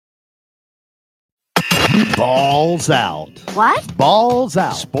Balls out. What? Balls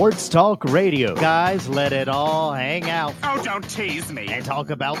out. Sports Talk Radio. Guys, let it all hang out. Oh, don't tease me. And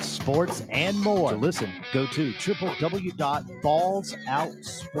talk about sports and more. To listen, go to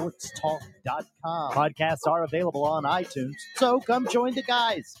www.ballsoutsportstalk.com. Podcasts are available on iTunes, so come join the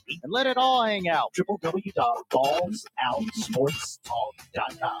guys and let it all hang out.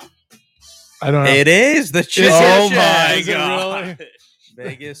 www.ballsoutsportstalk.com. I don't know. It is the chicken. Oh Shack. my Is it God. really?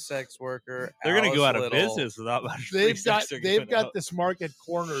 Vegas sex worker. They're going to go out Alice of Little. business without much free They've got sex they're giving out. this market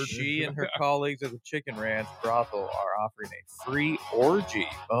cornered. She and her colleagues at the Chicken Ranch brothel are offering a free orgy.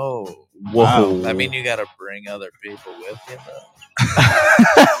 Oh, Whoa. I mean, you got to bring other people with you, though.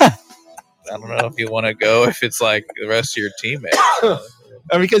 I don't know if you want to go if it's like the rest of your teammates.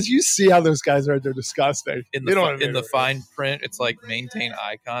 Because you see how those guys are, they're disgusting. In You know what I the mean? fine print, it's like maintain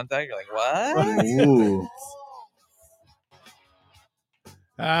eye contact. You're like, what? Ooh.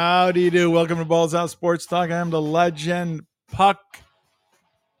 How do you do? Welcome to Balls Out Sports Talk. I'm the legend, Puck,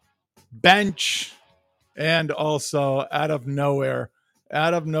 Bench, and also out of nowhere,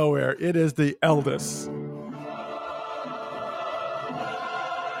 it is the eldest.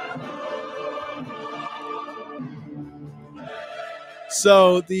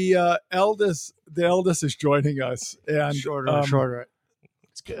 So the eldest is joining us, and shorter.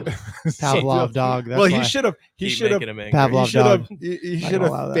 It's good. Pavlov dog. That's well, why. he should have Pavlov dog. dog. He Not should gonna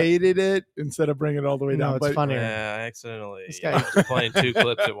allow have that. faded it instead of bringing it all the way down. No, it's But- funnier. Yeah, I accidentally This guy- I was playing two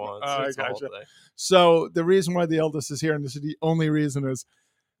clips at once. Oh, I It's the whole gotcha. thing. So the reason why the eldest is here, and this is the only reason, is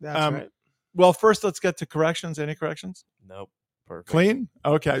That's right. well, first let's get to corrections. Any corrections? Nope. Perfect. Clean?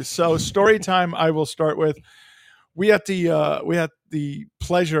 Okay. So story time I will start with. We had the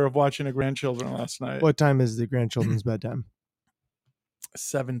pleasure of watching the grandchildren last night. What time is the grandchildren's bedtime?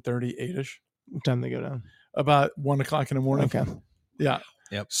 7:30, 8ish. What time they go down? About 1:00 in the morning. Okay. Yeah.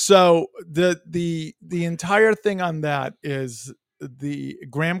 Yep. So the entire thing on that is the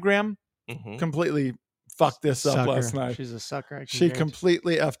Graham Mhm. completely fucked this up Sucker. last night. She's a sucker. I can She guarantee.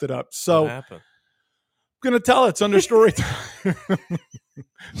 completely effed it up. So What I'm happened? gonna tell it. It's under story time.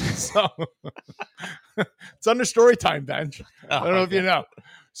 So it's under story time, Bench. I don't know if you know.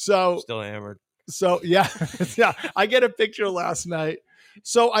 So Still hammered. yeah, yeah. I get a picture last night.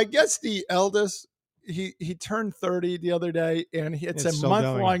 So I guess the eldest, he turned 30 the other day, and it's a still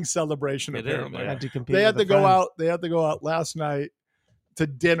month-long celebration. It is, Apparently, man. Had to compete they had with to a go friend. out. They had to go out last night to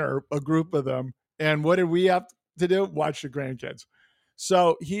dinner, a group of them. And what did we have to do? Watch the grandkids.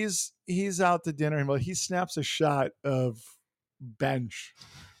 So he's out to dinner, and well, he snaps a shot of Bench,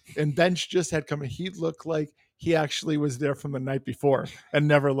 and Bench just had come in. He looked like he actually was there from the night before and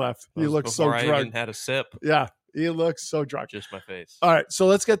never left. He looked so Before I drunk. even had a sip. Yeah, he looks so drunk. Just my face. All right, so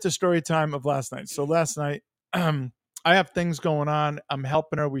let's get to story time of last night. So last night, I have things going on. I'm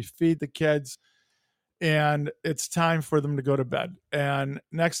helping her. We feed the kids, and it's time for them to go to bed. And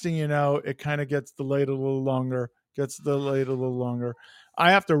next thing you know, it kind of gets delayed a little longer.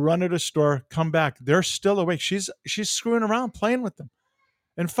 I have to run to the store, come back. They're still awake. She's screwing around, playing with them.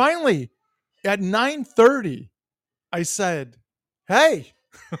 And finally, at 9:30, I said, "Hey,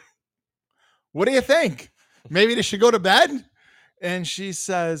 what do you think? Maybe they should go to bed?" And she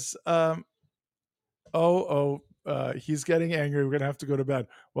says, he's getting angry. We're going to have to go to bed.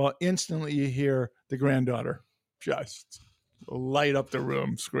 Well, instantly you hear the granddaughter just light up the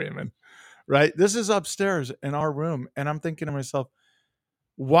room screaming, right? This is upstairs in our room. And I'm thinking to myself,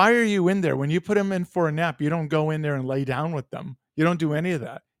 why are you in there? When you put them in for a nap, you don't go in there and lay down with them. You don't do any of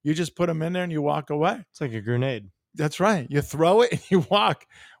that. You just put them in there and you walk away. It's like a grenade. That's right. You throw it and you walk.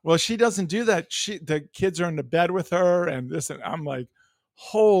 Well, she doesn't do that. The kids are in the bed with her and this, and I'm like,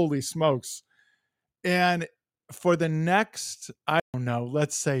 holy smokes. And for the next, I don't know,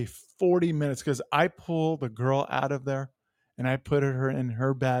 let's say 40 minutes, because I pull the girl out of there and I put her in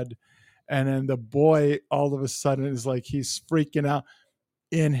her bed. And then the boy all of a sudden is like, he's freaking out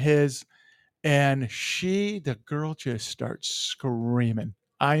in his, and the girl just starts screaming.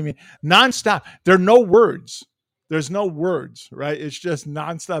 I mean, nonstop. There are no words. There's no words, right? It's just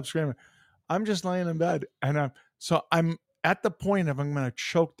nonstop screaming. I'm just laying in bed. And I'm at the point of I'm going to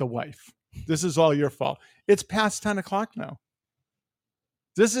choke the wife. This is all your fault. It's past 10 o'clock now.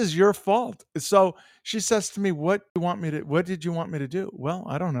 This is your fault. So she says to me, what did you want me to do? Well,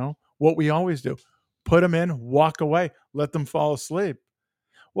 I don't know. What we always do. Put them in, walk away, let them fall asleep.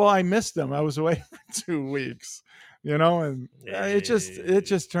 Well, I missed them. I was away for 2 weeks, and it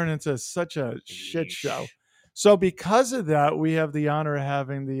just turned into such a shit show. So because of that, we have the honor of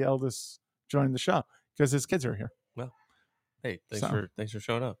having the eldest join the show because his kids are here. Well, hey, thanks for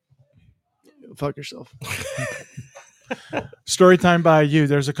showing up. Fuck yourself. Story time by you.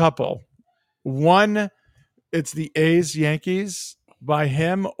 There's a couple. One It's the A's Yankees by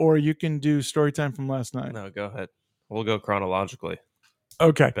him, or you can do story time from last night. No, go ahead. We'll go chronologically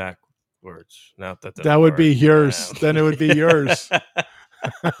Okay. backwards. Now that would be yours. Then it would be yours.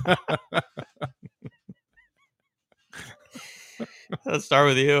 Let's start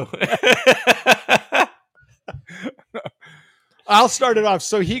with you. I'll start it off.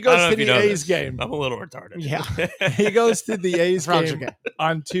 So he I goes don't know to if you the know A's this. game. I'm a little retarded. Yeah. He goes to the A's Frogs are game good.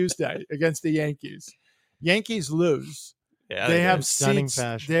 on Tuesday against the Yankees. Yankees lose. Yeah, They have Stunning seats.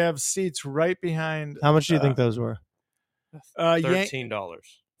 fashion. They have seats right behind. How much do you think those were? $13.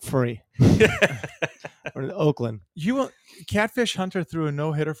 Free. Or in Oakland. Catfish Hunter threw a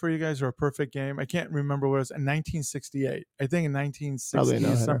no hitter for you guys or a perfect game. I can't remember what it was in 1968. I think in 1960 Probably a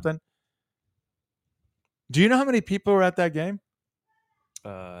no-hitter. something. Do you know how many people were at that game?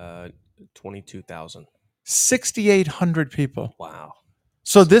 22,000. 6,800 people. Wow.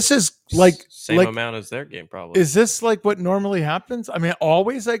 So this is like same amount as their game, probably. Is this like what normally happens? I mean,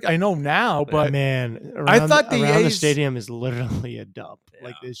 always like I know now, but man, I thought the A's stadium is literally a dump. Yeah.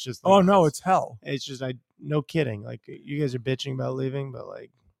 Like it's just. Oh no, it's hell. It's just no kidding. Like you guys are bitching about leaving, but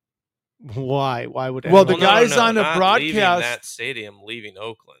like, why? Why would? Well, the guys no, on the not broadcast leaving that stadium, leaving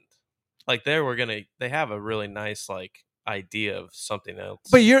Oakland, like they have a really nice like idea of something else.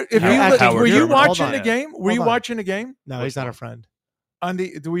 But were you watching the game? Were you watching the game? No, he's not a friend.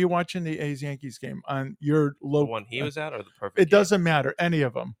 Were you watching the A's Yankees game on your local? The one he was at, or the perfect? It doesn't matter, any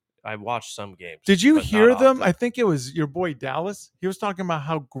of them. I watched some games. Did you hear them? Often. I think it was your boy Dallas. He was talking about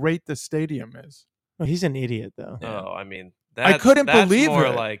how great the stadium is. Well, he's an idiot, though. Oh, I mean, I couldn't believe more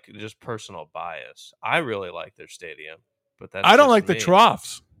it. Like just personal bias. I really like their stadium, but that's I don't just like me. the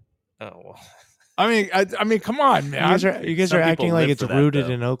troughs. Oh well. I mean, come on, man. You guys are acting like it's rooted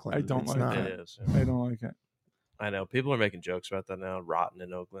in Oakland. I don't like it. It is. I don't like it. I know people are making jokes about that now. Rotten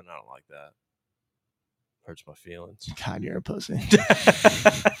in Oakland. I don't like that. Hurts my feelings. God, you're a pussy.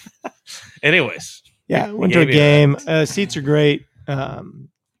 Anyways, yeah, went to a game. Seats are great. Shout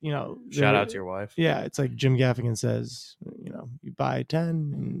out to your wife. Yeah, it's like Jim Gaffigan says. You buy 10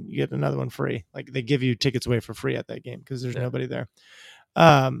 and you get another one free. Like they give you tickets away for free at that game because there's nobody there.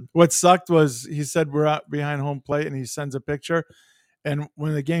 What sucked was he said we're out behind home plate and he sends a picture, and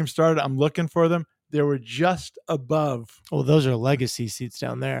when the game started, I'm looking for them. They were just above. Well, those are legacy seats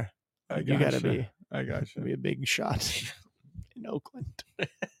down there. I got you. Be a big shot in Oakland.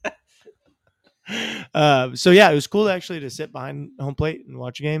 So yeah, it was cool actually to sit behind home plate and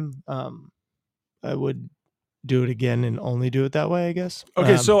watch a game. I would do it again and only do it that way, I guess.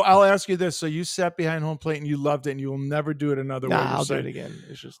 Okay, so I'll ask you this: so you sat behind home plate and you loved it, and you will never do it another way. I'll do it again.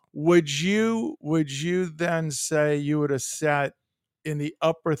 It's just. Would you then say you would have sat in the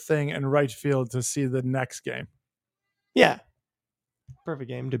upper thing in right field to see the next game? Yeah. Perfect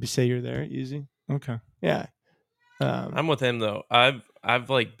game to say you're there. Easy. Okay. Yeah. I'm with him though. I've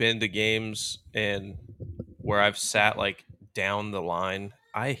like been to games and where I've sat like down the line.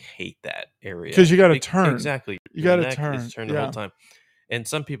 I hate that area because you got to turn. Exactly. You got to turn the whole time. And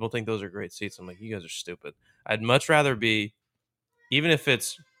some people think those are great seats. I'm like, you guys are stupid. I'd much rather be, even if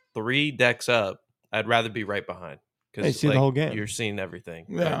it's 3 decks up, I'd rather be right behind. Because see the whole game. You're seeing everything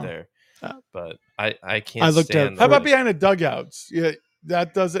right there. But I can't. I looked at. How about behind the dugouts? Yeah,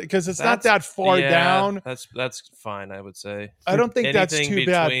 that does it because it's not that far down. That's fine. I would say. I don't think that's too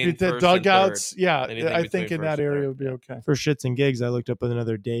bad. The dugouts, I think in that area would be okay. For shits and gigs, I looked up with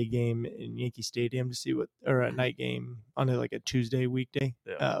another day game in Yankee Stadium to see or a night game on a Tuesday weekday.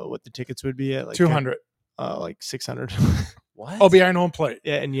 What the tickets would be at 200, like 600. What? Oh, behind home plate.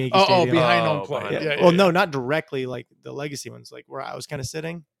 Yeah, in Yankee Stadium. Oh, behind home plate. Yeah. Well, no, not directly like the legacy ones, like where I was kind of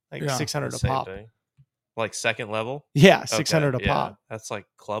sitting, 600 a pop. Thing. Like second level? Yeah, 600 a pop. That's like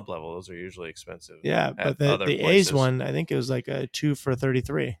club level. Those are usually expensive. Yeah, but the A's one, I think it was like a 2 for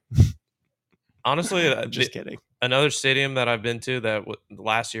 33. Honestly, just kidding. Another stadium that I've been to that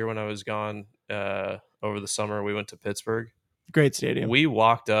last year when I was gone over the summer, we went to Pittsburgh. Great stadium. We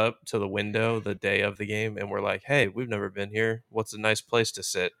walked up to the window the day of the game and we're like, hey, we've never been here. What's a nice place to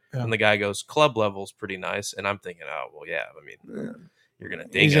sit? Yeah. And the guy goes, club level's pretty nice. And I'm thinking, oh, well, yeah, I mean, you're going to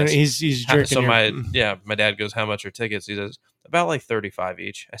ding us. He's jerking. So my dad goes, how much are tickets? He says, about like 35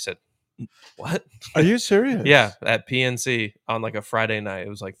 each. I said, what? Are you serious? Yeah, at PNC on like a Friday night. It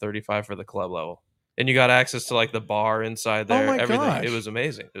was like 35 for the club level. And you got access to like the bar inside there. Oh my everything. Gosh. It was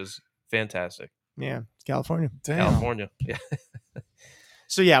amazing. It was fantastic. Yeah, it's California. Damn. California. Yeah.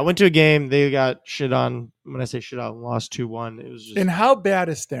 So yeah, I went to a game. They got shit on. When I say shit on, lost 2-1. It was just. And how bad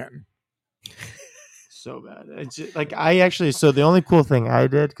is Stanton? So bad. It's just, like I actually. So the only cool thing I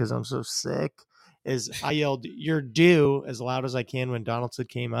did because I'm so sick is I yelled "You're due" as loud as I can when Donaldson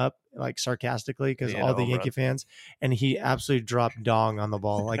came up, like sarcastically, because He had all a the home Yankee run. fans, and he absolutely dropped dong on the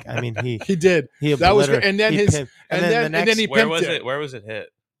ball. Like I mean, he did. he That was obliterated- good. And then he his pimped- and then the next he Where pimped was it. it? Where was it hit?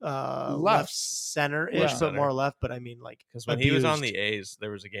 left Left. center ish, Left but center. more left. But I mean, like Because when he was on abused. the A's,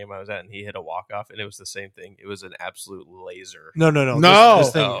 there was a game I was at, and he hit a walk off, and it was the same thing. It was an absolute laser. No. No.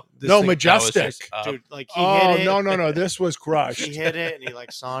 This thing, Oh. this No, thing- Majestic. That was just up. dude. Like he Oh, hit it. no. This was crushed. He hit it and he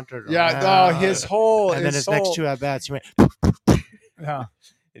like sauntered. Yeah, around. his whole and then his soul, next two at bats, he went Yeah.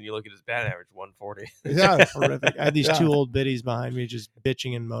 And you look at his bat average, 140. Yeah. horrific. I had these Yeah. two old biddies behind me just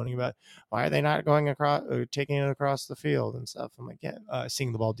bitching and moaning about why are they not going across or taking it across the field and stuff. I'm like, yeah,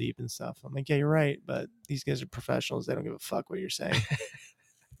 seeing the ball deep and stuff. I'm like, yeah, you're right, but these guys are professionals. They don't give a fuck what you're saying.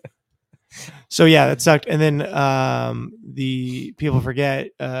 So yeah, that sucked. And then the people forget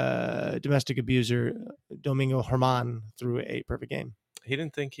domestic abuser Domingo Herman threw a perfect game. He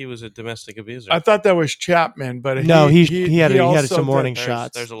didn't think he was a domestic abuser. I thought that was Chapman, but No, he had also some warning There's-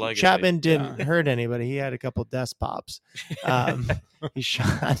 shots. there's a legacy. Chapman didn't hurt anybody. He had a couple desk pops. He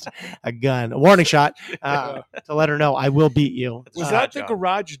shot a gun, a warning shot to let her know I will beat you. It's Was a that hot the job.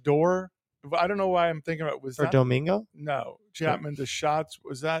 garage door? I don't know why I'm thinking about. Was for that Domingo? no Chapman? The shots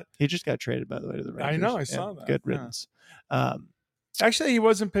was that? He just got traded, by the way, to the I Rangers. know, I saw that, Good yeah. riddance. Actually, he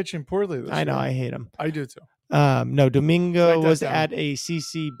wasn't pitching poorly. This I know, year. I hate him. I do too. No, Domingo Write that was down. at a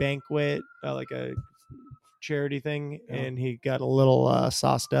CC banquet, like a charity thing, Yeah. and he got a little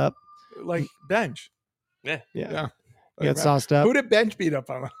sauced up. Like bench. Yeah. Yeah, Like, he got sauced up. who did bench beat up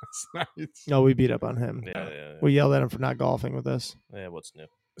on last night? No, we beat up on him. Yeah. We yelled at him for not golfing with us. Yeah, what's new?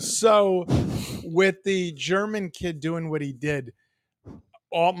 So, with the German kid doing what he did,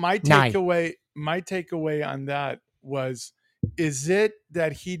 all my Nine. takeaway on that was, is it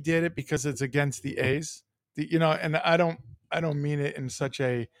that he did it because it's against the A's? And I don't mean it in such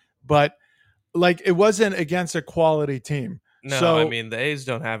a, but like it wasn't against a quality team. No, So- I mean the A's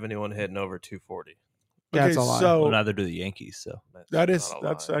don't have anyone hitting over 240. That's a lie. So Well, neither do the Yankees. So That's not a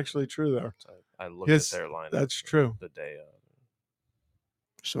that's lie. actually true though. I looked His- at their line. that's true. The day of.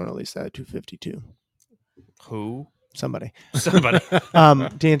 Just want to at least add 252. Who? Somebody. Somebody.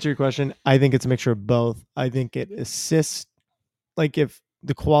 To answer your question, I think it's a mixture of both. I think it assists, like if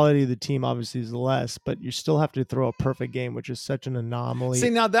the quality of the team obviously is less, but you still have to throw a perfect game, which is such an anomaly. See,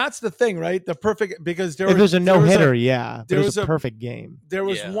 now that's the thing, right? The perfect, because if there's a no hitter, yeah, but there it was was a a- perfect game. There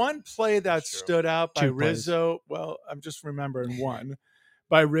was Yeah, one play that that's true. stood out by Two plays. Rizzo. Well, I'm just remembering one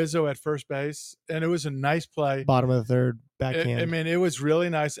by Rizzo at first base, and it was a nice play. Bottom of the third, I backhand. mean, it was really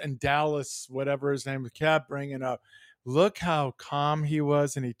nice. And Dallas, whatever his name was, kept bringing up. Look how calm he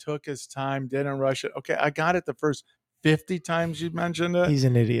was, and he took his time, didn't rush it. Okay, I got it the first 50 times you mentioned it, He's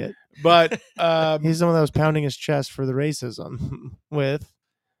an idiot. but He's the one that was pounding his chest for the racism with.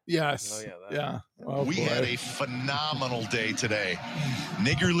 yes, Oh, yeah, that. yeah. Oh, We boy. had a phenomenal day today.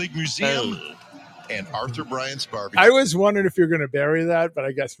 Nigger League Museum and Arthur Bryant's Barbecue. I was wondering if you're going to bury that, but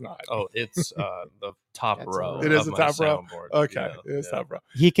I guess not. Oh, it's the top That's row. all right. It is of the my top row? soundboard. Okay, Yeah, it is yeah. top row.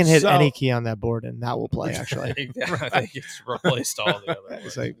 He can hit So- any key on that board, and that will play. Actually, I think it's replaced all the other.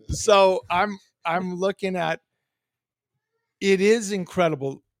 It's ones. like- So I'm looking at. It is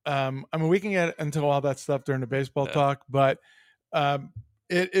incredible. I mean, we can get into all that stuff during the baseball Yeah. talk, but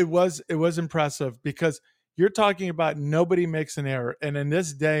it was impressive because you're talking about nobody makes an error, and in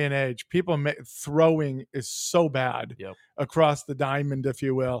this day and age, throwing is so bad Yep. across the diamond, if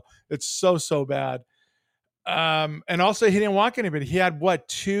you will. It's so bad. And also he didn't walk anybody. He had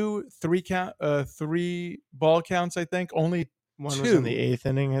what, 3 ball counts, I think. Only one was in two. the 8th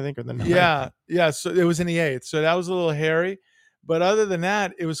inning, I think, or the 9th. yeah. So it was in the 8th. So that was a little hairy. But other than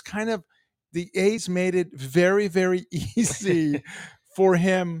that, it was kind of, the A's made it very, very easy for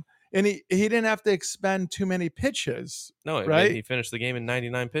him. And he didn't have to expend too many pitches. No, I mean, Right? he finished the game in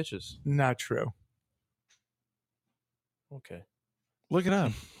 99 pitches. Not true. Okay. Look it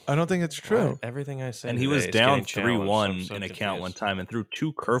up. I don't think it's true. Everything I say. and he today was is down getting challenged. 3-1 I'm so in a count one confused. time and threw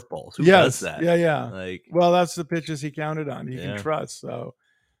 2 curveballs. Who Yes. does that? Yeah. Like, Well, that's the pitches he counted on. He Yeah. can trust. So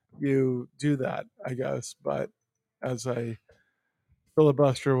you do that, I guess. But as I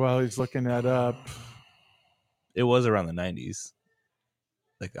filibuster while he's looking that up, it was around the 90s,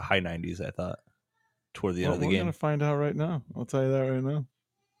 like the high 90s. I thought toward the end well, of the we're game. gonna find out right now. I'll tell you that right now.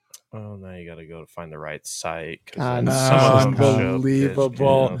 Oh, now you got to go to find the right site. 'cause God, then no. some of them show pitch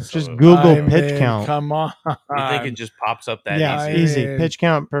Unbelievable. count, Just some of Google them- pitch count. Come on. You think it just pops up that Yeah, easy? easy. mean- Pitch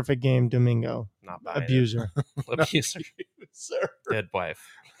count, perfect game, Domingo. Not buying it. Abuser. Abuser. Sir. Dead wife.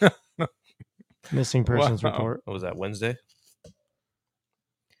 Missing persons Wow. report. What was that, Wednesday?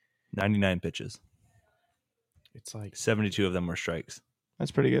 99 pitches. It's like 72 of them were strikes. That's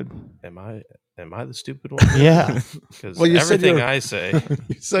pretty good. Am I the stupid one? Yeah. Because Well, you said everything you're- I say,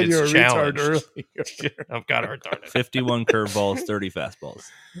 You said it's you're a retard challenged. earlier. I've got her darn it. 51 curveballs, 30 fastballs.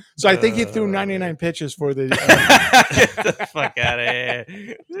 So I think he threw 99 pitches for the. Get the fuck out of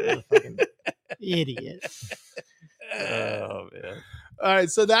here. Fucking idiot. Oh man. All right,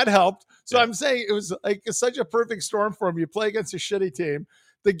 so that helped. So Yeah. I'm saying it was like such a perfect storm for him. You play against a shitty team.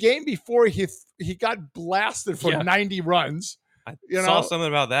 The game before he got blasted for Yeah. 90 runs. I You saw know? something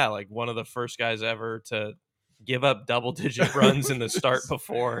about that. Like one of the first guys ever to give up double-digit runs in the start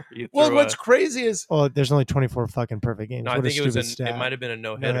before you. Well, what's crazy is Well, there's only 24 fucking perfect games. No, I what a think it was. stupid stat. It might have been a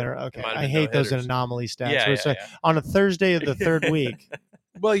No no-hitter. hitter. It Okay, might have I been hate those no-hitters. anomaly stats. Yeah, where it's yeah, like, yeah. on a Thursday of the third week.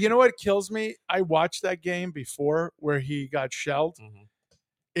 well, you know what kills me? I watched that game before where he got shelled. Mhm.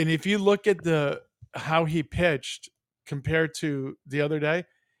 And if you look at how he pitched compared to the other day,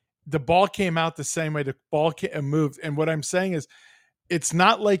 the ball came out the same way. The ball moved. And what I'm saying is, it's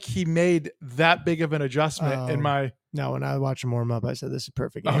not like he made that big of an adjustment in my. No, when I watched him warm up, I said, this is a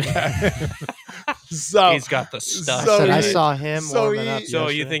perfect game. Okay. So He's got the stuff. I So said, I he- saw him so warming he- up. So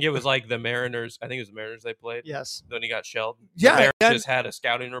you yesterday. think it was like the Mariners? I think it was the Mariners they played. Yes. Then he got shelled. Yeah, the Mariners and- just had a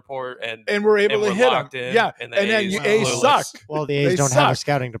scouting report and and we're able and to we're hit him. locked in, Yeah, and the and then A's you were A's clueless. suck. Well, the They A's don't have a suck.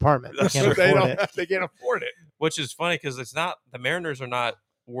 scouting department. They That's can't true. afford it. They can't afford it. which is funny because it's not the Mariners are not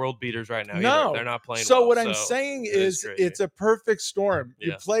world beaters right now. No. either. They're not playing. So well, what I'm saying it is is, crazy. it's a perfect storm.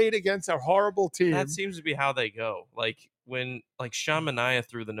 You Yeah. played against a horrible team. That seems to be how they go. Like when Sean Manaea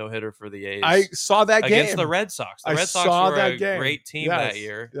threw the no hitter for the A's. I saw that game against the Red Sox. The I Red Sox saw were that a game. great team Yes. that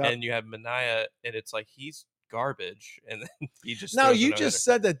year, Yep. and you have Manaea, and it's like he's garbage, and then he just Now throws a you no-hitter. just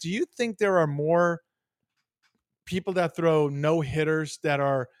said that. Do you think there are more people that throw no hitters that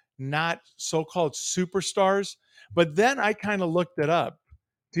are not so-called superstars? But then I kind of looked it up.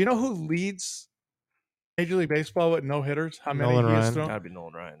 Do you know who leads Major League Baseball with no hitters? How many Nolan he has Ryan. thrown? gotta be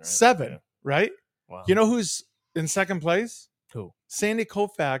Nolan Ryan, right? 7, Yeah. right? Wow. You know who's in second place? Who? Sandy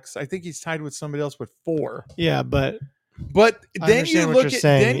Koufax. I think he's tied with somebody else with 4. Yeah, but But I then understand you what look you're at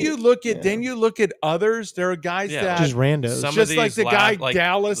saying. then you look at Yeah. then you look at others. There are guys Yeah, that just randos. Some just of like these the guy like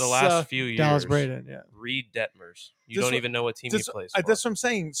Dallas, the last few years, Dallas Braden, yeah. Reed Detmers. You This don't one- even know what team This- he plays for. that's what I'm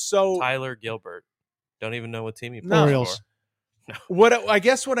saying. So Tyler Gilbert. Don't even know what team he plays No. Orioles. for. what I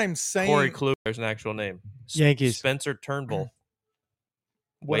guess what I'm saying, Corey Kluber's an actual name. Yankees. Spencer Turnbull.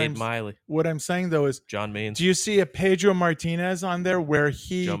 what Wade I'm Miley. what I'm saying though is, John Means. do you see a Pedro Martinez on there where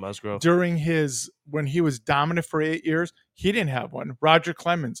he Joe Musgrove. during when he was dominant for 8 years, he didn't have one. Roger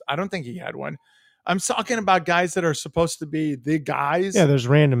Clemens, I don't think he had one. I'm talking about guys that are supposed to be the guys. Yeah, there's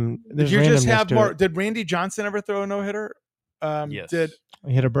random. There's you just randomness have to more. it. Did Randy Johnson ever throw a no hitter? Yes. Did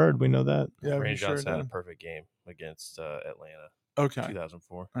He hit a bird. We know that. yeah, Randy we sure Johnson had a did. perfect game against Atlanta, Okay,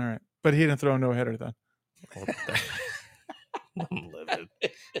 2004. all right, but he didn't throw a no hitter then. I'm livid.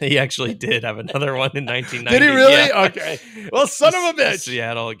 He actually did have another one in 1990. Did he really? Yeah. Okay. Well, son of a bitch.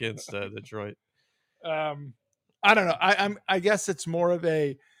 Seattle against Detroit. I don't know. I guess it's more of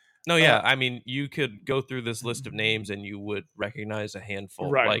a No, yeah. I mean, you could go through this list of names and you would recognize a handful,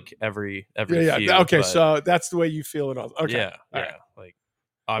 Right. like every yeah. few. Okay, but so that's the way you feel it all. Okay. yeah, All yeah. right. Like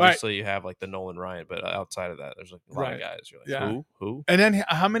obviously you have like the Nolan Ryan, but outside of that, there's like a lot Right. of guys. You're like, Yeah. who? And then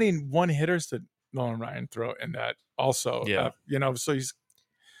how many one hitters did Nolan Ryan throw in that? Also, Yeah. So he's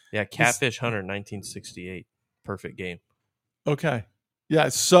Yeah, Catfish Hunter, 1968, perfect game. okay. Yeah.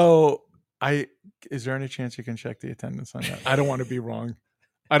 So is there any chance you can check the attendance on that? I don't want to be wrong.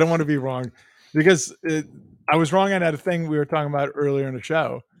 I don't want to be wrong because I was wrong on that thing we were talking about earlier in the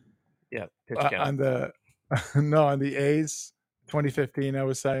show. Yeah, pitch On count. on the A's 2015. I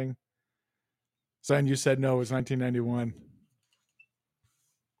was saying. So and you said no, it was 1991.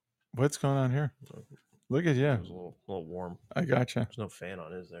 What's going on here? Look at It you. was a little warm. I gotcha. There's no fan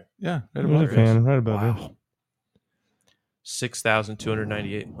on, is there? Yeah. right There's above a yours. fan right above you. Wow.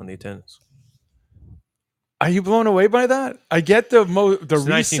 6,298 on the attendance. Are you blown away by that? I get the It's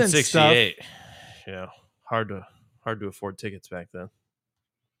recent stuff. 1968. Yeah, hard to afford tickets back then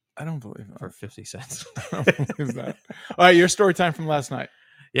I don't believe for that. 50 cents. I don't believe that. All right, your story time from last night.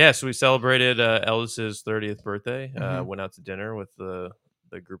 Yeah, so we celebrated Ellis's 30th birthday. Mhm. Went out to dinner with the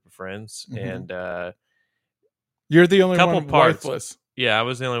group of friends, Mhm. and You're the only Couple one parts. wifeless. yeah, I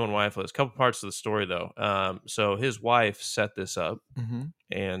was the only one wifeless. Couple parts of the story though. So his wife set this up, Mm-hmm.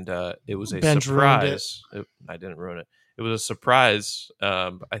 and it was a Benj ruined it. surprise. I didn't ruin it. It was a surprise.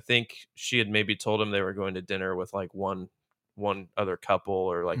 I think she had maybe told him they were going to dinner with like one other couple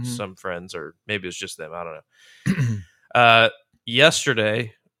or like Mhm. some friends, or maybe it was just them. I don't know.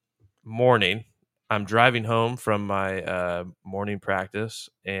 Yesterday morning, I'm driving home from my morning practice,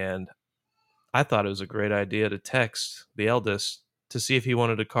 and I thought it was a great idea to text the eldest to see if he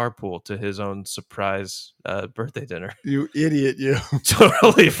wanted to carpool to his own surprise birthday dinner. You idiot, you.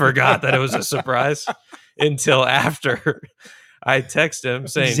 Totally forgot that it was a surprise until after I text him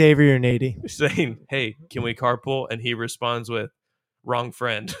saying, Xavier and 80. "Hey, can we carpool?" And he responds with, "Wrong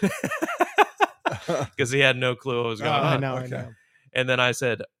friend," because he had no clue what was going I on. know. And then I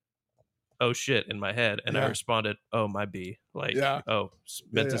said, "Oh shit," in my head, and I Yeah. responded, "Oh, my B," like, Yeah.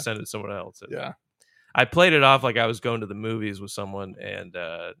 meant Yeah. to send it to someone else. And Yeah. I played it off like I was going to the movies with someone, and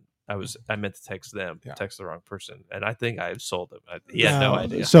I meant to text them, Yeah. text the wrong person, and I think I sold him. He had no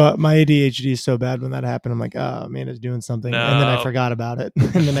idea. So my ADHD is so bad when that happened. I'm like, oh man, it's doing something, and then I No. forgot about it,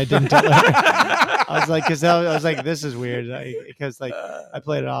 and then I didn't tell her. I was like, this is weird, because like I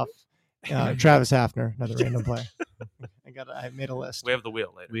played it off. Travis Hafner, another random player. I made a list. We have the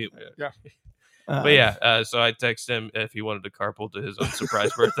wheel later. Uh, But yeah, so I texted him if he wanted to carpool to his own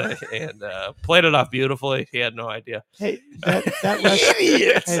surprise birthday, and played it off beautifully. He had no idea. Hey,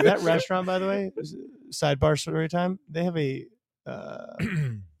 that restaurant, by the way, sidebar story time. They have a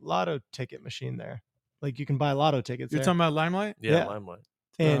lotto ticket machine there. Like you can buy lotto tickets. You're there. talking about Limelight? Yeah, Yeah. Limelight.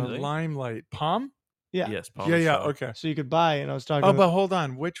 And Really? Limelight. Palm? yeah. Yes, Palm Yeah, Shop. okay. So you could buy, and I was talking. Oh, but hold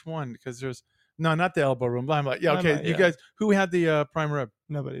on. Which one? Because there's no, not the elbow room. Limelight. Yeah, okay. Limelight, You yeah. guys, who had the prime rib?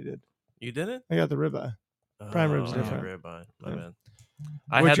 nobody did. You didn't? I got the ribeye. Prime rib's Oh, different. Ribeye. My Yeah. bad.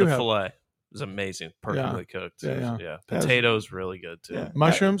 I What'd had you the have? filet. It was amazing, perfectly cooked. Yeah, Yeah. That was- Potatoes really good too. Yeah.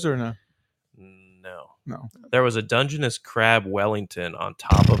 Mushrooms or no? No. No. There was a Dungeness crab Wellington on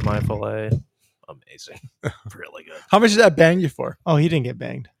top of my filet. Amazing. Really good. How much did that bang you for? Oh, he didn't get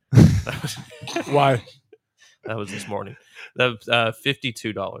banged. Why? That was this morning. That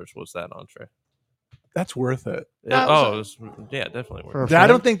 $52 was that entree. That's worth it. That It was was definitely worth For a it. I friend?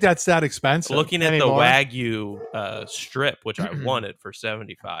 don't think that's that expensive. Looking at Anymore? the Wagyu strip, which I wanted for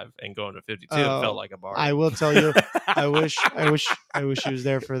 75, and going to 52, it Oh, felt like a bargain. I will tell you, I wish he was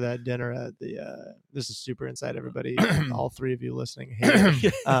there for that dinner at the. This is super inside, everybody. All three of you listening, hate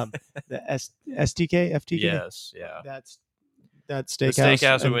it. The STK, FTK. Yes, yeah. That The steakhouse.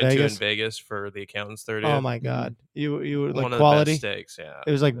 steakhouse we in went to Vegas. in Vegas for the accountant's 30th. Oh my god, you were like One of quality. the best steaks, yeah.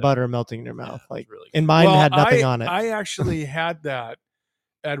 It was like Yeah. butter melting in your Yeah, mouth. it was Like really in good. mine had nothing on it. I actually had that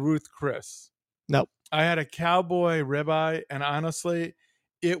at Ruth Chris. Nope. I had a cowboy ribeye, and honestly,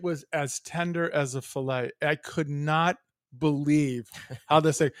 it was as tender as a fillet. I could not believe how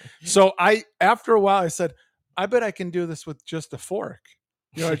this thing. So after a while, I said, I bet I can do this with just a fork.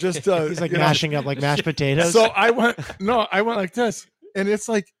 You know, just He's like mashing up like mashed potatoes. So I went like this, and it's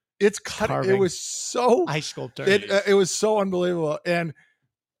like it's cut. It Carving. was so ice sculptor. it was so unbelievable, and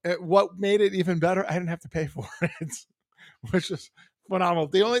what made it even better, I didn't have to pay for it, which is phenomenal.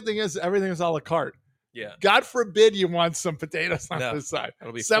 The only thing is everything is a la carte. Yeah. God forbid you want some potatoes on No, the side.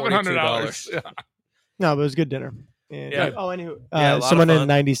 It'll be $700. Yeah. No, but it was a good dinner. And, Yeah. Oh, anywho, Yeah, a lot of someone in fun.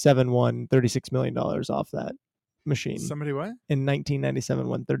 '97 won $36 million off that machine. Somebody what? In 1997,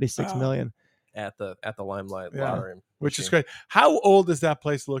 won $36 million. At the Limelight Yeah. lottery. Which is machine. great. How old does that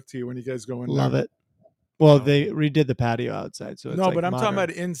place look to you when you guys go in? Love there? it. Well, they redid the patio outside, so it's No, like but I'm talking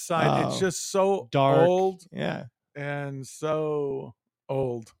modern. about inside. It's Oh. just so Dark. old Yeah, and so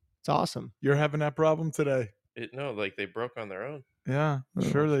old. it's awesome. You're having that problem today. No, like they broke on their own. Yeah, Oh,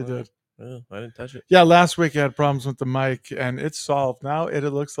 sure they fine. did. Oh, I didn't touch it. Yeah, last week I had problems with the mic, and it's solved. Now it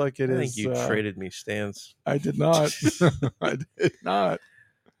looks like it I is. think you traded me stands. I did not. I did not.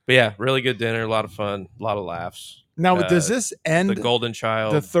 But yeah, really good dinner, a lot of fun, a lot of laughs. Now, does this end The Golden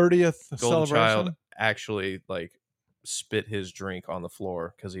Child, the 30th Golden celebration? Child actually like spit his drink on the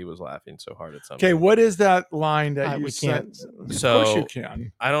floor because he was laughing so hard at something. Okay, what is that line that you We said? can't. Of So course you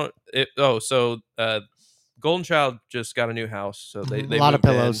can. I don't. Golden Child just got a new house, so they A lot of moved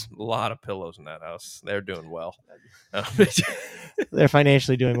in. pillows. A lot of pillows in that house. They're doing well. They're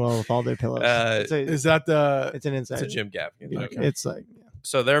financially doing well with all their pillows. It's Is that the? an insight. It's a Jim Gaffigan. Okay. It's like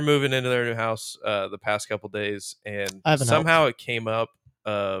So they're moving into their new house the past couple days, and I haven't somehow it came up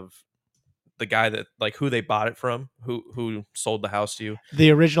of the guy that like who they bought it from, who sold the house to you. the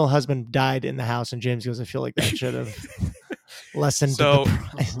original husband died in the house, and James goes, "I feel like that should have lessened So the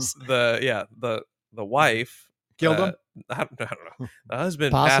price." the wife Killed him? I don't know. The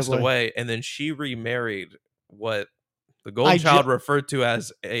husband passed Possibly. away, and then she remarried what the Golden I Child referred to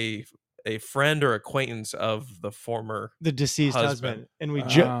as a friend or acquaintance of the former. The deceased husband. and we Oh.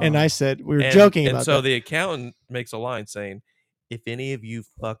 and I said we were And- joking and about so that. the accountant makes a line saying, "If any of you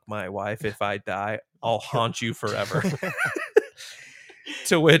fuck my wife, if I die, I'll haunt you forever."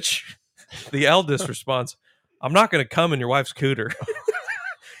 To which the eldest responds, "I'm not going to come in your wife's cooter."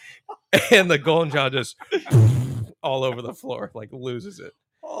 And the Golden Child just all over the floor, like loses it.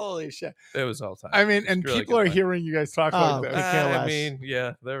 Holy shit! It was all time. I mean, It was and really people good are time. hearing you guys talk Oh, like this. I care I less. mean,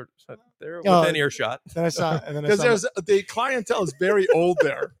 yeah, they're Oh, within earshot. Then I saw, and then I Because saw. there's the clientele is very old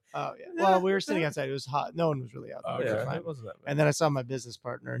there. Oh yeah. Well, we were sitting outside. It was hot. No one was really out there. Oh, We were okay. fine. It wasn't that bad. And then I saw my business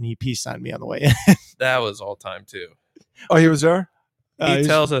partner, and he peace signed me on the way in. That was all time too. Oh, he was there. He he's-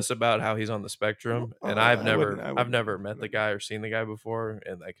 tells us about how he's on the spectrum, and I I've never wouldn't met the guy or seen the guy before,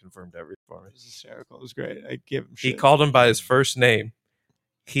 and I confirmed everything for me. It was hysterical. It was great. I gave him He shit. called him by his first name.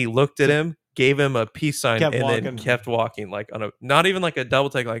 He looked at him, gave him a peace sign, Kept and then walking. kept walking, like on a not even like a double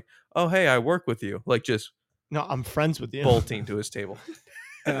take, like, "Oh hey, I work with you," like just No, I'm friends with you. bolting to his table.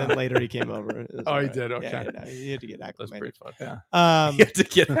 And then later he came over. It was Oh, he all right. did? Okay. Yeah, no, he had to get That's acclimated. pretty fun. Um, He had to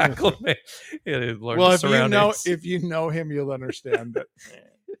get acclimated. He had to learn Well, the if you know him, you'll understand that.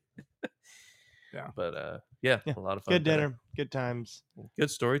 But yeah, Yeah. a lot of fun. good dinner, good times. Good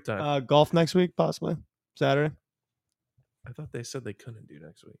story time. Golf next week, possibly Saturday. I thought they said they couldn't do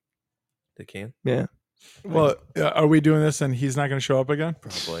next week. They can? Yeah. Well, are we doing this and he's not going to show up again?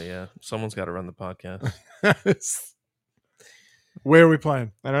 Probably, yeah. Someone's got to run the podcast. Where are we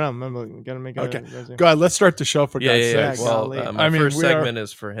playing? I don't know. I'm gonna make Okay. a Go ahead. Let's start the show for Yeah, God's yeah, yeah. sakes. Well, golly. my I mean, first we are- segment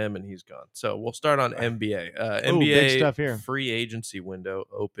is for him, and he's gone. So we'll start on NBA. Ooh, big NBA stuff here. free agency window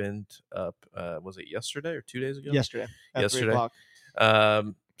opened up. Was it yesterday or 2 days ago? yesterday at Yesterday.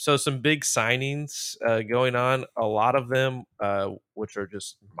 3:00. So some big signings going on. A lot of them, which are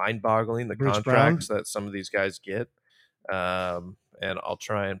just mind-boggling. The Bruce contracts that some of these guys get, and I'll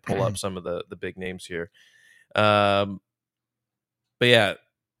try and pull up some of the big names here. But yeah,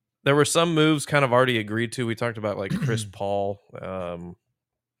 there were some moves kind of already agreed to. We talked about like Chris Paul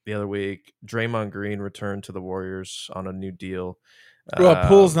the other week. Draymond Green returned to the Warriors on a new deal. Well,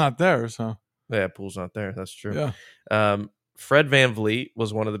 Poole's not there, so Yeah, Poole's not there. That's true. yeah. Fred VanVleet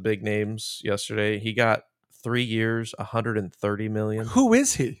was one of the big names yesterday. He got 3 years, $130 million. Who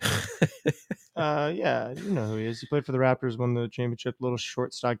is he? Yeah, you know who he is. He played for the Raptors, won the championship. Little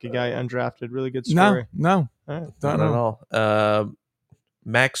short, stocky guy, undrafted. Really good No, story. no, All right. don't Not at know. all.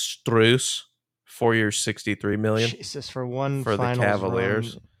 Max Strus, 4 years, $63 million Jesus, for one for the finals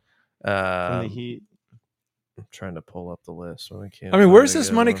Cavaliers. run from the Heat. I'm trying to pull up the list. So I can't. I mean, find where's it this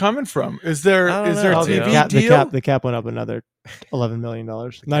again. money coming from? Is there I don't is there a know, TV yeah. deal? The cap went up another $11 million.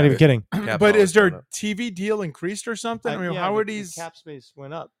 Not cap- even kidding. Cap But always is there going up. TV deal increased or something? I mean, Yeah, how the- are the these? cap space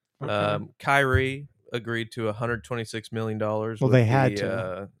went up? Kyrie agreed to $126 million. Well, they had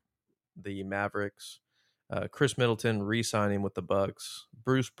to. The Mavericks. Chris Middleton re-signing with the Bucks.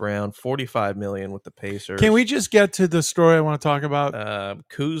 Bruce Brown, $45 million with the Pacers. Can we just get to the story I want to talk about?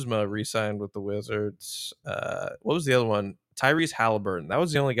 Kuzma re-signed with the Wizards. What was the other one? Tyrese Halliburton. That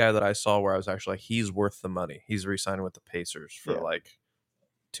was the only guy that I saw where I was actually like, he's worth the money. He's re-signing with the Pacers for like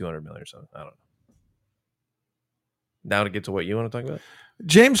 $200 million or something. I don't know. Now to get to what you want to talk about.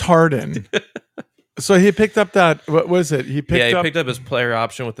 James Harden. So he picked up that. What was it? He picked up his player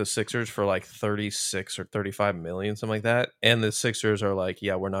option with the Sixers for like 36 or 35 million, something like that. And the Sixers are like,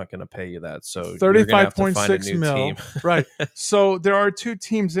 yeah, we're not going to pay you that. So 35.6 mil. team. Right. So there are two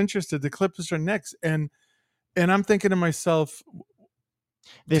teams interested. The Clippers are next, and I'm thinking to myself,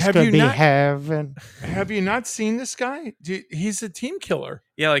 This have could you be not- heaven. have you not seen this guy? He's a team killer.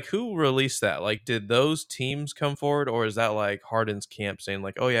 Yeah, like who released that? Like, did those teams come forward, or is that like Harden's camp saying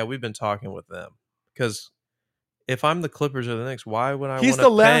like, oh yeah, we've been talking with them? Because if I'm the Clippers or the Knicks, why would I? He's wanna the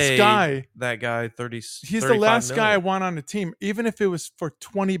last pay guy. That guy 30. He's the last guy I want on the team, even if it was for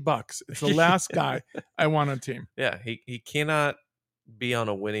 $20. It's the last guy I want on the team. Yeah, he cannot be on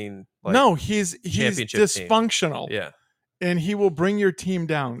a winning. Like, No, he's championship team. dysfunctional. Yeah, And he will bring your team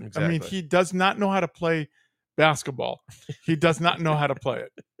down. I mean, Exactly. he does not know how to play basketball. He does not know how to play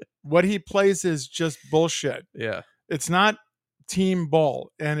it. What he plays is just bullshit. yeah. It's not team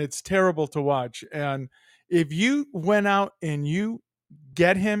ball, and it's terrible to watch. And if you went out and you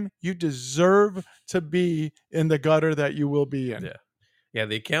get him, you deserve to be in the gutter that you will be in. Yeah. Yeah,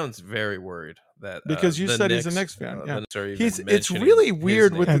 the accountant's very worried that Because you the said he's a Knicks fan, the yeah. Knicks are even It's mentioning really his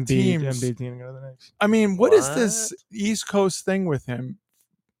weird with name. the teams. Embiid's gonna go to the next. I mean, what is this What? East Coast thing with him?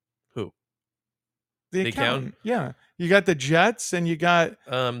 Who? The The accountant. Yeah. You got the Jets and you got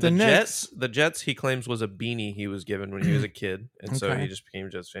The The Jets. The Jets. He claims was a beanie he was given when he was a kid, and so Okay. he just became a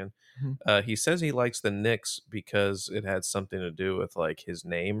Jets fan. Mhm. He says he likes the Knicks because it had something to do with like his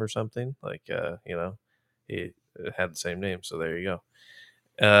name or something. Like it had the same name, so there you go.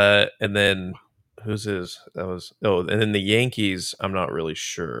 And then who's his? That was and then the Yankees. I'm not really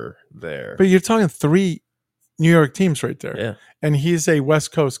sure there. but you're talking 3 New York teams right there. Yeah, And he's a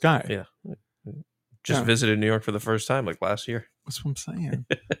West Coast guy. yeah. Just Yeah. visited New York for the first time like last year. That's what I'm saying.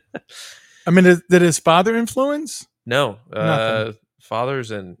 I mean, did his father influence? No, Nothing.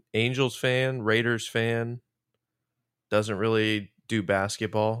 father's an Angels fan, Raiders fan, doesn't really do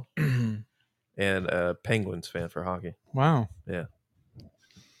basketball, and a Penguins fan for hockey. Wow. Yeah.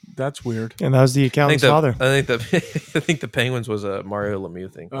 That's weird. And that was the accountant's father. I think the Penguins was a Mario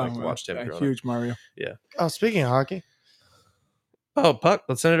Lemieux thing. I like to Oh, watch him a growing huge Mario. Oh, speaking of hockey, up. Oh, Puck,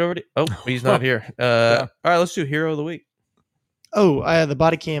 let's send it over to you. Oh, he's not here. All right, let's do Hero of the Week. oh, I had the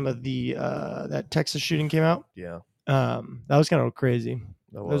body cam of the that Texas shooting came out. Yeah. That was kind of crazy.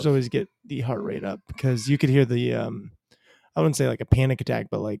 Those always get the heart rate up because you could hear the I wouldn't say like a panic attack,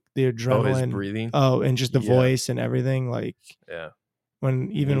 but like the adrenaline, his breathing. Oh, and just the voice and everything. Like Yeah. when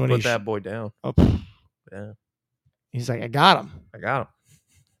He put that boy down. Oh, Yeah. he's like, I got him. I got him.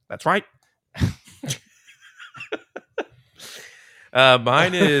 That's right.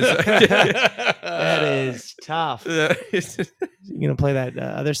 Mine is That is tough. You gonna play that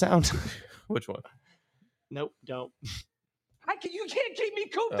other sound? Which one? Nope, don't. You can't keep me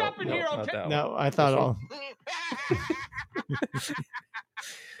cooped up in here, okay? No, I thought all.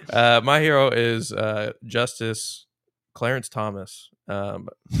 My hero is Justice Clarence Thomas,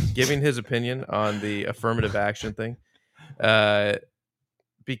 giving his opinion on the affirmative action thing,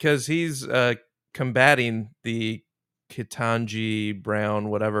 because he's combating the Ketanji Brown,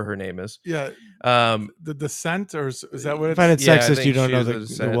 whatever her name is. Yeah. The dissent, or is that what I it's? find it Yeah, I sexist. think You don't she know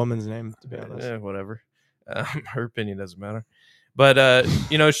was the woman's name, to be honest. Whatever. Her opinion doesn't matter. But,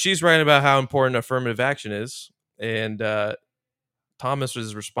 she's writing about how important affirmative action is. And Thomas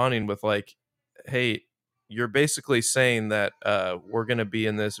was responding with like, hey, you're basically saying that we're going to be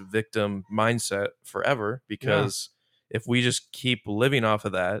in this victim mindset forever because if we just keep living off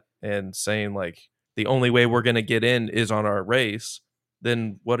of that and saying like the only way we're going to get in is on our race,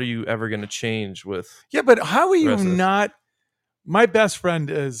 then what are you ever going to change with? Yeah, but how are you rest of this? not? My best friend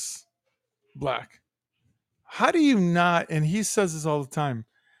is black. How do you not? And he says this all the time.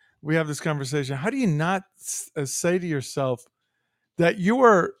 We have this conversation. How do you not say to yourself that you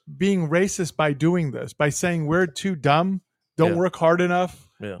are being racist by doing this, by saying we're too dumb, don't work hard enough,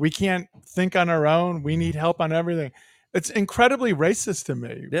 we can't think on our own, we need help on everything? It's incredibly racist to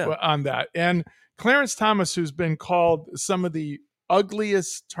me on that. And Clarence Thomas, who's been called some of the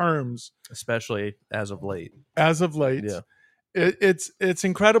ugliest terms, especially as of late. It's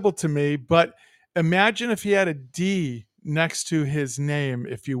incredible to me. But imagine if he had a D next to his name,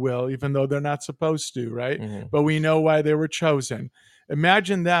 if you will, even though they're not supposed to, right? Mm-hmm. But we know why they were chosen.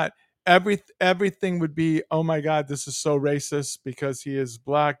 Imagine that. Everything would be, oh my God, this is so racist because he is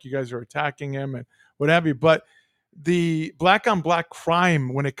black. You guys are attacking him and what have you. But the black on black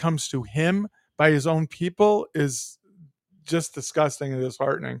crime when it comes to him by his own people is just disgusting and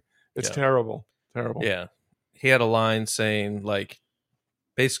disheartening. It's terrible. Yeah. He had a line saying like,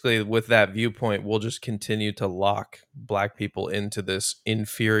 basically with that viewpoint, we'll just continue to lock black people into this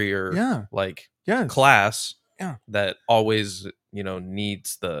inferior class that always,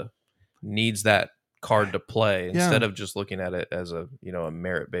 needs that card to play instead of just looking at it as a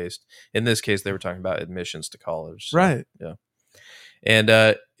merit based. In this case, they were talking about admissions to college. So, right. Yeah.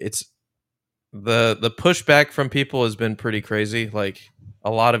 And it's the pushback from people has been pretty crazy. Like a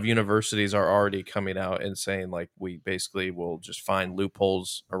lot of universities are already coming out and saying like, we basically will just find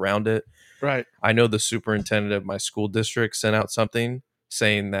loopholes around it. Right. I know the superintendent of my school district sent out something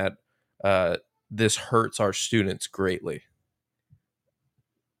saying that this hurts our students greatly.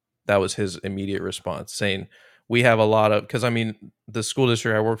 That was his immediate response, saying we have a lot of, because I mean, the school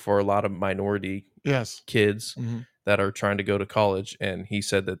district I work for, a lot of minority kids that are trying to go to college. And he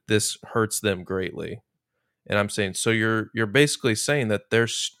said that this hurts them greatly. And I'm saying, so you're basically saying that they're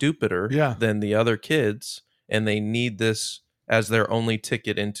stupider than the other kids and they need this as their only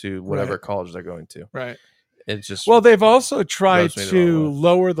ticket into whatever college they're going to. Right. It's just, well, they've also tried to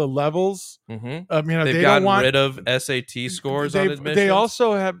lower the levels. Mm-hmm. They gotten don't want rid of SAT scores on admissions. They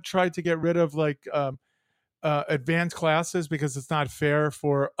also have tried to get rid of like advanced classes because it's not fair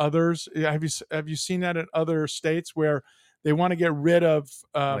for others. Have you seen that in other states where they want to get rid of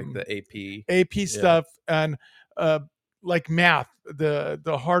like the AP stuff and like math,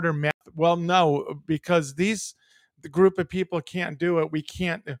 the harder math? Well, no, because the group of people can't do it. We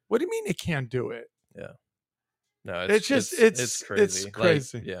can't. What do you mean they can't do it? Yeah. No, it's crazy. It's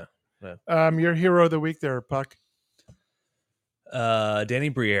crazy. Yeah. Your hero of the week there, Puck. Danny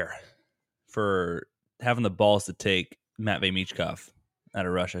Briere for having the balls to take Matvey Michkov out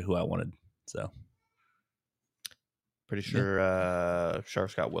of Russia, who I wanted. So pretty sure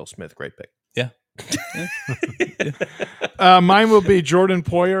Sharks got Will Smith. Great pick. Yeah. Mine will be Jordan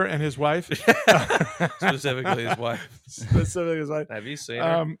Poyer and his wife. Specifically his wife. Specifically his wife. Have you seen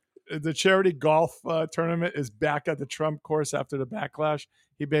her? the charity golf tournament is back at the Trump course after the backlash.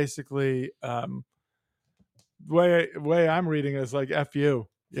 He basically, way I'm reading is like, F you,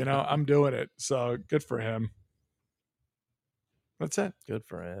 I'm doing it. So good for him. That's it. Good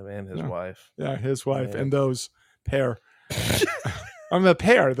for him and his Yeah. wife. Yeah, his wife Man. and those pair. I'm the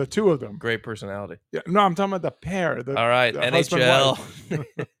pair, the two of them. Great personality. Yeah, no, I'm talking about the pair. All right, the husband, NHL.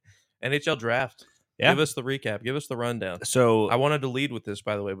 wife. NHL draft. Yeah. Give us the recap. Give us the rundown. So I wanted to lead with this,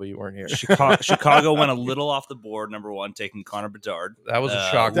 by the way, but you weren't here. Chicago went a little off the board. Number 1, taking Connor Bedard. That was a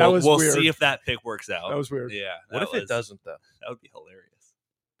shock. That was we'll weird. see if that pick works out. That was weird. Yeah. What if it doesn't, though? That would be hilarious.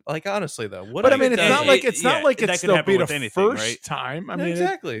 Like, honestly, though. What But if I mean, it it's not doesn't? like it's Yeah, not like that it's could still happen be the with anything, first right? time. I Yeah, mean,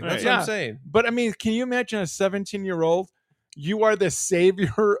 exactly. That's what I'm saying. But I mean, can you imagine a 17-year-old? You are the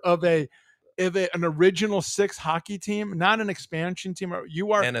savior of an original 6 hockey team, not an expansion team.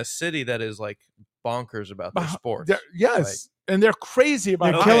 You are And a city that is like bonkers about their sports. Yes, and they're crazy about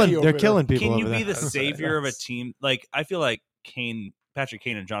They're hockey killing. over They're there. killing people. Can you over be there. the savior of a team? Like, I feel like Patrick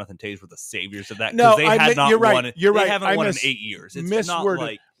Kane and Jonathan Taves were the saviors of that. No, they had not you're right. won. You're they right. haven't I won in 8 years. It's not misworded.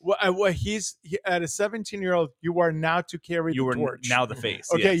 like At a 17-year-old, you are now to carry you the were torch. now the face.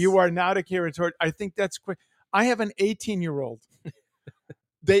 Okay, yes. you are now to carry the torch. I think that's quick. I have an 18-year-old.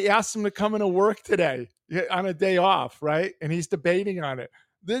 They asked him to come into work today on a day off, right? And he's debating on it.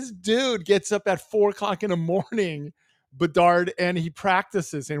 This dude gets up at 4:00 in the morning, Bedard, and he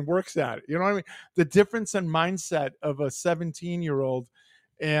practices and works at it. You know what I mean? The difference in mindset of a 17-year-old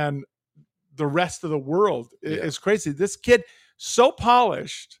and the rest of the world is crazy. This kid, so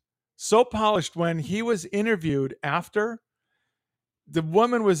polished when he was interviewed after, the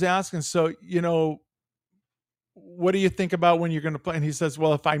woman was asking, so, what do you think about when you're going to play? And he says,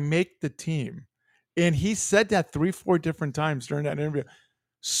 well, if I make the team. And he said that 3-4 different times during that interview.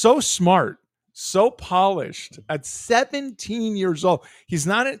 So smart, so polished at 17 years old. He's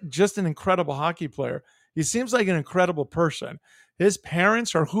not just an incredible hockey player. He seems like an incredible person. His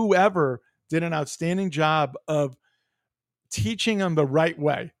parents or whoever did an outstanding job of teaching him the right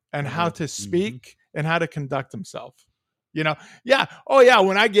way and how to speak and how to conduct himself. Yeah. Oh, yeah.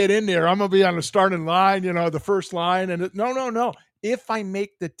 When I get in there, I'm going to be on the starting line, the first line. And no. If I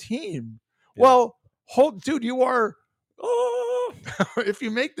make the team, well, dude, you are, if you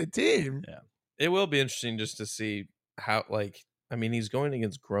make the team. Yeah. It will be interesting just to see how, he's going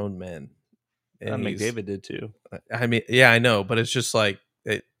against grown men. And McDavid did too. I mean, yeah, I know, but it's just like,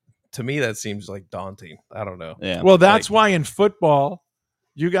 to me, that seems like daunting. I don't know. Yeah. Well, that's why in football,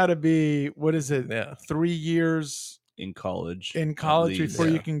 you got to be, 3 years in college before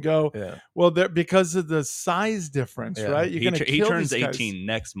you can go. Yeah. Well, because of the size difference, right? You're going to he turns 18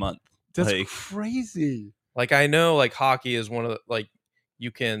 next month. That's crazy. Like, I know, like, hockey is one of the, like, you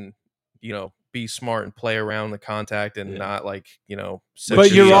can, be smart and play around the contact and not, like,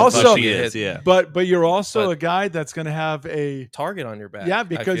 but you're also but you're also a guy that's going to have a target on your back. Yeah,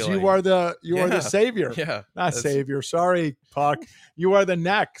 because you are the savior. Yeah. Not savior. Sorry, Puck. You are the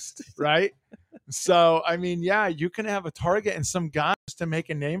next, right? So, I mean, yeah, you can have a target and some guy to make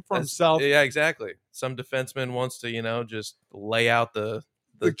a name for himself. Yeah, exactly. Some defenseman wants to, just lay out the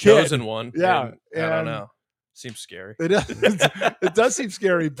kid. chosen one. Yeah. And I don't know. Seems scary. It does seem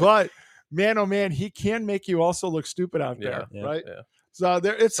scary, but man, oh man, he can make you also look stupid out there, right? Yeah. So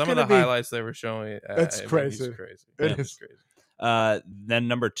it's some of the highlights they were showing. It's crazy. It's crazy. It is crazy. Then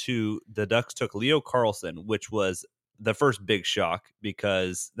number 2, the Ducks took Leo Carlsson, which was the first big shock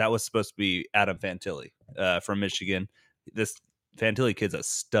because that was supposed to be Adam Fantilli from Michigan. This Fantilli kid's a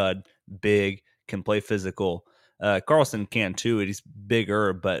stud, big, can play physical. Carlson can too. He's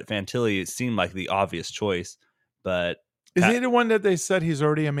bigger, but Fantilli seemed like the obvious choice. But is he the one that they said he's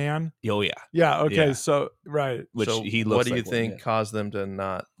already a man? Oh yeah. Yeah. Okay. Yeah. So right. Which so he looks. What do you like think caused them to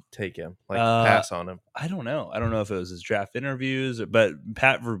not take him? Like pass on him? I don't know. I don't know if it was his draft interviews, but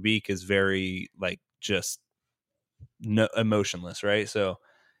Pat Verbeek is very just emotionless, right? So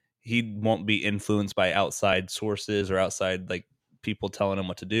he won't be influenced by outside sources or outside people telling him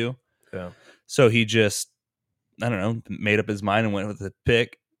what to do. Yeah. So he just, I don't know, made up his mind and went with the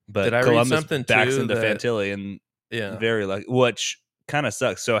pick. But did I Columbus read something backs too into Fantilli and very which kind of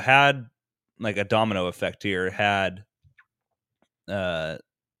sucks. So had a domino effect here. Had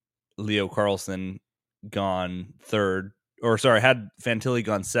Leo Carlsson gone third, or sorry, had Fantilli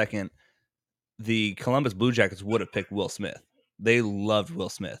gone second, the Columbus Blue Jackets would have picked Will Smith. They loved Will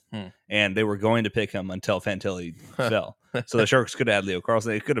Smith, and they were going to pick him until Fantilli fell. So the Sharks could have had Leo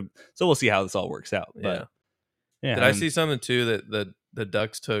Carlsson. They could have. So we'll see how this all works out. But, yeah. Did I see something too that the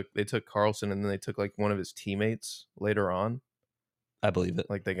Ducks took Carlson and then they took one of his teammates later on? I believe it.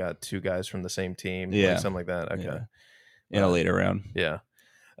 They got 2 guys from the same team. Yeah. Something like that. Okay. Yeah. In a later round. Yeah.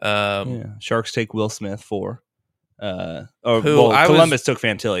 Sharks take Will Smith 4. Columbus took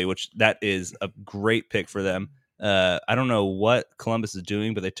Fantilli, which that is a great pick for them. I don't know what Columbus is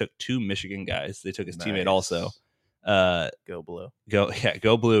doing, but they took 2 Michigan guys. They took his teammate also. Go Blue.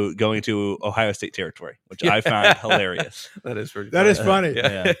 Go Blue, going to Ohio State territory, which I found hilarious. That is pretty. That is funny.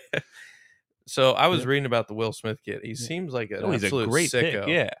 Yeah. So I was reading about the Will Smith kid. He seems like an absolute he's a great sicko. pick.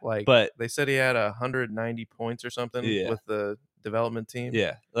 Yeah, like, but they said he had 190 points or something with the development team.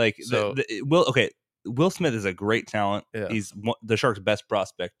 Yeah, like so Will Smith is a great talent. Yeah. He's the Sharks' best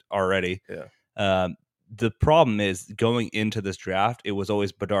prospect already. Yeah. The problem is going into this draft, it was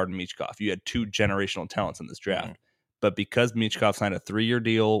always Bedard and Michkov. You had 2 generational talents in this draft. Mm-hmm. But because Michkov signed a 3-year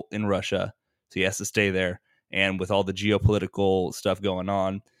deal in Russia, so he has to stay there, and with all the geopolitical stuff going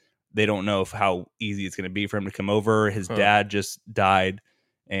on, they don't know how easy it's going to be for him to come over. His dad just died,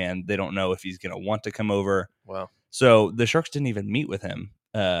 and they don't know if he's going to want to come over. Wow. So the Sharks didn't even meet with him.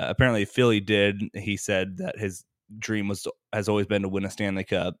 Apparently Philly did. He said that his dream has always been to win a Stanley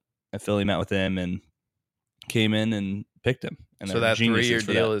Cup. And Philly met with him and came in and picked him. And so that 3-year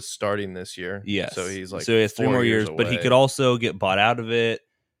deal is starting this year. Yes. So he's like, so he has 3 more years, but he could also get bought out of it.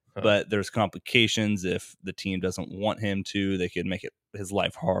 But there's complications if the team doesn't want him to. They could make his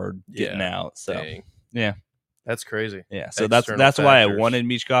life hard getting out. So yeah, that's crazy. Yeah, so that's why I wanted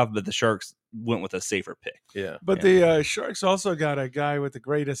Michkov, but the Sharks went with a safer pick. Yeah, but the Sharks also got a guy with the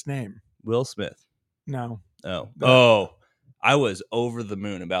greatest name, Will Smith. No. I was over the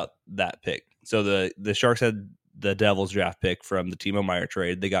moon about that pick. So the Sharks had the Devils draft pick from the Timo Meier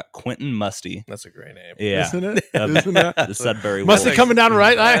trade. They got Quentin Musty. That's a great name. Yeah. Isn't it? Isn't that? The Sudbury Musty Wolves. coming down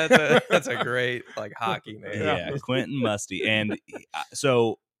right. That's a great hockey name. Yeah, Quentin Musty. And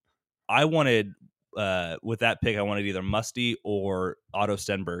so I wanted, with that pick, I wanted either Musty or Otto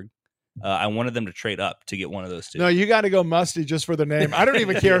Stenberg. I wanted them to trade up to get one of those 2. No, you got to go Musty just for the name. I don't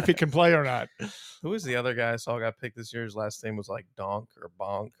even care if he can play or not. Who was the other guy I saw got picked this year? His last name was like Donk or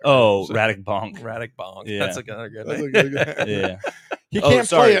Bonk. Radek Bonk. Radek Bonk. Yeah. That's another good That's name. a good guy. Yeah. He can't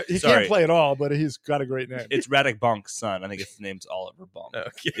play it. He can't play at all, but he's got a great name. It's Radek Bonk's son. I think his name's Oliver Bonk.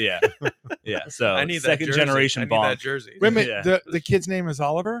 Okay. Yeah. Yeah. So I need second that jersey. generation I need Bonk. that jersey. Wait a minute. The kid's name is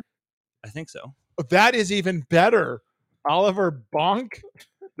Oliver? I think so. That is even better. Oliver Bonk?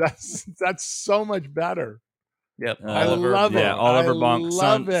 That's so much better. Yep. I love it. Yeah, Oliver I Bonk,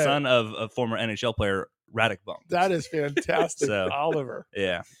 love it. son of a former NHL player, Radek Bonk. That is fantastic. So, Oliver.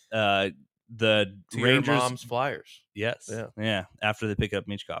 Yeah. The to Rangers. Your mom's Flyers. Yes. Yeah. Yeah. After they pick up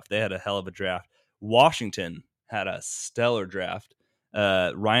Michkov, they had a hell of a draft. Washington had a stellar draft.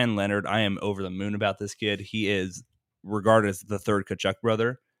 Ryan Leonard, I am over the moon about this kid. He is regarded as the third Kachuk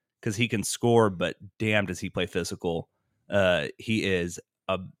brother because he can score, but damn, does he play physical. He is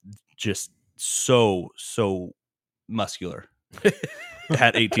just so muscular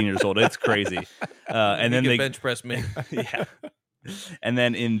at 18 years old. It's crazy. And then they bench press me. Yeah. And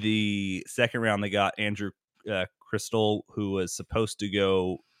then in the second round, they got Andrew Crystal, who was supposed to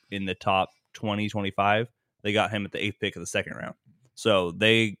go in the top 20, 25. They got him at the 8th pick of the second round. So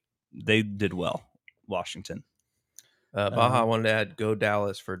they did well, Washington. Baja wanted to add Go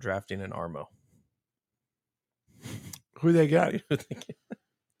Dallas for drafting an Armo. Who they got?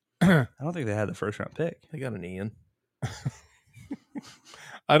 I don't think they had the first round pick. They got an Ian.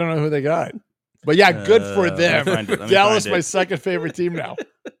 I don't know who they got. But yeah, good for them. Dallas, my second favorite team now.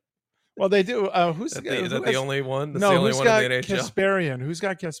 Well, they do. Who's is that the only one? That's no, the only who's one got in the NHL? Kasparian? Who's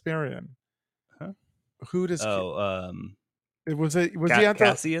got Kasparian? Huh? Who does? Was he at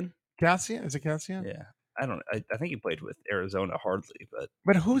Cassian? Cassian? Is it Cassian? Yeah. I don't. I think he played with Arizona hardly,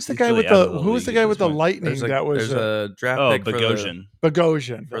 but who's the guy with the who's the guy with the lightning that was there's a draft pick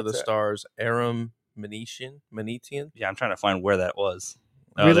Bogosian for the Stars. Aram Manetian. Yeah, I'm trying to find where that was.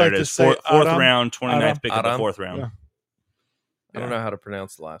 We there like it to is. say Fourth Adam. round, 29th pick of the Adam. 4th round. Yeah. I don't know how to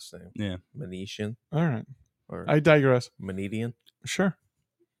pronounce the last name. Yeah, Manetian. All right, or I digress. Manetian. Sure.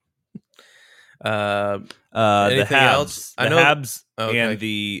 The anything Habs, else? The Habs and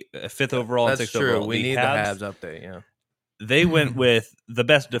the 5th overall and 6th That's true. overall. We need Habs, the Habs update. Yeah, they went with the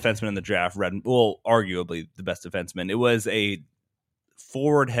best defenseman in the draft. Arguably the best defenseman. It was a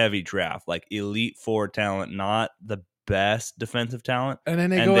forward-heavy draft, like elite forward talent, not the best defensive talent. And then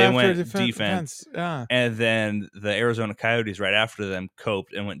they went defense. Yeah. And then the Arizona Coyotes right after them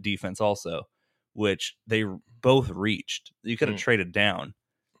coped and went defense also, which they both reached. You could have traded down,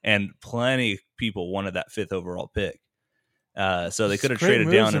 and plenty of people wanted that 5th overall pick. So they could have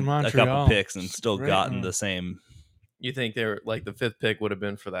traded down a couple picks and still gotten the same. You think they were like the 5th pick would have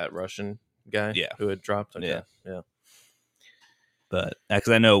been for that Russian guy? Yeah. Who had dropped? Okay. Yeah. But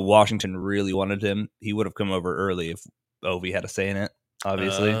because I know Washington really wanted him, he would have come over early if Ovi had a say in it.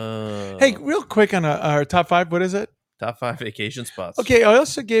 obviously. Hey, real quick on our top 5, what is it? Top 5 vacation spots. Okay, I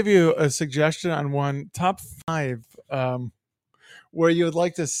also gave you a suggestion on one top 5 where you would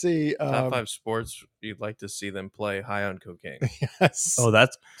like to see Top 5 sports you'd like to see them play high on cocaine. Yes. Oh,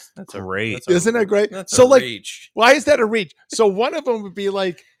 that's That's great. Isn't it great? That's So a like, reach. why is that a reach? So one of them would be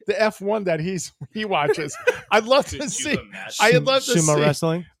like the F1 that he watches. I'd love to see. I'd love to sumo see.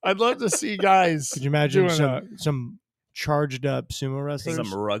 wrestling. I'd love to see guys. Could you imagine doing some charged up sumo wrestlers?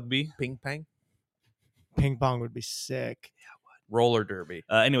 Some rugby. Ping pong. Ping pong would be sick. Roller derby.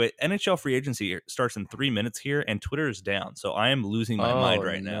 Anyway, NHL free agency starts in 3 minutes here, and Twitter is down. So I am losing my mind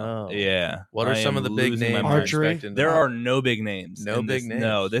right now. no. Yeah. What are I some am of the big losing my names? mind. you're Archery? expecting? There are no big names. No in big this. names.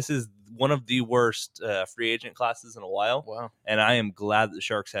 No, this is one of the worst free agent classes in a while. Wow. And I am glad that the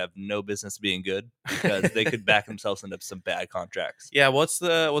Sharks have no business being good because they could back themselves into some bad contracts. Yeah, what's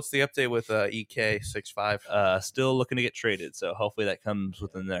the update with EK65? Still looking to get traded. So hopefully that comes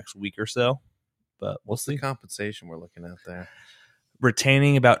within the next week or so. But we'll What's see. the compensation we're looking at there?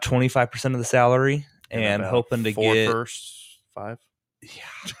 Retaining about 25% of the salary and about hoping to 4 get firsts, 5.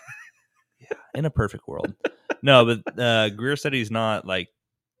 Yeah. In a perfect world. No, but Greer said he's not like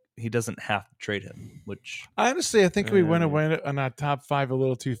he doesn't have to trade him, which Honestly, I think we went away on our top 5 a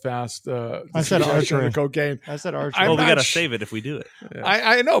little too fast. I said archery. Cocaine. I said archery. I'm we not got to sh- save it if we do it. Yeah.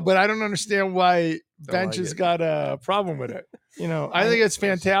 I know, but I don't understand why Bench like has it. got a problem with it. You know, I think it's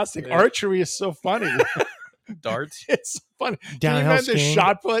fantastic. Yeah. Archery is so funny. Darts. It's funny. Can you downhill imagine skiing.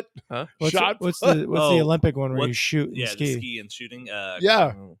 Shot put? Huh? What's Shot what's put? the Oh, Olympic one where you what's- shoot and Yeah, ski? the ski and shooting.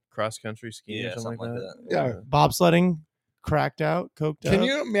 Yeah. Cross country skiing Yeah, or something like that. Yeah. Bobsledding, cracked out, coked Can out.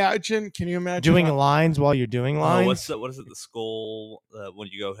 you imagine? Can you imagine doing how- lines while you're doing lines? What is it? The skull when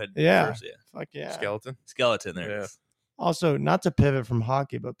you go ahead. Yeah. First? Yeah. Fuck yeah. Skeleton. Skeleton there. Yeah. It is. Also, not to pivot from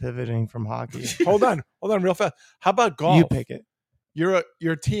hockey, but pivoting from hockey. Hold on, real fast. How about golf? You pick it.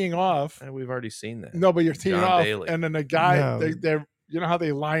 You're teeing off. And we've already seen that. No, but you're teeing John off, Daly. and then the guy, No. they're you know how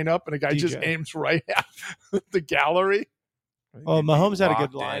they line up, and the guy just DJ. aims right at the gallery. Oh, Mahomes had a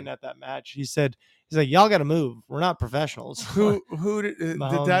good Locked line in. at that match. He's like, y'all got to move. We're not professionals. Who did that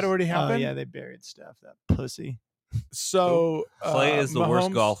Mahomes- already happen? Oh, yeah, they buried Steph. That pussy. So Clay is the worst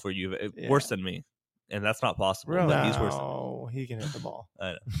Mahomes- golfer worse Yeah. than me, and that's not possible. Really? But he's worse. No, he can hit the ball.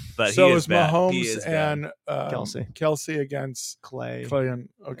 I know. But So he is is bad. He Mahomes is bad. and Kelsey. against Clay. Clay. And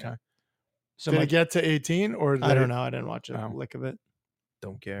okay, So did my, it get to 18 or did I they- don't know. I didn't watch a Oh. lick of it.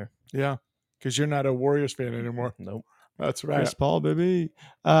 Don't care. Yeah, because you're not a Warriors fan anymore. Nope. That's right. Chris Paul, baby.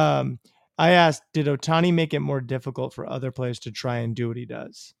 I asked, did Otani make it more difficult for other players to try and do what he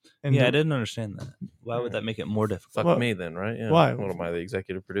does? And Yeah, the- I didn't understand that. Why would that make it more difficult? Fuck What? me then, right? Yeah. Why? What am I, the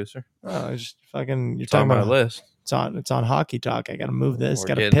executive producer? Oh, it's just fucking. You're It's on talking my about list. it's on hockey talk. I got to move this. We're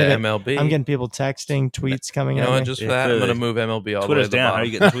Got to getting to pivot. MLB. I'm getting people texting, tweets coming You know at what? me. Just for Yeah, that, I'm clearly. going to move MLB all Twitter's the way to the down. How are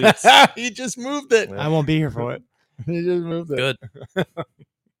bottom. you getting tweets? He just moved it. I won't be here for it. He just moved it. Good.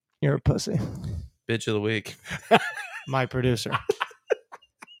 You're a pussy. Bitch of the week. My producer.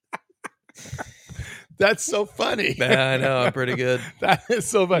 That's so funny. I know. I'm pretty good. That is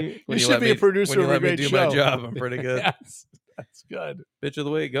so funny. When You should let be me- a producer when you of a let me great do show. my job, I'm pretty good. Yes, that's good. Bitch of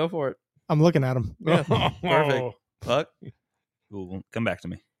the week. Go for it. I'm looking at him. Yeah. Perfect. Fuck. Ooh, come back to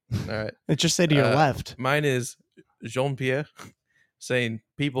me. All right. It just say to your left. Mine is Jean Pierre saying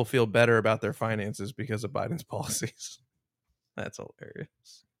people feel better about their finances because of Biden's policies. That's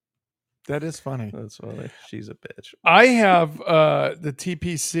hilarious. That is funny. That's funny. She's a bitch. I have the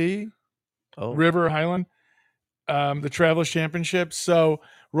TPC Oh, River Highland, the Travelers Championship. So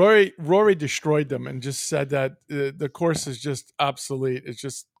Rory destroyed them and just said that the course is just obsolete. It's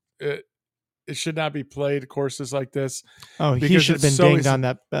just it should not be played. Courses like this. Oh, he because should have been it's so dinged easy- on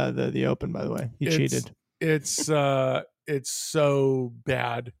that the Open. By the way, he cheated. It's so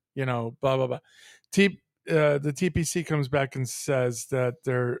bad. You know, blah blah blah. The TPC comes back and says that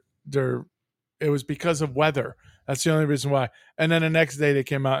it was because of weather. That's the only reason why. And then the next day they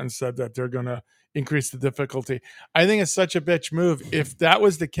came out and said that they're going to increase the difficulty. I think it's such a bitch move. If that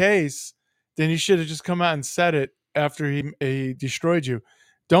was the case, then you should have just come out and said it after he destroyed you.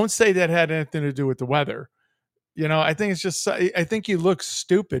 Don't say that had anything to do with the weather. You know, I think it's just, I think you look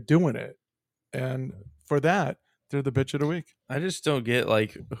stupid doing it. And for that, they're the bitch of the week. I just don't get,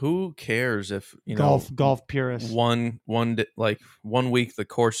 like, who cares if, you know, Golf purist. one week the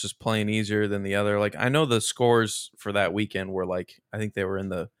course is playing easier than the other. Like, I know the scores for that weekend were like, I think they were in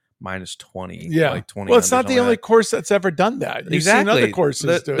the minus 20. Yeah. Like 20. Well, it's not the only course that's ever done that. You've seen other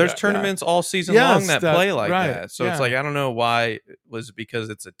courses do There's that. tournaments all season Yes, long that play like right, that. So yeah. it's like, I don't know why. Was it because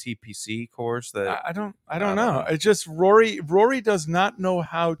it's a TPC course that I don't know. It's just Rory does not know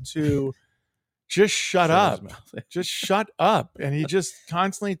how to just shut Shut up. his mouth. Just shut up. And he just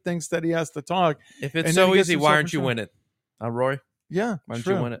constantly thinks that he has to talk. If And it's then so he gets easy, why himself aren't you in win it? Roy, Yeah. why don't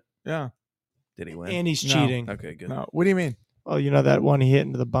true. you win it? Yeah. Did he win? And he's No. cheating. Okay, good. No. What do you mean? Oh, you know that one he hit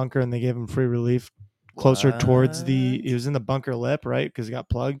into the bunker and they gave him free relief closer towards the. What? He was in the bunker lip, right? Because he got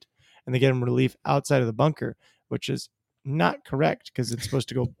plugged, and they gave him relief outside of the bunker, which is not correct because it's supposed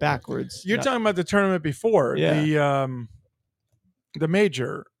to go backwards. You're not- talking about the tournament before. Yeah. The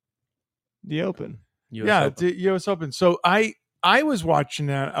major. the Open. US Open. The US Open. So I was watching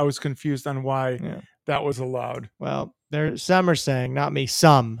that. I was confused on why Yeah. that was allowed. Well, some are saying, not me,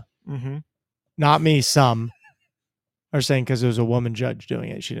 some, Mm-hmm. not me, some are saying because there was a woman judge doing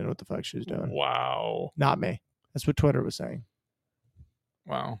it. She didn't know what the fuck she was doing. Wow. Not me. That's what Twitter was saying.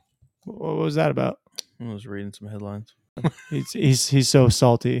 Wow. What was that about? I was reading some headlines. He's so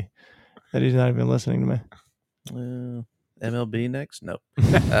salty that he's not even listening to me. MLB next? No.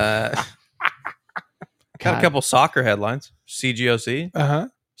 Got a couple soccer headlines. CGOC. Uh-huh.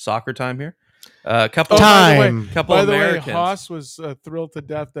 Soccer time here. A couple Time. couple By the Americans. way, Haas was thrilled to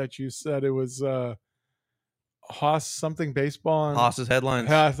death that you said it was Haas something baseball. And Haas's headlines.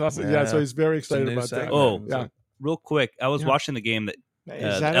 Yeah, so he's very excited new about that. segment. Oh, yeah. Real quick, I was Yeah. watching the game that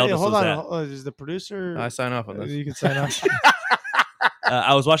Is that Eldest hold was on. at. Is the producer? I sign off on this. You can sign off.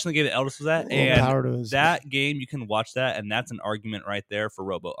 I was watching the game that Eldest was at, Well, power and to his- that game you can watch that, and that's an argument right there for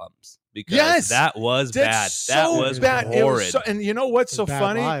robo-umps because Yes! that was bad. That's That so was bad. It horrid. was so, and you know what's so Bad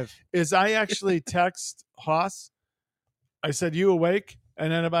funny live. is I actually text Haas. I said, "You awake?"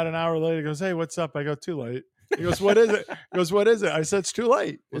 And then about an hour later, he goes, "Hey, what's up?" I go, "Too late." He goes, "What is it?" He goes, "What is it?" I said, "It's too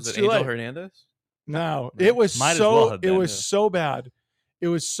late. Was It's it too Angel late." Hernandez? No, No. it was Might as so. well have It been, was yeah. so bad. It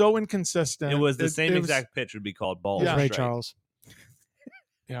was so inconsistent. It was the same was- exact pitch would be called ball. Yeah. Ray strike. Charles.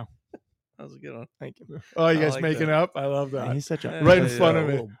 That was a good one. Thank you. Oh, you I guys like making that. up? I love that. He's such a Right in Yeah, front of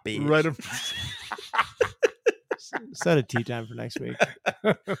me. little bitch. Right in set a tea time for next week.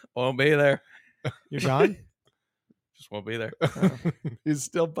 Won't be there. You're gone. Just won't be there. He's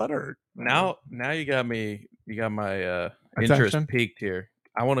still butthurt. Now you got me. You got my Attention? interest peaked here.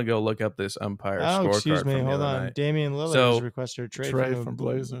 I want to go look up this umpire Oh, scorecard excuse me. from the Hold other on. night. Damian Lillard So- has requested a trade, Trade the- from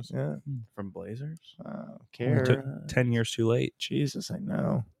Blazers. Yeah. From Blazers. Care. Took 10 years too late. Jesus, I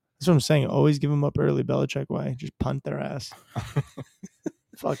know. That's what I'm saying. Always give them up early, Belichick way. Just punt their ass.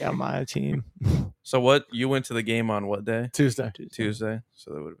 Fuck out my team. So what? You went to the game on what day? Tuesday. Tuesday.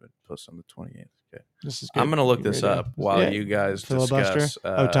 So that would have been posted on the 28th. Okay. This is good. I'm gonna look You this ready? up while Yeah. you guys Filibuster. discuss.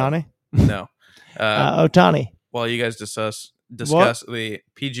 Otani. No. Otani. While you guys discuss the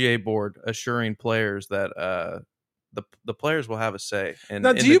PGA board assuring players that the players will have a say.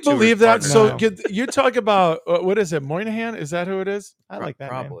 Now, in do the you tour's believe that? partnership. So No. you talk about what is it? Moynihan? Is that who it is? I like that name.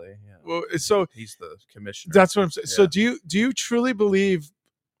 Probably. Yeah. Well, so He's the commissioner. that's what I'm saying. So Yeah. do you truly believe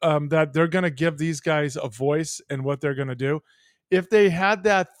that they're going to give these guys a voice in what they're going to do? If they had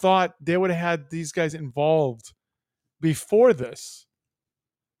that thought, they would have had these guys involved before this.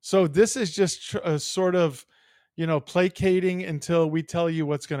 So this is just a sort of, placating until we tell you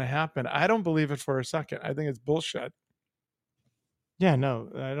what's going to happen. I don't believe it for a second. I think it's bullshit. Yeah, no,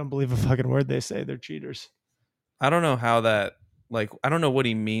 I don't believe a fucking word they say. They're cheaters. I don't know how that. Like, I don't know what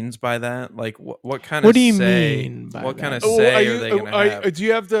he means by that. Like, what kind of What do you say? mean by What kind of that? say are they going to have? Do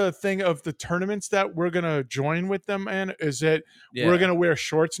you have the thing of the tournaments that we're going to join with them in? Is it Yeah, we're going to wear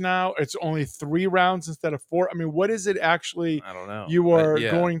shorts now? It's only 3 rounds instead of 4. I mean, what is it actually I don't know. you But are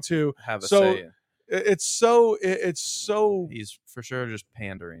yeah, going to? have a so say. it's so. He's for sure just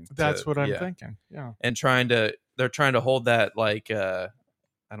pandering. That's what I'm yeah. thinking. Yeah. And they're trying to hold that, like, I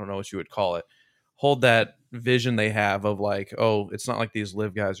don't know what you would call it, hold that vision they have of like, oh, it's not like these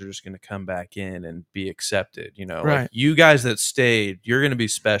live guys are just going to come back in and be accepted. Right. Like, you guys that stayed, you're going to be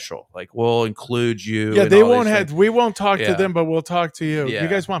special. Like, we'll include you. Yeah, and they all these won't have. things. We won't talk to Yeah. them, but we'll talk to you. Yeah. You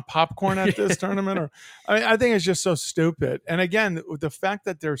guys want popcorn at this tournament, or I think it's just so stupid. And again, the fact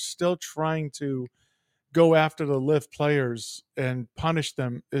that they're still trying to go after the live players and punish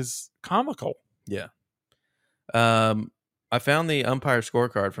them is comical. Yeah. I found the umpire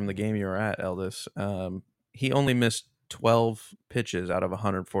scorecard from the game you were at, Eldest. He only missed 12 pitches out of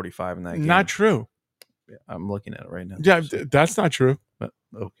 145 in that game. Not true. Yeah, I'm looking at it right now. Yeah, So, that's not true. but,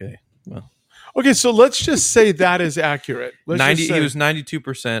 okay. Well, Okay, so let's just say that is accurate. Let's 90. just say, He was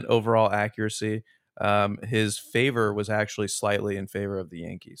 92% overall accuracy. His favor was actually slightly in favor of the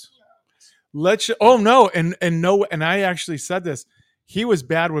Yankees. oh no, and I actually said this. He was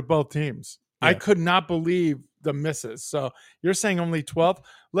bad with both teams. I Yeah. could not believe the misses. So you're saying only 12?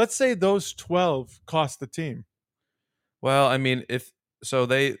 Let's say those 12 cost the team. Well, I mean, if so,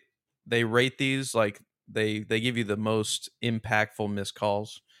 they rate these like they give you the most impactful missed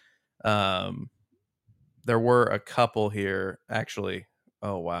calls. there were a couple here actually.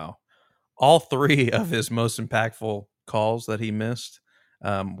 Oh wow. All three of his most impactful calls that he missed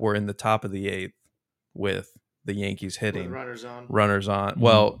were in the top of the 8th with the Yankees hitting runners on.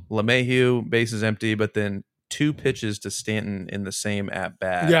 Well, LeMahieu, bases empty, but then 2 pitches to Stanton in the same at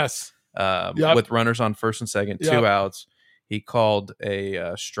bat. Yes. With runners on first and second, 2 outs. He called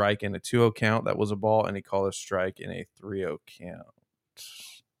a strike in a 2-0 count. That was a ball, and he called a strike in a 3-0 count.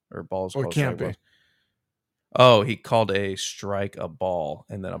 Or balls. Or can't be. Oh, he called a strike a ball,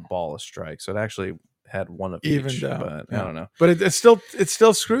 and then a ball a strike. So it actually had one of Even each. down. But I don't know. But it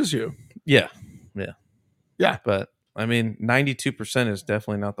still screws you. Yeah. But I mean, 92% is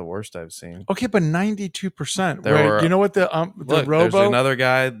definitely not the worst I've seen. okay, but 92%. There were- You know what the Look, there's Robo? another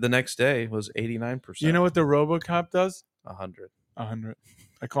guy the next day was 89%. You know what the RoboCop does? 100. 100.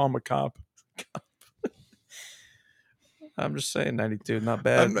 I call him a cop. I'm just saying 92, not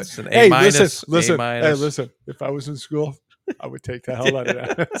bad. It's an A Hey, minus. listen. A minus. Hey, listen. If I was in school, I would take the hell out of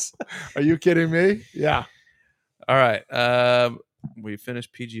that. Are you kidding me? Yeah. All right. We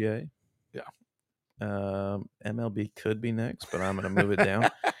finished PGA. Yeah. MLB could be next, but I'm going to move it down.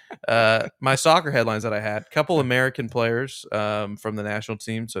 My soccer headlines that I had: couple American players from the national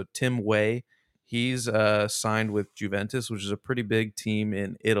team. So Tim Way, he's signed with Juventus, which is a pretty big team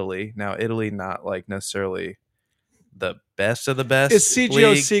in Italy. Now, Italy not like necessarily the best of the best. Is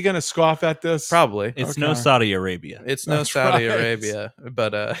CGOC going to scoff at this? Probably. It's no Saudi Arabia. It's no That's Saudi right. Arabia,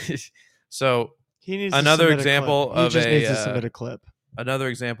 but so He needs Another to submit example a clip. He of just a, needs to submit a clip. another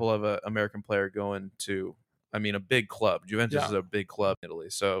example of an American player going to, I mean, a big club. Juventus Yeah. is a big club in Italy,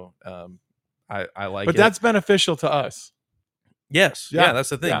 so I like But it. that's beneficial to us. Yes, Yeah, yeah, that's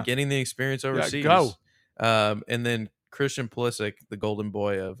the thing. yeah. Getting the experience overseas. go. And then Christian Pulisic, the golden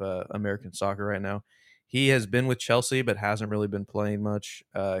boy of American soccer right now, he has been with Chelsea but hasn't really been playing much.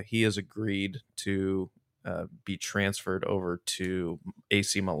 He has agreed to be transferred over to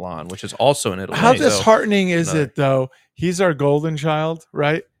AC Milan, which is also in Italy. How So- disheartening is another- it, though? He's our golden child,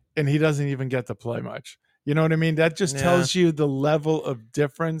 right? And he doesn't even get to play much. You know what I mean? That just Yeah. tells you the level of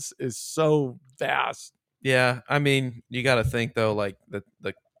difference is so vast. Yeah, I mean, you got to think though, like the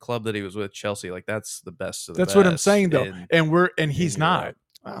club that he was with, Chelsea, like that's the best of the That's what I'm best saying, though. in- And he's in not. Europe.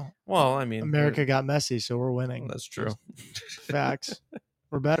 Wow. Well, I mean, America got messy, so we're winning. that's true. Facts.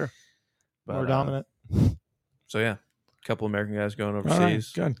 We're better. But, We're dominant. So yeah, a couple American guys going All right,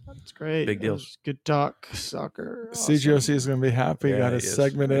 overseas. good. That's great. Big That deals. was Good talk. Soccer. CGOC is going to be happy. Yeah, Got he his is.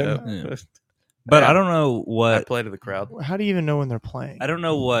 segment Yep. in. Yeah. But Yeah. I don't know I what play to the crowd. How do you even know when they're playing? I don't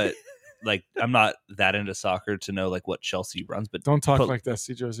know what like I'm not that into soccer to know like what Chelsea runs, but Don't talk Pul- like that,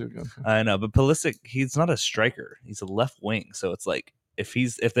 CGOC. I know, but Pulisic, he's not a striker. He's a left wing, so it's like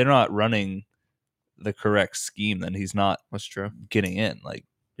if they're not running the correct scheme, then he's not That's true. getting in. Like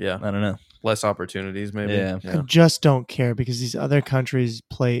Yeah, I don't know. less opportunities maybe. Yeah. I just don't care because these other countries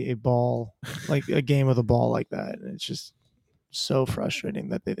play a ball, like a game with a ball like that. And it's just so frustrating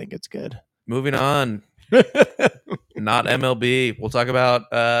that they think it's good. Moving on, not MLB. We'll talk about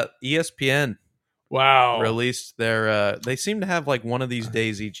ESPN. Wow. Released their. They seem to have like one of these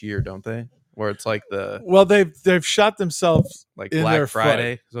days each year, don't they? Where it's like the Well, they've shot themselves. like in Black their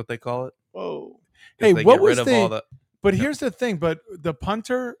Friday is what they call it. Whoa. 'Cause Hey, they what get was rid of all the? the But here's the thing. But the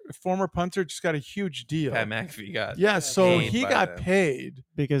former punter, just got a huge deal. Pat McAfee got? Yeah, so paid he by got them. paid.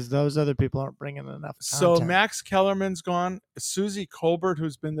 Because those other people aren't bringing enough So content. Max Kellerman's gone. Susie Colbert,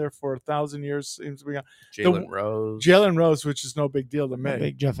 who's been there for 1,000 years, seems to be gone. Jalen Rose. Jalen Rose, which is no big deal to me.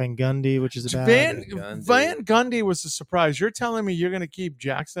 Big Jeff Van Gundy, which is a bad. Van Gundy was a surprise. You're telling me you're going to keep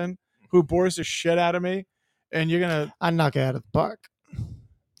Jackson, who bores the shit out of me, and you're going I knock it out of the park.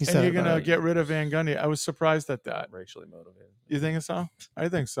 to get rid of Van Gundy. I was surprised at that. Racially motivated. You think so? I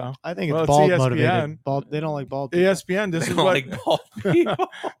think so. I think Well, it's it's bald ESPN. motivated. Bald. They don't like bald. People. ESPN. This They is don't what like bald people.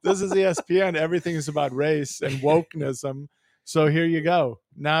 this is ESPN. Everything is about race and wokenism. So here you go.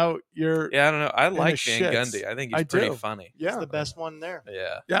 Now you're Yeah, I don't know. I the like Van shits. Gundy. I think he's I pretty do. funny. It's the best one there.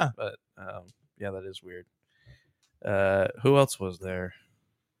 Yeah. Yeah. But yeah, that is weird. Who else was there?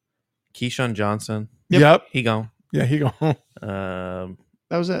 Keyshawn Johnson. Yep. He gone. Yeah, he go.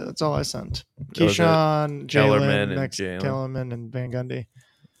 That was it. That's all I sent. That was it. Keyshawn, Kellerman Jalen, and next Jalen. Kellerman, and Van Gundy.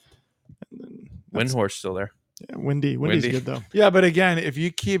 And then that's- Windhorse still there. yeah, Windy's Windy. good though. Yeah, but again, if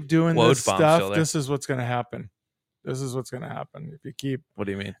you keep doing Woj this bomb's stuff, still there. this is what's going to happen. This is what's going to happen if you keep What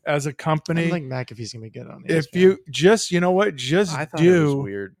do you mean? as a I company. think McAfee's gonna be good on. If ESPN. you just, you know what, just I thought it was do.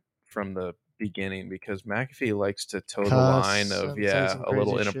 weird from the beginning because McAfee likes to toe the Cuss line of and say some a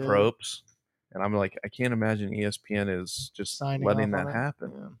little crazy shit. inappropriate. And I'm like, I can't imagine ESPN is just Signing letting off that on it.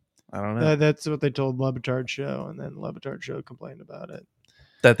 happen. Yeah. I don't know. That's what they told Levitard show, and then Levitard show complained about it.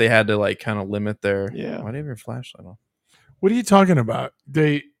 that they had to like kind of limit their. Yeah. Why do you have your flashlight on? What are you talking about?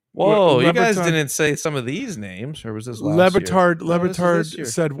 Whoa, you guys Lebertard- didn't say some of these names, or was this last year? Lebitard No, this is this year.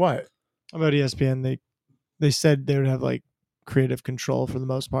 said what? About ESPN, they said they would have like creative control for the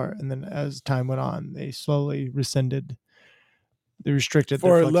most part, and then as time went on, they slowly rescinded. They restricted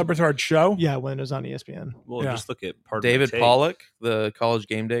For a their Lebitard show? Yeah, when it was on ESPN. Well, Yeah. just look at part David of the Pollock, the college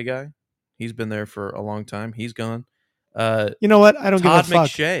game day guy. He's been there for a long time. He's gone. You know what? I don't Todd give a fuck.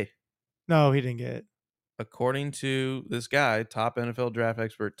 McShay. No, he didn't get it. According to this guy, top NFL draft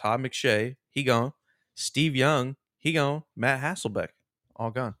expert Todd McShay, he gone. Steve Young, he gone. Matt Hasselbeck,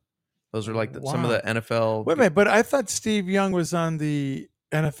 all gone. Those are like some of the NFL. Wait a minute, but I thought Steve Young was on the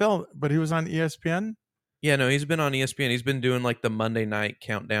NFL, but he was on ESPN? Yeah, no, he's been on ESPN. He's been doing like the Monday night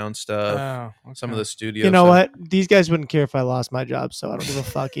countdown stuff. Some of the studio. You know stuff. what? These guys wouldn't care if I lost my job, so I don't give a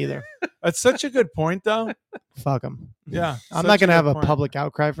fuck either. That's such a good point, though. Fuck them. Yeah, I'm such not going to a have good a point. public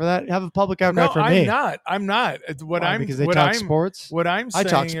outcry for that. Have a public outcry No, for me. I'm not. It's what Why? I'm Because they what talk I'm, sports. What I'm I saying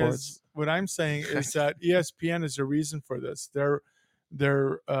talk is sports. what I'm saying is that ESPN is the reason for this.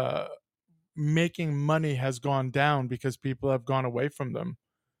 Their making money has gone down because people have gone away from them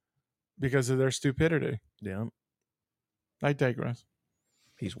because of their stupidity. Yeah. I digress.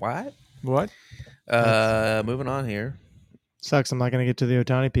 He's white. What? Moving on here. Sucks. I'm not going to get to the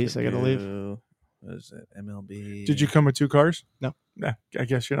Otani piece. I got to leave. What is it? MLB. Did you come with 2 cars? No. Nah, I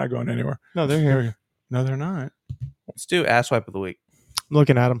guess you're not going anywhere. No, they're here. No, they're not. Let's do ass wipe of the week. I'm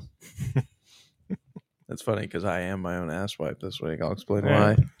looking at them. That's funny because I am my own ass wipe this week. I'll explain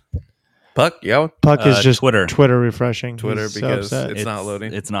Yeah. why. Puck, yo. Puck is just Twitter. Twitter refreshing. Twitter He's so because upset. it's not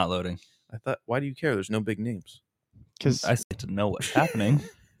loading. It's not loading. I thought, why do you care? There's no big names. Because I need to know what's happening.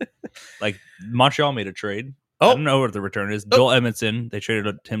 Like Montreal made a trade. Oh. I don't know what the return is. Joel Edmondson, they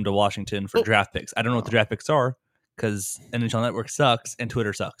traded him to Washington for draft picks. I don't know what the draft picks are because NHL Network sucks and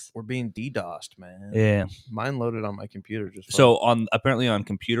Twitter sucks. We're being DDoSed, man. Yeah. Mine loaded on my computer just fine. So apparently on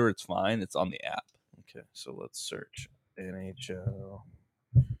computer it's fine. It's on the app. Okay, so let's search NHL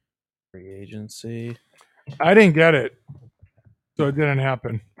free agency. I didn't get it, so it didn't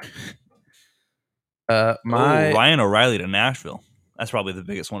happen. Ryan O'Reilly to Nashville. That's probably the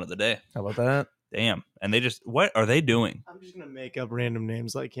biggest one of the day. How about that? Damn. And what are they doing? I'm just going to make up random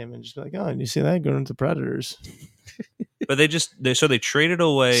names like him and just be like, oh, and you see that going to Predators. But they traded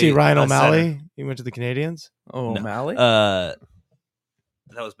away. See Ryan a O'Malley? center. He went to the Canadians. Oh, No. O'Malley?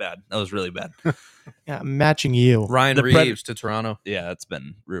 That was bad. That was really bad. Yeah, I'm matching you. Ryan the Reeves to Toronto. Yeah, that's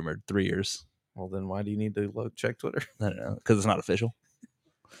been rumored 3 years. Well, then why do you need to check Twitter? I don't know because it's not official.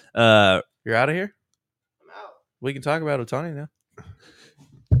 You're out of here? I'm out. We can talk about Otani now.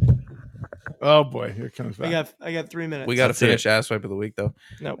 Oh boy, here comes back. I got 3 minutes. We got to That's finish ass wipe of the week, though.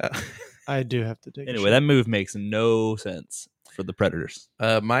 No, I do have to take a Anyway, shit. that move makes no sense for the Predators.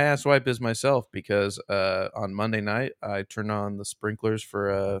 My ass wipe is myself because on Monday night I turned on the sprinklers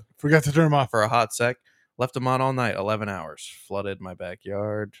for Forgot to turn them off. a hot sec. Left them on all night, 11 hours. Flooded my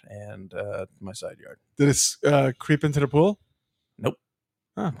backyard and my side yard. Did it creep into the pool? Nope.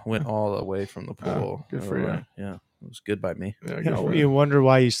 Huh. Went all away from the pool. good for you. Yeah, it was good by me. Yeah, You good know, for you wonder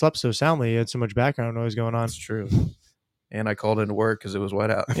why you slept so soundly. You had so much background noise going on. That's true. And I called into work because it was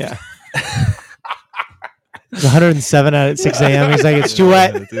wet out. Yeah. It's 107 at 6 a.m. He's like, it's too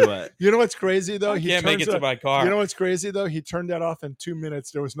wet. Too wet. You know what's crazy though? I can't make it to my car. You know what's crazy though? He turned that off in 2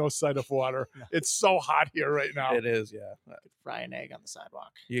 minutes. There was no sight of water. It's so hot here right now. It is, yeah. Fry an egg on the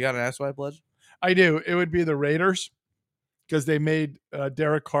sidewalk. You got an ass wipe, Legend? I do. It would be the Raiders because they made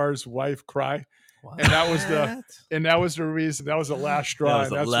Derek Carr's wife cry, and that was the reason. That was the last straw. was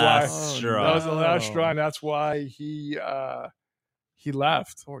and the that's last why. straw. That was the last Oh. straw, and that's why he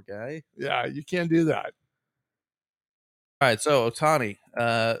left. Poor guy. Yeah, you can't do that. All right, so Otani.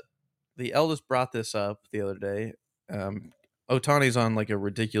 The eldest brought this up the other day. Otani's on like a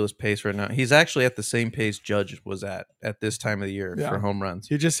ridiculous pace right now. He's actually at the same pace Judge was at this time of the year Yeah. for home runs.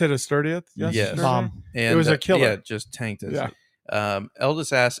 He just hit his 30th. Yes. Bomb. And It was a killer. Yeah, just tanked it. Yeah.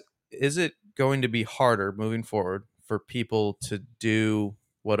 Eldest asks, is it going to be harder moving forward for people to do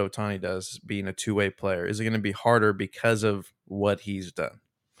what Otani does, being a two-way player? Is it going to be harder because of what he's done?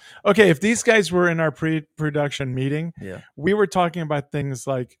 Okay, if these guys were in our pre-production meeting, Yeah. we were talking about things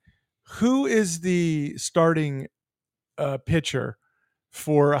like who is the starting pitcher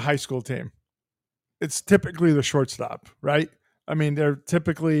for a high school team? It's typically the shortstop, right? I mean, they're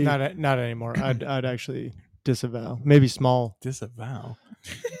typically Not anymore. I'd actually disavow. Maybe small. disavow.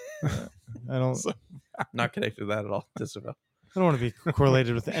 I don't. Not connected to that at all. Disavow. I don't want to be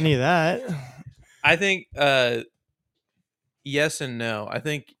correlated with any of that. I think yes and no. I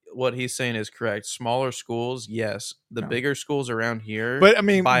think what he's saying is correct. Smaller schools, yes. The bigger schools around here, But I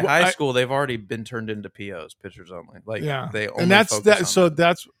mean, by high school, they've already been turned into POs, pitchers only. Like, they only and that's focus that. on So that.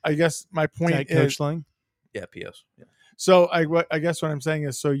 that's, I guess, my point Is that Coach is, Lang? Yeah, POs. Yeah. so I guess what I'm saying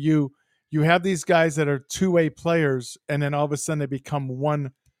is, so you have these guys that are two-way players, and then all of a sudden they become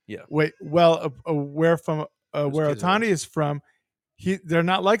one. Yeah. Wait, well, where from where kids Otani is from, they're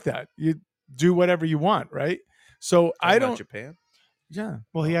not like that. You do whatever you want, right? So I don't. Japan. Yeah.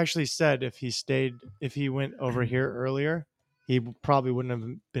 Well, he actually said if he went over here earlier, he probably wouldn't have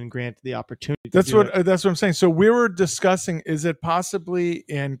been granted the opportunity. That's what I'm saying. So we were discussing: is it possibly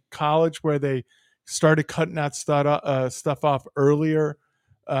in college where they started cutting that stuff off earlier?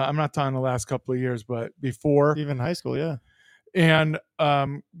 I'm not talking the last couple of years, but before, even high school, yeah. And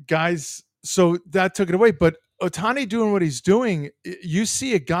guys, so that took it away. But Otani doing what he's doing, you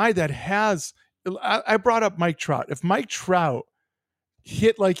see a guy that has. I brought up Mike Trout. If Mike Trout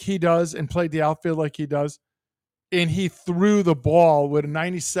hit like he does and played the outfield like he does, and he threw the ball with a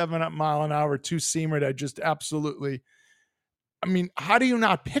 97 mile an hour two-seamer that just absolutely, I mean, how do you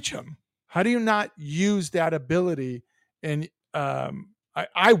not pitch him? How do you not use that ability? And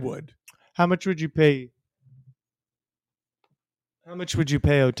I would. How much would you pay? How much would you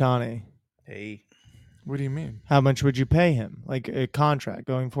pay Otani? Hey. What do you mean? How much would you pay him? Like a contract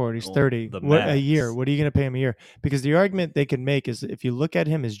going forward? He's 30. What a year? What are you going to pay him a year? Because the argument they can make is if you look at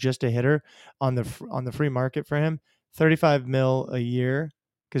him as just a hitter on the free market for him, 35 mil a year.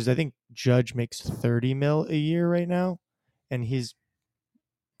 Because I think Judge makes 30 mil a year right now, and he's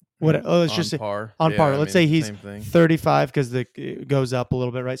what? Oh, it's just par. On par. Let's say he's 35 because it goes up a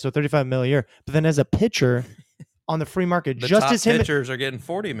little bit, right? So 35 mil a year. But then as a pitcher on the free market, the just top as him, pitchers are getting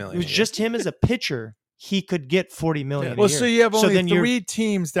 40 million. It was just him as a pitcher. He could get 40 million. Well, a year. so you have only then three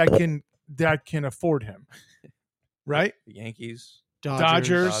teams that can afford him, right? The Yankees,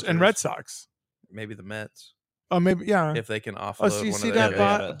 Dodgers, and Red Sox. Maybe the Mets. Oh, maybe if they can offload. Oh, so you see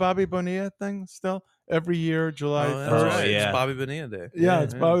that Bobby Bonilla thing still every year, July 1st. It's Bobby Bonilla Day. Yeah,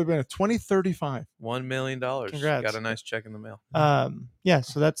 it's Bobby Bonilla. 2035. $1 million. Congrats. Got a nice check in the mail. Yeah.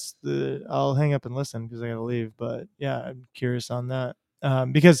 So that's I'll hang up and listen because I got to leave. But yeah, I'm curious on that.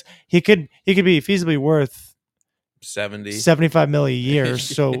 Because he could be feasibly worth 75 million a year.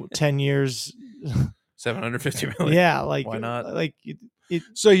 So 10 years, 750 million. Yeah, like why not? Like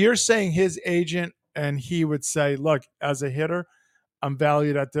so you're saying his agent and he would say, "Look, as a hitter, I'm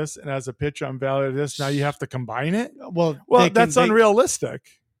valued at this, and as a pitcher, I'm valued at this. Now you have to combine it." Well, that's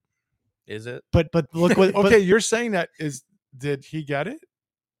unrealistic. Is it? But look what. Okay, you're saying that did he get it?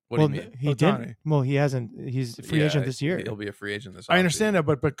 What do you mean? He didn't. Well, he hasn't. He's a free agent this year. He'll be a free agent this. I understand that,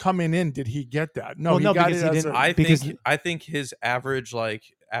 but coming in, did he get that? No, he got it. He didn't. I think his average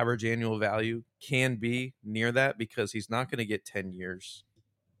annual value can be near that because he's not going to get 10 years.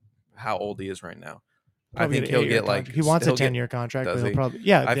 How old he is right now? Probably I think he'll get contract. He wants a 10-year contract, but he'll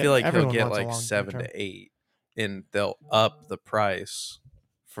probably I feel like he'll get like 7 to 8, and they'll up the price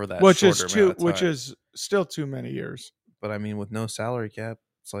for that. Which is still too many years. But I mean, with no salary cap,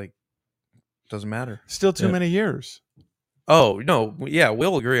 it's like doesn't matter. Still too many years. Oh no, yeah,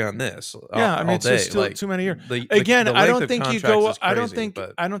 we'll agree on this. Yeah, I mean, it's just still too many years. Again, I don't think you go. I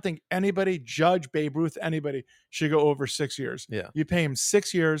don't think anybody, Judge, Babe Ruth, anybody should go over 6 years. Yeah, you pay him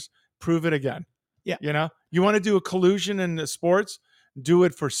 6 years, prove it again. Yeah, you want to do a collusion in the sports, do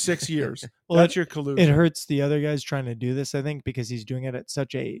it for 6 years. Well, that's your collusion. It hurts the other guys trying to do this, I think, because he's doing it at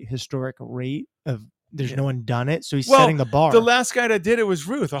such a historic rate of. There's no one done it, so he's setting the bar. The last guy that did it was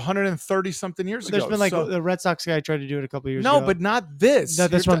Ruth, 130 something years ago. There's been the Red Sox guy tried to do it a couple of years ago. No, but not this. No,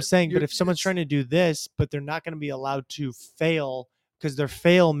 that's what I'm saying. But if someone's trying to do this, but they're not going to be allowed to fail because their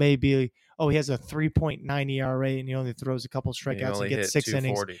fail may be, he has a 3.9 ERA and he only throws a couple strikeouts and gets 6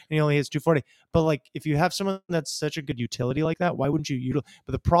 innings and he only hits 240. But like, if you have someone that's such a good utility like that, why wouldn't you utilize?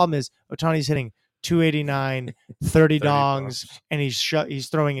 But the problem is Otani's hitting 289, 30 dongs, and he's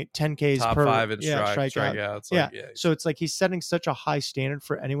throwing it 10 Ks top per 5 in strikeouts. Yeah. So it's like he's setting such a high standard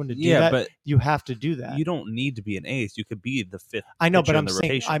for anyone to do that. But you have to do that. You don't need to be an ace. You could be the fifth. I know, but I'm saying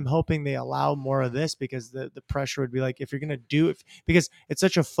rotation. I'm hoping they allow more of this because the pressure would be like if you're gonna do it because it's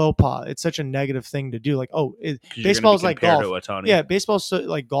such a faux pas. It's such a negative thing to do. Like baseball is like golf. Yeah, baseball's so,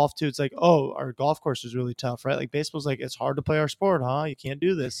 like golf too. It's like our golf course is really tough, right? Like baseball's like it's hard to play our sport, huh? You can't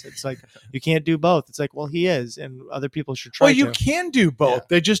do this. It's like you can't do both. It's like, well, he is, and other people should try. Well, you can do both. Yeah.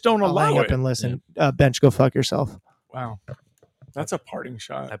 They just don't allow it. Up and listen. Yeah. Bench, go fuck yourself. Wow, that's a parting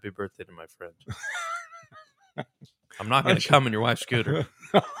shot. Happy birthday to my friend. I'm not going to come in your wife's scooter.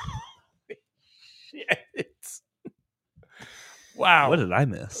 Wow, what did I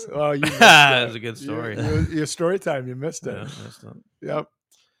miss? Oh, you missed that was a good story. Your story time, you missed it. Yeah, missed it. Yep.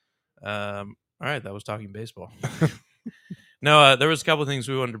 All right, that was talking baseball. No, there was a couple of things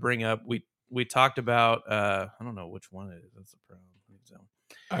we wanted to bring up. We talked about I don't know which one it is. That's the problem.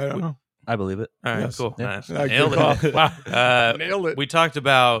 I don't know. I believe it. All right, Yes. cool. Yeah. Nice. Good Nailed call. it. Wow. Nailed it. We talked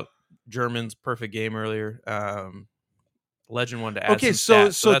about German's perfect game earlier. Legend wanted to add Okay, some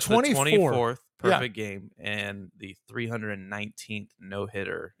stats. so That's 24. the 24th Yeah. perfect game and the 319th no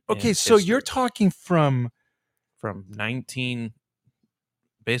hitter. Okay, so you're talking from 19,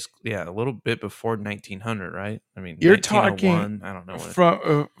 basically, yeah, a little bit before 1900, right? I mean, You're 1901, talking I don't know when.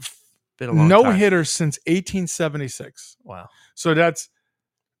 from Been a long no time. hitters since 1876. Wow. So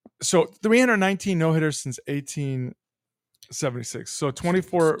 319 no hitters since 1876. So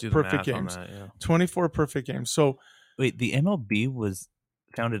 24 Let's do the perfect math on games. that, yeah. 24 perfect games. So Wait, the MLB was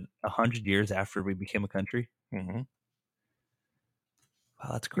founded 100 years after we became a country? Mm-hmm. Wow,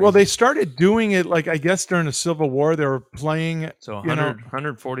 that's crazy. well, they started doing it like I guess during the Civil War. They were playing. So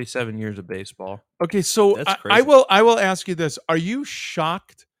 147 years of baseball. Okay, so That's I crazy. will ask you this: are you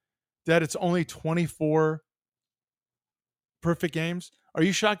shocked that it's only 24 perfect games? Are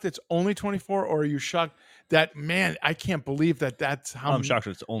you shocked it's only 24, or are you shocked that man? I can't believe that's how I'm shocked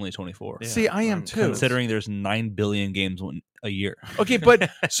it's only 24. Yeah, See, I am I'm too. Considering there's 9 billion games a year. Okay, but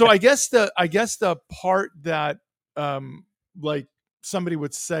so I guess the part that like somebody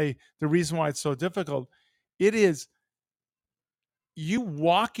would say the reason why it's so difficult, it is you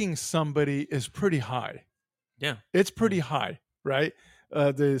walking somebody is pretty high. Yeah. It's pretty high, right?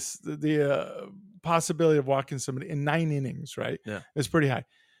 The possibility of walking somebody in 9 innings, right? Yeah. Is pretty high.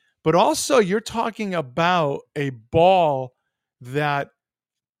 But also you're talking about a ball that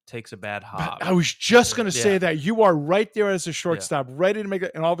Takes a bad hop. I was just going to say Yeah. that you are right there as a shortstop, ready to make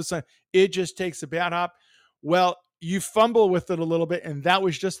it, and all of a sudden it just takes a bad hop. Well, you fumble with it a little bit, and that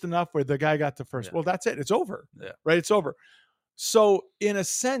was just enough where the guy got to first. Yeah. Well, that's it. It's over. Yeah. Right? It's over. So in a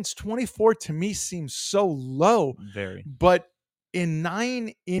sense, 24 to me seems so low. Very. But in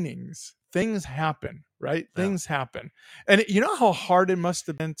 9 innings, things happen, right? Yeah. Things happen. And you know how hard it must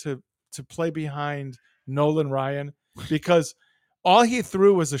have been to play behind Nolan Ryan? Because all he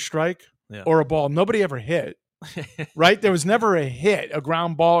threw was a strike or a ball. Nobody ever hit, right? There was never a hit, a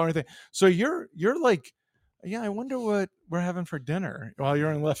ground ball or anything. So you're like, yeah, I wonder what we're having for dinner while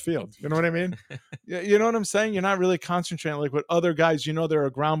you're in left field. You know what I mean? You know what I'm saying? You're not really concentrating like with other guys. You know, they're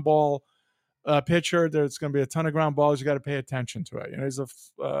a ground ball pitcher. There's going to be a ton of ground balls. You got to pay attention to it. You know, he's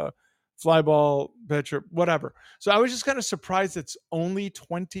a fly ball pitcher, whatever. So I was just kind of surprised it's only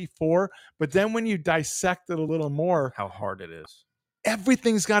 24. But then when you dissect it a little more, How hard it is.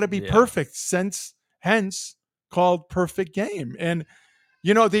 everything's got to be Yeah. perfect. Hence called perfect game. And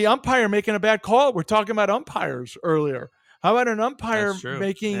you know, the umpire making a bad call. We're talking about umpires earlier. How about an umpire That's true.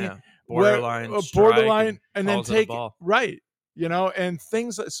 making Yeah. Borderline, borderline, and then calls it a take ball. right? You know, and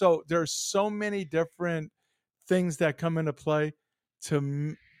things. So there's so many different things that come into play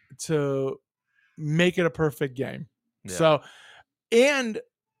to make it a perfect game. Yeah. So, and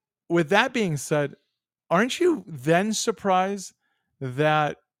with that being said, aren't you then surprised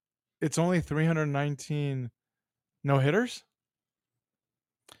that it's only 319 no hitters?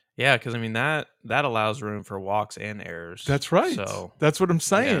 Yeah, because I mean that allows room for walks and errors. That's right. So that's what I'm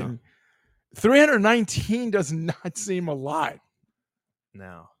saying. 319 does not seem a lot.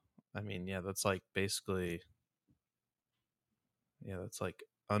 no, I mean, yeah, that's like basically, that's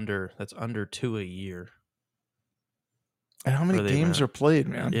under 2 a year. And how many For the games amount. are played,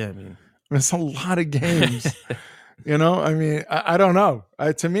 man? Yeah, I mean, It's a lot of games. You know, I mean, I don't know.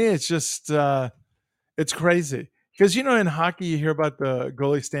 To me, it's just it's crazy because you know in hockey you hear about the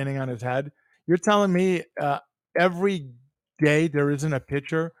goalie standing on his head. You're telling me every day there isn't a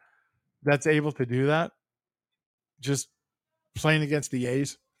pitcher that's able to do that, just playing against the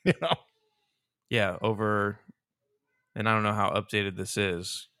A's. You know, yeah, over, and I don't know how updated this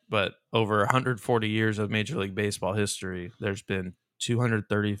is, but over 140 years of Major League Baseball history, there's been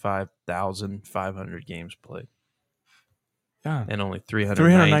 235,500 games played. yeah, And only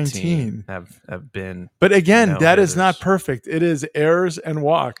 319 have been. But again, that is not no-hitters. perfect. It is errors and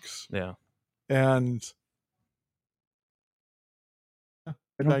walks, Yeah. and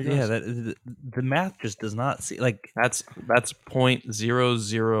Yeah, the math just does not see like That's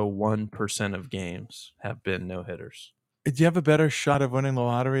 0.001% of games have been no hitters. do you have a better shot of winning the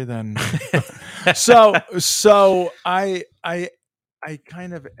lottery than so I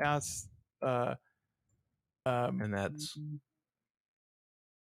kind of asked And that's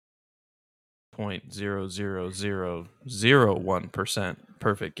 0.00001%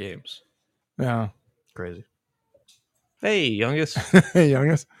 perfect games. yeah. Crazy. Hey, youngest, Hey,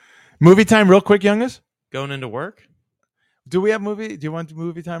 youngest. Movie time real quick, youngest. going into work? Do we have movie? Do you want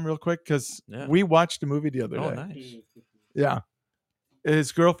movie time real quick? Because Yeah. we watched a movie the other Oh, day. nice. Yeah.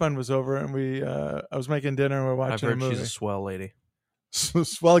 His girlfriend was over and I was making dinner and we're I've watching a heard movie. she's a swell lady.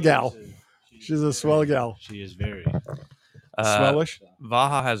 Swell gal. She's a swell gal. She is very. Swellish.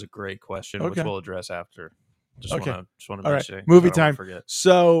 Vaha has a great question, which Okay. we'll address after. Just Okay. want to All right. mention it. Movie so I don't wanna time. Forget.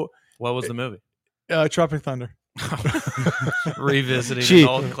 So, What was the movie? Tropic Thunder. Revisiting She an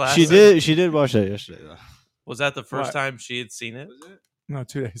old classic. she did watch that yesterday though. Was that the first What? time she had seen it? No,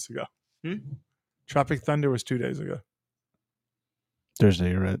 2 days ago. Hmm? Tropic Thunder was 2 days ago.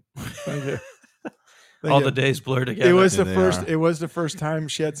 Thursday, you're right. Thank you. All the days blur together. It was Yeah, the they first. are. It was the first time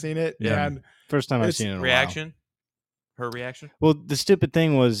she had seen it, Yeah. and First time I've It's seen it in a while. reaction. Her reaction. Well, the stupid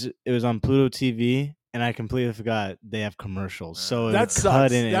thing was it was on Pluto TV, and I completely forgot they have commercials. So That it sucks.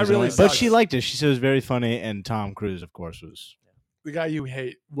 cut in. It That was really annoying. But sucks. she liked it. She said it was very funny, and Tom Cruise, of course, was. the guy you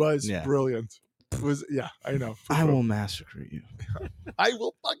hate was Yeah. brilliant. Was I know. I will massacre you. I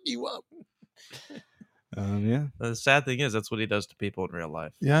will fuck you up. Yeah. The sad thing is, that's what he does to people in real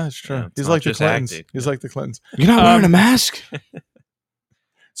life. Yeah, it's true. Yeah, it's He's not like the just Clintons. acting. He's Yeah. like the Clintons. You're not wearing a mask.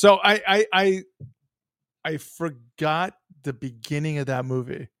 So I forgot the beginning of that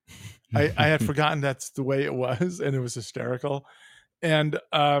movie. I had forgotten that's the way it was, and it was hysterical. And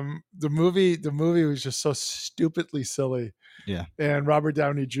the movie was just so stupidly silly. Yeah. And Robert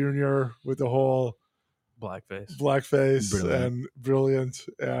Downey Jr. with the whole Blackface. and brilliant.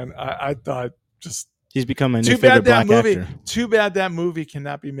 And I thought just He's become my new too favorite bad that black movie. actor. Too bad that movie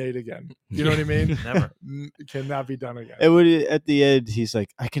cannot be made again. You know what I mean? Never. It cannot be done again. It would at the end. He's like,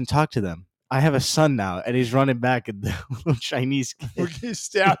 I can talk to them. I have a son now, and he's running back at the little Chinese kid, He's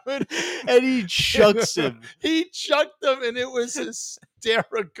stabbing. and he chucks him. He chucked him, and it was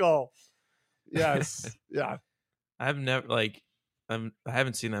hysterical. Yes, yeah. I've never I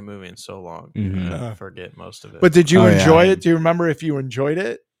haven't seen that movie in so long. Mhm. I forget most of it. But did you Oh, yeah. enjoy it? Do you remember if you enjoyed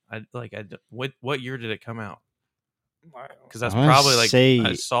it? What year did it come out? Because that's I wanna probably say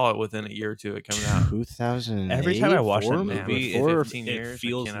I saw it within a year or two. It coming out. 2000. Every time I watch that movie, four or it 15 it years, I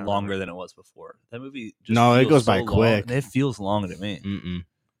feels cannot longer remember. than it was before. That movie just No, it feels goes by so long. quick. It feels long to me. Mm-mm.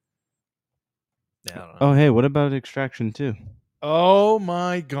 Yeah, I don't know. Oh, hey, what about Extraction 2? Oh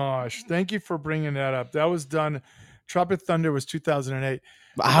my gosh! Thank you for bringing that up. That was done. Tropic Thunder was 2008.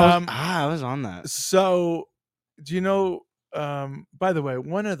 I was on that. So, do you know? By the way,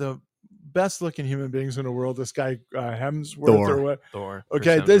 one of the best looking human beings in the world. This guy Hemsworth Thor. or what? Thor.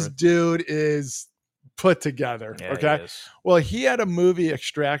 Okay, Chris this Hemsworth. dude is put together. Yeah, okay. he is. Well, he had a movie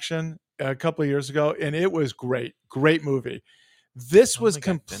Extraction a couple of years ago, and it was great. Great movie. This don't was think I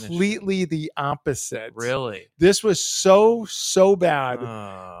finished it. completely the opposite. Really? This was so bad.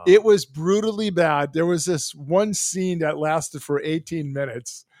 Oh. It was brutally bad. There was this one scene that lasted for 18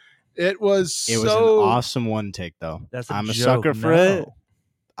 minutes. It was It was an awesome one take, though. That's a I'm a joke. sucker for No. it.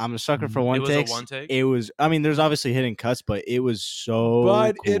 I'm a sucker for one It was a takes. one take? It was. I mean, there's obviously hidden cuts, but it was so.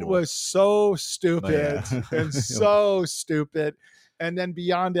 but it cool. was so stupid yeah. and so stupid. And then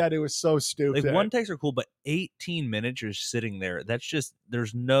beyond that, it was so stupid. Like one takes are cool, but 18 minutes you're sitting there. That's just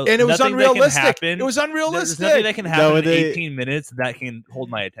there's no and it was nothing that can unrealistic. happen. It was There's unrealistic. nothing that can happen No, in they- 18 minutes that can hold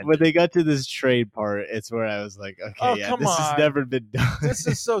my attention. When they got to this trade part, it's where I was like, okay, Oh, yeah, come this has on. never been done. This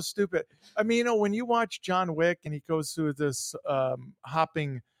is so stupid. I mean, when you watch John Wick and he goes through this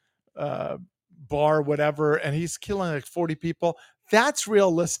hopping bar, whatever, and he's killing like 40 people, that's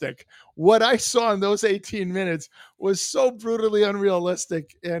realistic. What I saw in those 18 minutes was so brutally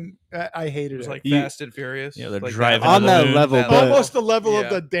unrealistic, and I It hated was it. like You- Fast and Furious. Yeah, they're like driving On to that the moon, level, but- Almost the level of Yeah.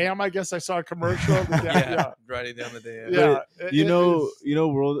 the dam. I guess I saw a commercial. Of the dam. Yeah, riding down the day. Yeah. You It know, is- you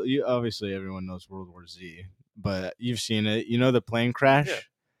know, obviously everyone knows World War Z, but you've seen it. You know the plane crash. Yeah.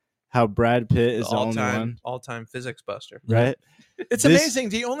 How Brad Pitt is the only one, all-time physics buster. right? It's This- amazing.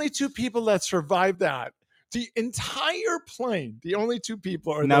 The only two people that survived that, the entire plane, the only two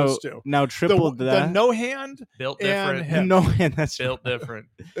people are Now, those two. now triple The that. no hand, Built And different. him. no, and that's Built different.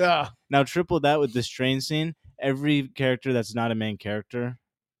 yeah. Now triple that with this train scene. Every character that's not a main character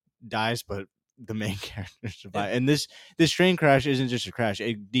dies, but the main character survives. And this train crash isn't just a crash;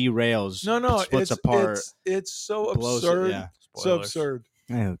 it derails. No, splits it's apart. It's so blows it, absurd. yeah. So Spoilers. absurd.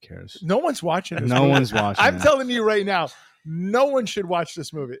 Who cares? No one's watching this. No movie. one's watching. I'm it. telling you right now, no one should watch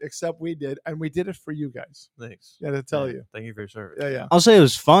this movie except we did, and we did it for you guys. Thanks. Yeah, to tell Yeah, you. Thank you for your service. Yeah, yeah. I'll say it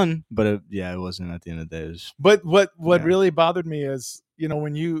was fun, but it wasn't at the end of the day. It was, But what Yeah. really bothered me is,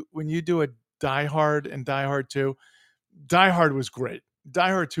 when you do a Die Hard and Die Hard 2, Die Hard was great. Die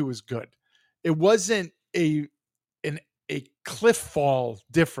Hard 2 was good. It wasn't a cliff fall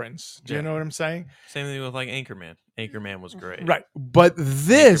difference. Do you Yeah. know what I'm saying? Same thing with like Anchorman. Anchorman was great. Right. But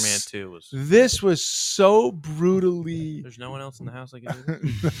Anchorman 2 was. this was so brutally. There's no one else in the house that can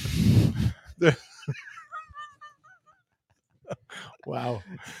do this? Wow.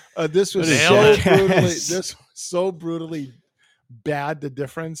 This was Nailed so it. brutally. This was so brutally bad. The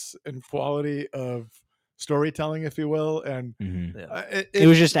difference in quality of storytelling, if you will, and Yeah. It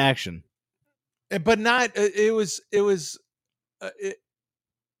was just action. but not. It was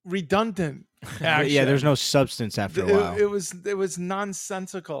redundant. But yeah, there's no substance after a while. It was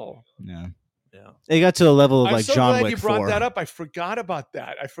nonsensical. Yeah. Yeah. It got to the level of I'm like so John glad Wick you brought 4. that up. I forgot about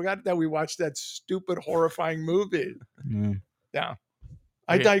that. I forgot that we watched that stupid, horrifying movie. Yeah. Yeah.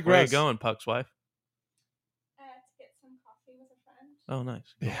 I Where you digress. going, Puck's wife? To get some coffee with a friend. Oh,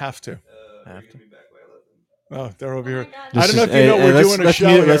 nice. You have to. Have to. Oh, they're over here. God. I don't know if you know we're doing a show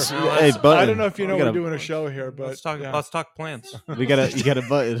here. I don't know if you know we're doing a show here, but Let's talk plans. You got a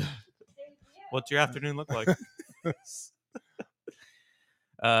button. What's your afternoon look like?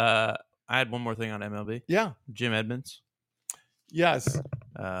 I had one more thing on MLB. Yeah. Jim Edmonds. Yes.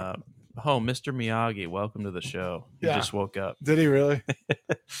 Mr. Miyagi, welcome to the show. He Yeah. just woke up. Did he really?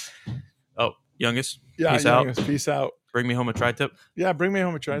 Oh, youngest. Yeah. Peace Youngest, out. Peace out. Bring me home a tri-tip. Yeah. Bring me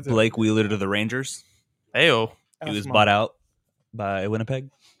home a try. Blake Wheeler to the Rangers. Heyo. He was bought out by Winnipeg.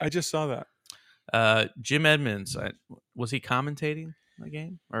 I just saw that. Jim Edmonds. Was he commentating the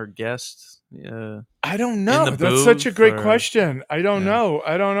game or guest? I don't know. the That's such a booth, great or- question. I don't know.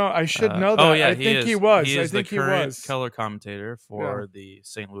 I should know that. Oh yeah, I think he was. He I is think the he current was. color commentator for the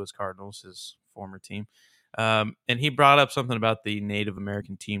St. Louis Cardinals, his former team. And he brought up something about the Native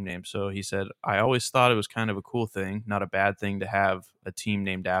American team name. So he said, I always thought it was kind of a cool thing, not a bad thing to have a team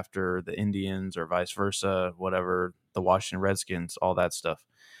named after the Indians or vice versa, whatever, the Washington Redskins, all that stuff.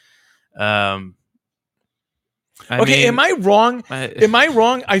 Am I wrong? Am I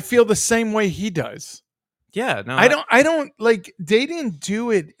wrong? I feel the same way he does. Yeah, no, I don't like. They didn't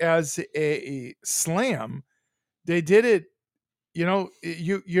do it as a slam. They did it. You know,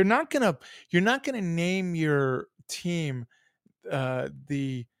 you're not gonna name your team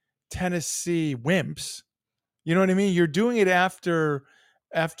the Tennessee Wimps. You know what I mean? You're doing it after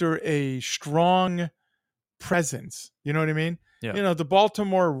a strong presence. You know what I mean? Yeah. You know, the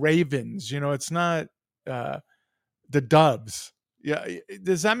Baltimore Ravens. You know, it's not the Dubs. Yeah,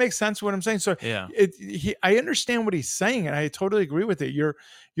 does that make sense? What I'm saying? So yeah, I understand what he's saying, and I totally agree with it.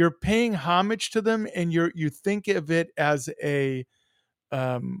 You're paying homage to them, and you think of it as a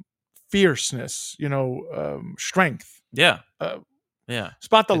fierceness, strength. Yeah, yeah.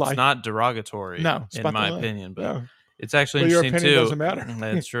 Spot the it's lie. not derogatory, No, in spot the my lie. opinion, but No. it's actually Well, your interesting opinion too. doesn't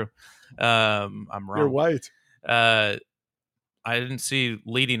matter. That's true. I'm wrong. You're white. I didn't see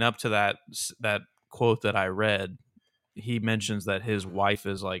leading up to that quote that I read. He mentions that his wife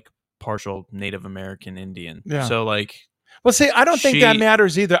is like partial Native American Indian. Yeah. So like, Well, see, I don't think that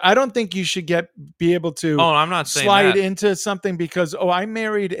matters either. I don't think you should be able to. Oh, I'm not saying slide that. into something because I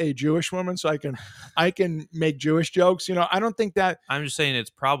married a Jewish woman, so I can make Jewish jokes. You know, I don't think that. I'm just saying it's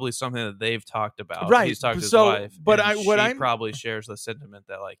probably something that they've talked about. Right. He's talked to his So, wife, but and I she probably shares the sentiment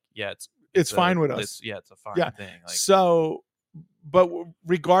that like, yeah, it's fine with us. It's a fine thing. Like, So, but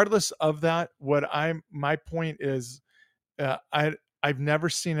regardless of that, my point is, I've never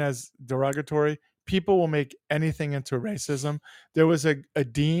seen as derogatory. People will make anything into racism. There was a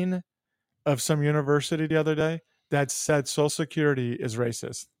dean of some university the other day that said Social Security is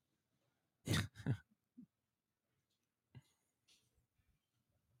racist.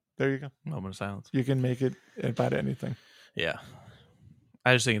 There you go. Moment of silence. You can make it about anything. Yeah.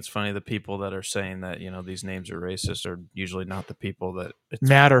 I just think it's funny the people that are saying that, these names are racist are usually not the people that it's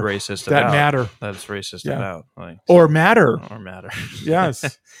Matter. racist That about. matter. That it's racist Yeah. about. Like, Or matter. Or matter.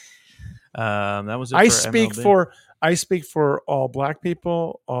 Yes. That was it I for speak MLB. I speak for all Black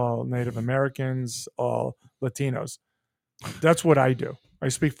people, all Native Americans, all Latinos. That's what I do. I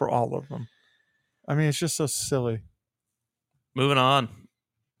speak for all of them. I mean, it's just so silly. Moving on.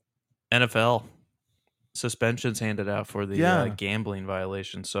 NFL. Suspensions handed out for the gambling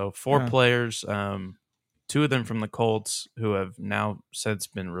violation. So 4 players, 2 of them from the Colts who have now since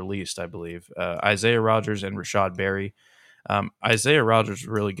been released, I believe. Isaiah Rodgers and Rashad Berry. Isaiah Rodgers is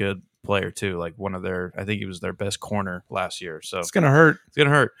a really good player too. Like I think he was their best corner last year. So it's going to hurt. It's going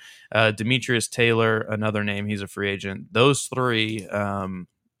to hurt. Demetrius Taylor, another name. He's a free agent. Those 3,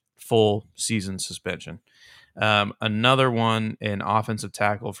 full season suspension. Another one, an offensive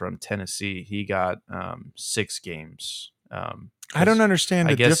tackle from Tennessee. He got 6 games. I don't understand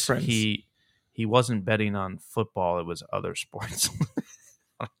the guess difference. He wasn't betting on football. It was other sports.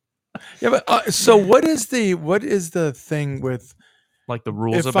 Yeah, but so what is the thing with like the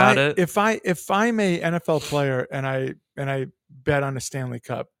rules about it. If I'm a NFL player and I bet on a Stanley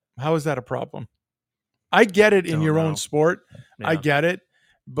Cup, how is that a problem? I get it in Don't your know. own sport. I Yeah. get it,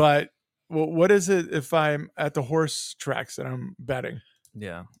 but what is it if I'm at the horse tracks and I'm betting?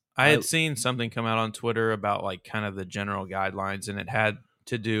 Yeah. I had seen something come out on Twitter about like kind of the general guidelines, and it had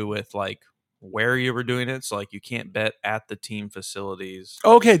to do with like where you were doing it. So like you can't bet at the team facilities.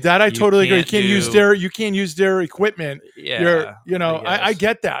 Okay, that I You totally agree. You can't can't use their equipment. Yeah, I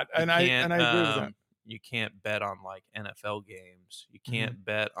get that, You and I can't, agree with that. You can't bet on like NFL games. You can't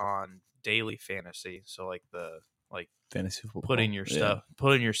bet on daily fantasy. So like Fantasy football. putting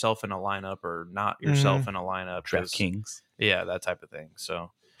yourself in a lineup or not yourself in a lineup. DraftKings. Yeah, that type of thing.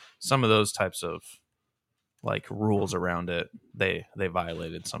 So some of those types of like rules around it, they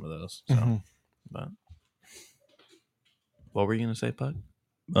violated some of those. So, but what were you gonna say, Pug?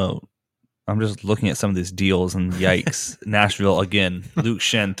 Oh, I'm just looking at some of these deals and yikes. Nashville again. Luke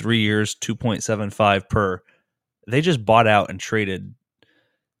Shen, 3 years, 2.75 per. They just bought out and traded,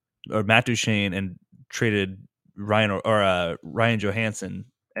 or Matt Duchene and traded Ryan Johansson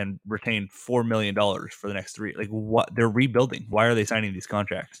and retained $4 million for the next 3. Like what? They're rebuilding. Why are they signing these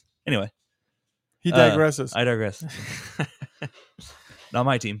contracts? Anyway, He digresses. I digress. Not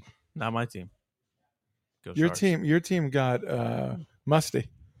my team. Not my team. Go Your Sharks. team got Musty.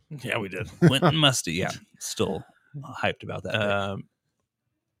 Yeah, we did. Quentin Musty. Yeah, still hyped about that.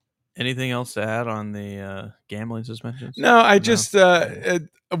 Anything else to add on the gambling suspensions? No, I just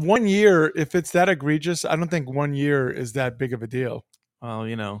 1 year. If it's that egregious, I don't think 1 year is that big of a deal. Well,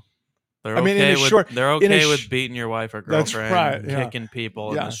 they're I mean, okay in a with short- they're in a okay sh- with beating your wife or That's girlfriend, right, and yeah. kicking people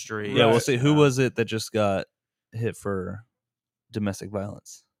in Yeah. the street. Yeah, we'll see. Who was it that just got hit for domestic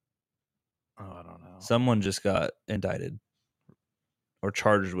violence? Oh, I don't know. Someone just got indicted or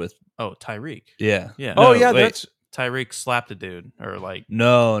charged with. Oh, Tyreek. Yeah. Yeah. Oh, No, yeah, wait. that's Tyreek slapped a dude, or like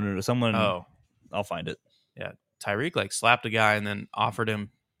No. Someone. oh I'll find it. yeah, Tyreek like slapped a guy and then offered him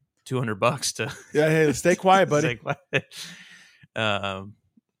 $200 to yeah. Hey, stay quiet, buddy. stay quiet.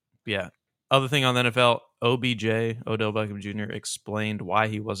 Yeah. Other thing on the NFL, OBJ, Odell Beckham Jr. explained why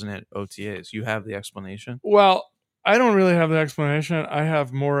he wasn't at OTAs. You have the explanation? Well, I don't really have the explanation. I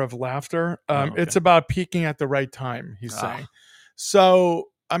have more of laughter. Okay. It's about peaking at the right time, he's Ah. saying. So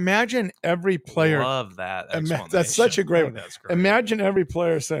imagine every player. Love that. That's such a great explanation. one. That's great. Imagine every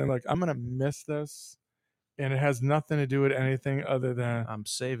player saying, like, I'm going to miss this. And it has nothing to do with anything other than I'm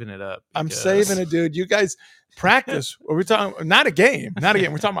saving it up. I'm because- saving it, dude. You guys practice. Are we talking not a game? Not a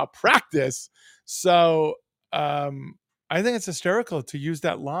game. We're talking about practice. So I think it's hysterical to use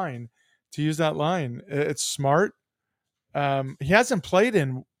that line. It's smart. He hasn't played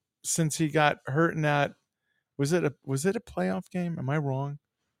since he got hurt in that. Was it a playoff game? Am I wrong?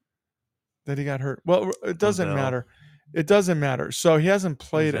 That he got hurt. Well, it doesn't Odell. matter. It doesn't matter. So he hasn't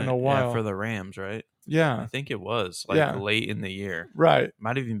played in a while. Yeah, for the Rams, right? Yeah. I think it was Yeah. late in the year. Right.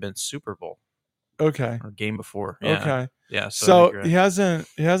 Might have even been Super Bowl Okay. or game before. Yeah. Okay. Yeah. So that'd he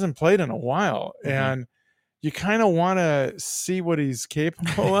hasn't played in a while, Mhm. and you kind of want to see what he's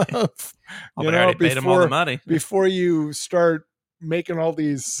capable of. Oh, they already paid him all the money. before you start making all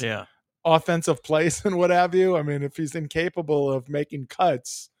these Yeah. offensive plays and what have you. I mean, if he's incapable of making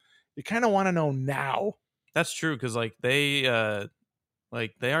cuts, you kind of want to know now. That's true because they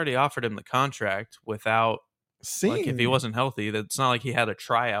already offered him the contract without Seeing, if he wasn't healthy. It's not like he had a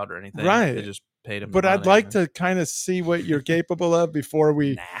tryout or anything. Right. They just paid him. but the I'd money, like man. to kind of see what you're capable of before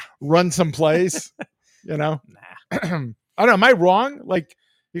we Nah. run some plays. Nah. I don't know. Am I wrong? Like,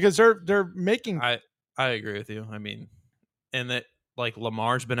 because they're making I agree with you. I mean, and that like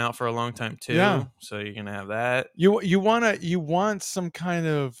Lamar's been out for a long time too. Yeah. So you're gonna have that. you want some kind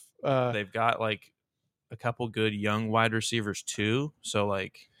of They've got like a couple good young wide receivers too. So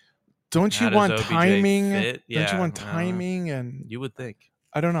like, don't you how does want OBJ timing? fit? Don't Yeah, you want I don't know. timing? And You would think.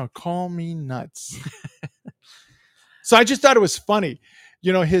 I don't know. Call me nuts. So I just thought it was funny.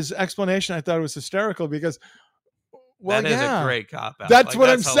 His explanation, I thought it was hysterical because, well, that is yeah, a great cop out. that's Like, what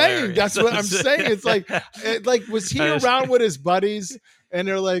I'm that's saying. hilarious. That's what I'm saying. It's like, was he I just- around with his buddies? And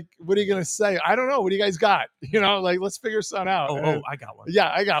they're like, "What are you gonna say?" I don't know. What do you guys got? Like, let's figure something out. Oh, I got one.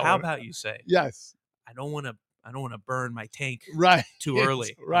 yeah, I got How one. about you say, Yes, I don't want to burn my tank right. too Yes,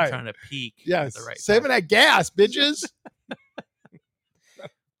 early. right. I'm trying to peak. at Yes, the right saving time. that gas, bitches.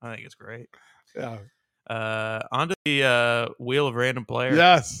 I think it's great. Yeah. On to the wheel of random players.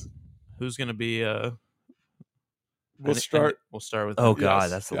 Yes. Who's going to be? We'll start. We'll start with. Oh him. God, Yes,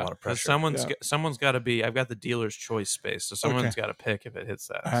 that's a yeah. lot of 'Cause pressure. someone's got to be. I've got the dealer's choice space, so someone's got to pick if it hits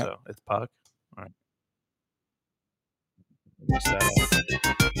that. All right. So it's Puck. All right. What's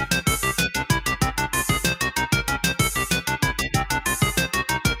that?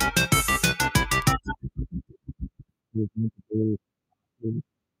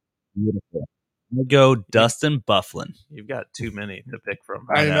 Beautiful. I go Dustin Bufflin. You've got too many to pick from.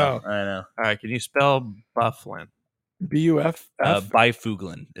 I know. I know. All right, can you spell Bufflin? BUF.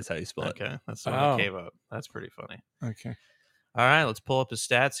 Bifuglen is how you spell it. Okay, that's the one Oh. that came up. That's pretty funny. Okay. All right, let's pull up his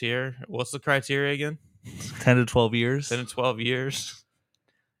stats here. What's the criteria again? 10 to 12 years. 10 to 12 years.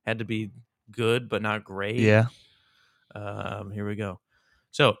 Had to be good, but not great. Yeah. Here we go.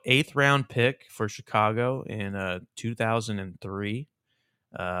 So, 8th round pick for Chicago in 2003.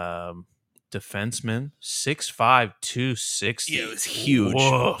 Defenseman, 6'5", 260. Yeah, it was huge.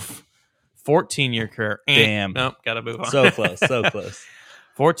 Woof. 14-year career. Damn. Nope, gotta move on. So close. So close.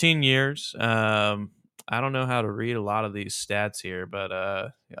 14 years. I don't know how to read a lot of these stats here, but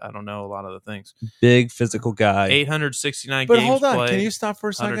I don't know a lot of the things. Big physical guy. 869 But games hold on, played, can you stop for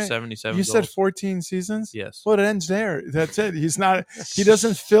a second? 177 You said goals. 14 seasons? Yes. Well, it ends there. That's it. He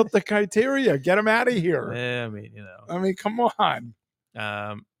doesn't fit the criteria. Get him out of here. Yeah, I mean, come on.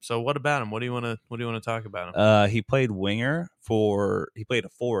 So what about him? What do you want to talk about him? He played he played a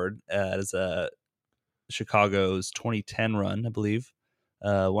forward as Chicago's 2010 run, I believe.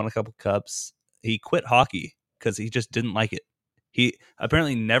 Won a couple cups. He quit hockey because he just didn't like it. He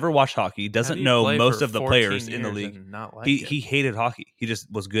apparently never watched hockey. Doesn't know most of the players in the league. He hated hockey. He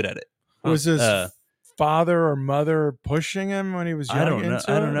just was good at it. Was his father or mother pushing him when he was young? I don't know.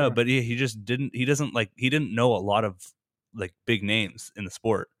 into I don't it, know, or- but he just didn't. He didn't know a lot of like big names in the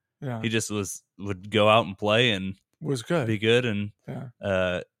sport. Yeah. He just would go out and play and was good. be good. And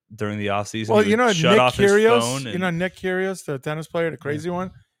Yeah. during the off season, Well, he would shut Nick off his Kyrgios. phone. And, Nick Kyrgios, the tennis player, the crazy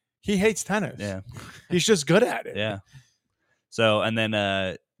one. He hates tennis. Yeah. He's just good at it. Yeah. So and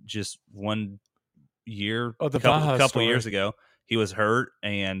then just one year, Oh, the couple Baja story. years ago, he was hurt,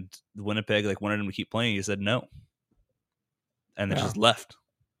 and Winnipeg wanted him to keep playing. He said no, and then just left.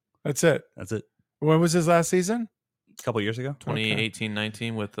 That's it. That's it. When was his last season? A couple years ago,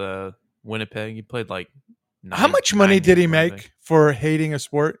 2018-19 with Winnipeg. He played like. How much money did he Winnipeg. make for hating a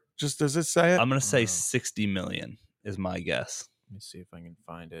sport? Just does it say it? I'm gonna say 60 million is my guess. Let me see if I can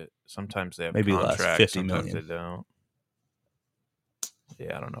find it. Sometimes they have Maybe less, contracts. 50 sometimes million. they don't.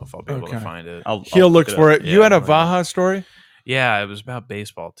 Yeah, I don't know if I'll be able to find it. He'll look for it. Yeah, You had a I'll find it. Vaha story? Yeah, it was about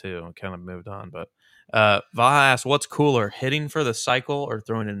baseball too. I kind of moved on, but Vaha asked, "What's cooler, hitting for the cycle or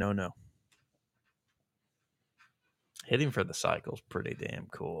throwing a no-no?" Hitting for the cycle is pretty damn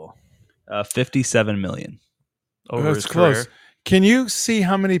cool. 57 million. Over That's his close. career. Can you see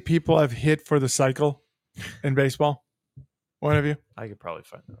how many people have hit for the cycle in baseball? One of you? I could probably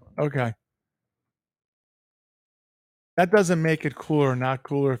find that one. Okay. That doesn't make it cooler or not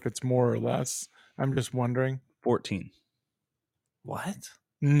cooler if it's more or less. I'm just wondering. 14. What?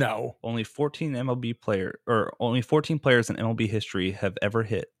 No. Only 14 only 14 players in MLB history have ever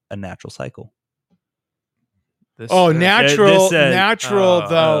hit a natural cycle. Natural Oh,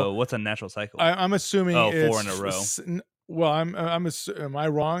 though. what's a natural cycle? I'm assuming it's 4 in a row. Well, am I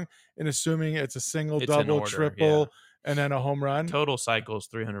wrong in assuming it's a single, It's in double, order, triple, and then a home run? Total cycle is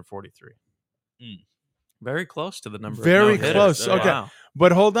 343. Very close to the number. Very of no-hitters. close. Oh, Okay. wow.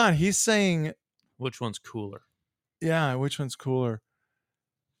 But hold on. He's saying, Which one's cooler? yeah, which one's cooler?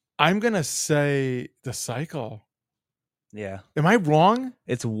 I'm going to say the cycle. Yeah. Am I wrong?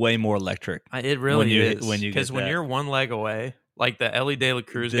 It's way more electric. It really when you, is. When you Because get when that. you're one leg away, like the Ellie De La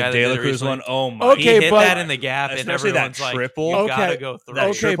Cruz The guy, De La that did it Cruz recently, one, oh my! Okay, he hit but- that in the gap, and Especially that everyone's like, triple. "You gotta Okay. go through." That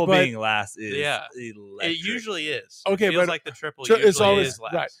it. triple but- being last is It electric. usually is. Okay, it feels but- like the triple So usually it's always is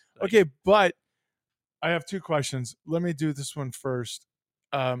last. right. Like, Okay, but I have two questions. Let me do this one first.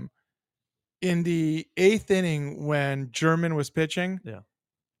 In the 8th inning, when German was pitching,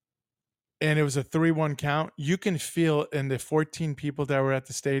 and it was a 3-1 count, you can feel in the 14 people that were at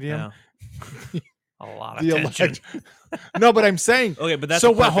the stadium. a lot of the tension. No, but I'm saying Okay, but that's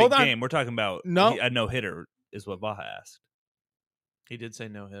so. a perfect Hold on. game. We're talking about No. a no hitter is what Vaha asked. He did say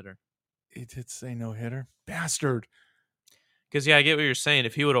no hitter. He did say no hitter. Bastard. Because I get what you're saying.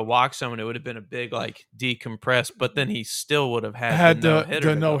 If he would have walked someone, it would have been a big like decompress. But then he still would have had the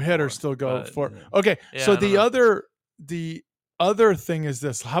no hitter for. still go But, for. Okay, yeah, so I don't the other thing is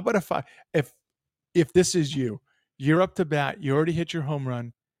this. How about if this is you're up to bat, you already hit your home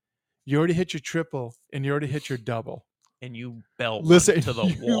run, you already hit your triple, and you already hit your double. And you belt Listen to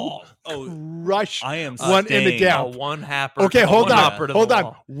the wall. Rush I am one in the staying- gap. A one happer. Okay, a hold one on. hopper to Hold the on.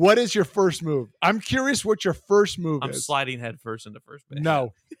 wall. What is your first move? I'm curious what your first move I'm is. sliding head first into first base.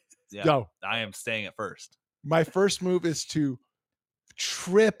 No. Yeah, Go. I am staying at first. My first move is to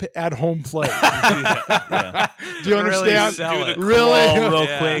trip at home plate. Yeah. Do you Really understand? sell it. Really? Crawl real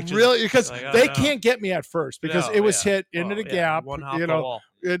Yeah. quick. just- Really? Because Like, I they don't know. can't get me at first because No, it was yeah. hit into Oh, the yeah. gap. One hop You the know, wall.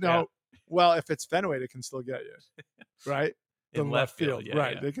 you know, Well, if it's Fenway, they can still get you, right? In left field, yeah,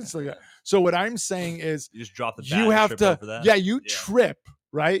 right? yeah. They can still get. So what I'm saying is, You just drop the bat. you and have trip to, over that. yeah, you trip,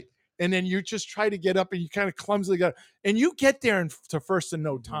 right? And then you just try to get up, and you kind of clumsily get, and you get there to first in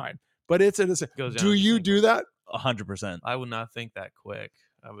no time. But it's Goes down do to you single. do that? 100%. I would not think that quick.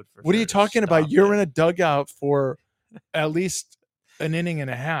 I would. What are you talking about? You're in a dugout for at least an inning and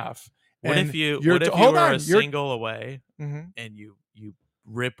a half. What and if you? you're What if hold you were on, a single away Mhm. and you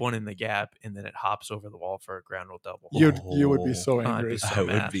rip one in the gap and then it hops over the wall for a ground rule double? You would be so I'd angry. be so I would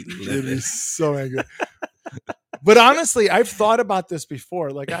mad. be You'd be so angry. But honestly, I've thought about this before.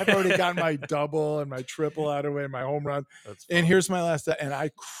 Like, I've already got my double and my triple out of the way, my home run. That's And fun. here's my last, and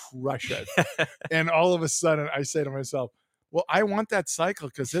I crush it. And all of a sudden, I say to myself, well, I want that cycle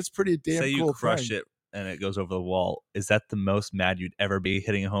because it's pretty damn Say cool. you crush thing. it and it goes over the wall. Is that the most mad you'd ever be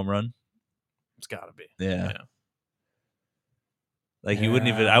hitting a home run? It's got to be. Yeah. Like you wouldn't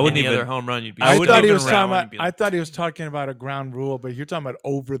even. I Any wouldn't even. other home run, you'd be. I I wouldn't thought he even was round talking around, about. you'd be I like, thought he was talking about a ground rule, but you're talking about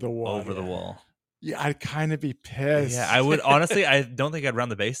over the wall. over the wall. Yeah, I'd kind of be pissed. Yeah, I would honestly. I don't think I'd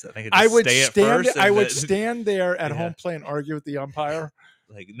round the base. I think I'd I just would stay at stand. first. I and would then- stand there at Yeah. home plate and argue with the umpire.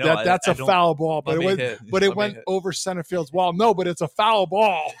 Like no, That's I a don't- foul ball, but Let it me went. hit. But it Let me went hit. over center field's wall. No, but it's a foul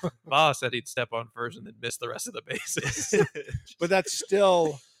ball. Bala said he'd step on first and then miss the rest of the bases. But that's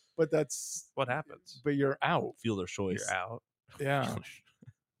still. But that's. what happens? But you're out. Fielder's choice. You're out. Yeah,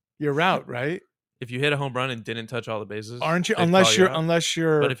 you're out, right? If you hit a home run and didn't touch all the bases, Aren't you? they'd Unless call you're. out. Unless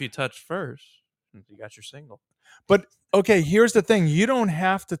you're. But if you touched first, you got your single. But okay, here's the thing: you don't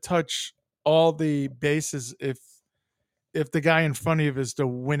have to touch all the bases if the guy in front of you is the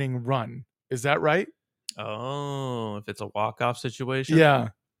winning run. Is that right? Oh, if it's a walk-off situation, Yeah,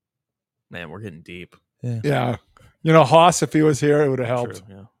 man, we're getting deep. yeah. You know, Haas, if he was here, it would have helped.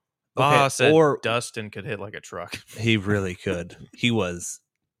 True, yeah. Bala said or- Dustin could hit like a truck. He really could. He was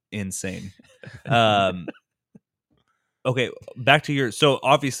insane. Okay, back to your. So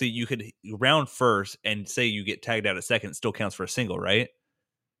obviously, you could round first and say you get tagged out at second. It still counts for a single, right?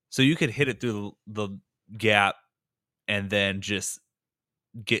 So you could hit it through the gap and then just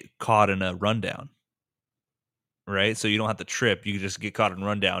get caught in a rundown, right? So you don't have to trip. You just get caught in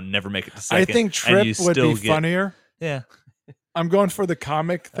rundown, never make it to second. I think and trip you would still be get- funnier. Yeah. I'm going for the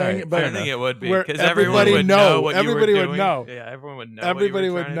comic thing, All right, but I think it would be where because everyone everybody would know, know what everybody you were would doing. know. Yeah, everyone would know. everybody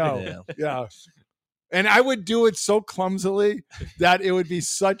what would you were trying know. to do. Yeah. And I would do it so clumsily that it would be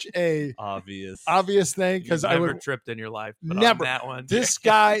such a obvious thing because You've I never would tripped in your life. But never. on that one, This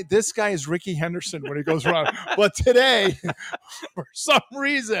guy is Ricky Henderson when he goes around. But today, for some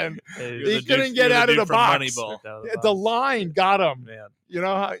reason, he couldn't get out of the box. The line got him. Man. You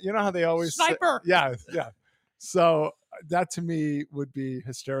know how they always say- Sniper. yeah. So that to me would be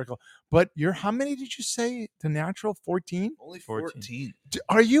hysterical. But how many did you say the natural? 14? Only 14.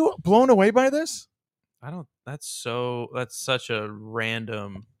 Are you blown away by this? I don't. That's such a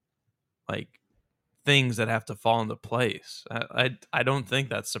random, like, things that have to fall into place. I don't think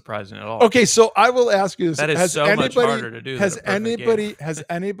that's surprising at all. Okay, so I will ask you this: That is so much harder to do. Has than a perfect anybody game. has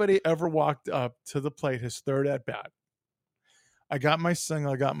anybody ever walked up to the plate his third at bat? I got my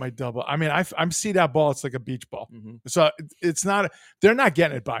single, I got my double. I mean, I'm see that ball; it's like a beach ball. Mhm. So it's not. They're not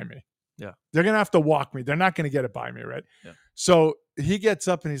getting it by me. Yeah, they're gonna have to walk me. They're not gonna get it by me, right? Yeah. So he gets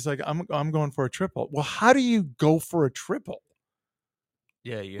up and he's like, "I'm going for a triple." Well, how do you go for a triple?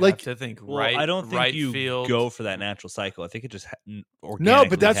 Yeah, you Like- have to think Well, right. I don't think right you field. go for that natural cycle. I think it just No, organically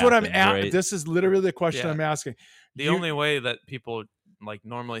but that's what I'm happens, at. right? This is literally the question Yeah. I'm asking. The You- only way that people like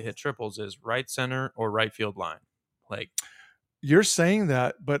normally hit triples is right center or right field line. Like, You're saying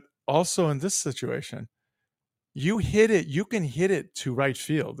that, but also in this situation, you can hit it to right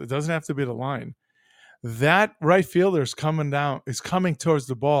field. It doesn't have to be the line. That right fielder is coming towards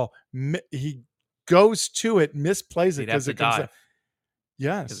the ball. He goes to it, misplays it he'd have because to it comes dive out.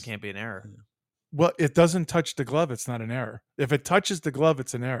 Yes. because it can't be an error. Well, it doesn't touch the glove. It's not an error. If it touches the glove,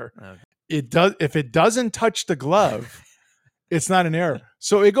 it's an error. Okay. It does. If it doesn't touch the glove, it's not an error.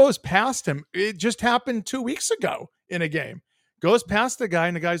 So it goes past him. It just happened 2 weeks ago in a game. Goes past the guy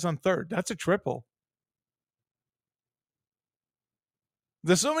and the guy's on third. That's a triple.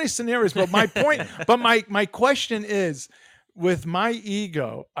 There's so many scenarios, but my point, my question is, with my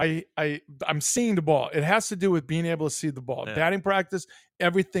ego, I'm seeing the ball. It has to do with being able to see the ball. Yeah. Batting practice,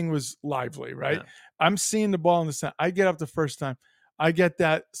 everything was lively, right? Yeah. I'm seeing the ball in the center. I get up the first time, I get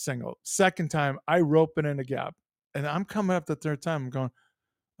that single. Second time, I rope it in a gap, and I'm coming up the third time.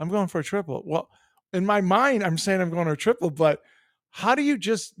 I'm going for a triple. Well, in my mind, I'm saying I'm going for a triple, but how do you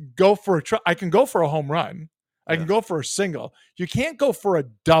just go for a triple? I can go for a home run. I can go for a single. You can't go for a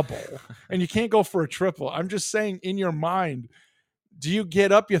double and you can't go for a triple. I'm just saying in your mind, Do you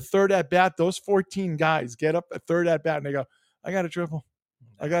get up your third at bat? Those 14 guys get up a third at bat and they go, I got a triple.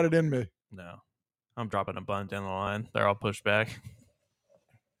 I got it in me. No. I'm dropping a bunt down the line. They're all pushed back.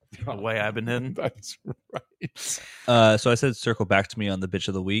 The way I've been hitting. That's right. So I said circle back to me on the bitch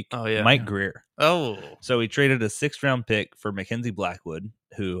of the week. Oh, yeah. Mike Greer. Oh. So he traded a 6th round pick for Mackenzie Blackwood,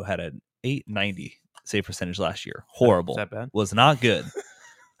 who had an 890 save percentage last year. Horrible. Is that bad? Was not good.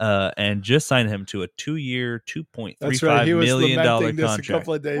 And just signed him to a 2-year, That's right. He $2.35 was million lamenting this contract. a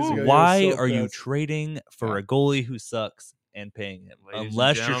couple of days ago. He was Why so are you pissed. trading for a goalie who sucks and paying him? Ladies and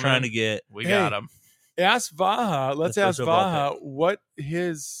Unless you're trying gentlemen, to get We got him. Ask Vaha. Let's The ask first overall Vaha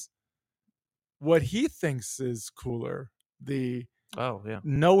what he thinks is cooler. The Oh, yeah.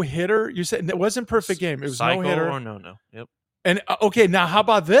 no hitter. You said it wasn't perfect game. It was Cycle no hitter. or no. Yep. And okay, now how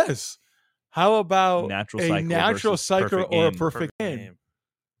about this? How about Natural a cycle natural versus cycle perfect or a game. perfect game?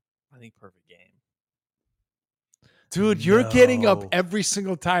 I think perfect game. Dude, you're getting up No. every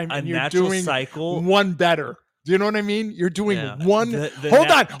single time A and you're natural doing cycle. one better. Do you know what I mean? You're doing Yeah. one.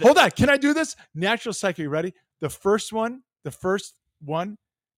 The Hold on. Can I do this? Natural cycle. You ready? The first one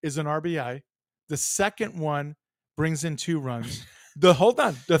is an RBI. The second one brings in 2 runs. The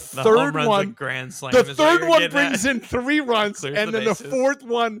The third home run's a one, grand slam. the is what third you're one getting brings at. in 3 runs, Clears and the then the bases. fourth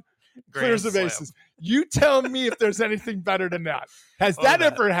one clears the Grand bases. slam. You tell me if there's anything better than that. Has What that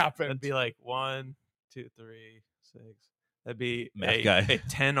would ever happened? That'd be like 1, 2, 3, 6. That'd be Math guy. a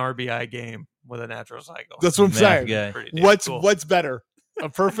 10 RBI game with a natural cycle. That's what I'm Math saying. guy. Pretty damn What's cool. what's better, a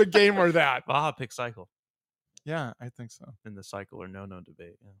perfect game or that? Vaha picked cycle Yeah, I think so. in the cycle or no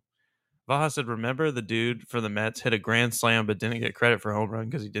debate. Yeah. Vaha said, remember the dude for the Mets hit a grand slam but didn't get credit for home run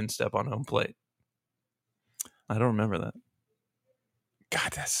because he didn't step on home plate. I don't remember that.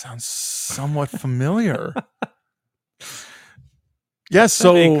 God, that sounds somewhat familiar. Yes,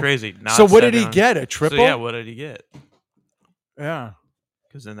 so That'd be crazy. Not so what did he stepping on- get? A triple? So yeah, what did he get? Yeah.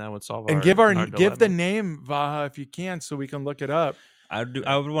 Because then that would solve And our, give our the dilemma. name Vaha if you can, so we can look it up. I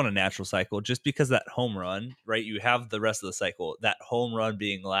would want a natural cycle just because that home run, right? You have the rest of the cycle. That home run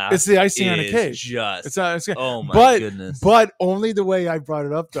being last. It's the icing on the is cake. Just It's not. It's, oh my but, goodness. But only the way I brought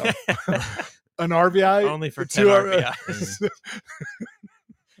it up, though. An RBI, Only for 10 2 RBIs.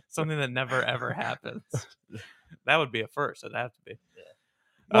 Something that never ever happens. That would be a first. It'd have to be.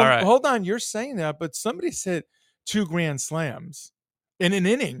 Well, All right. hold on. You're saying that, but somebody's hit 2 grand slams in an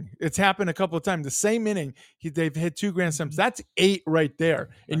inning. It's happened a couple of times. The same inning, they've hit 2 grand slams. That's 8 right there.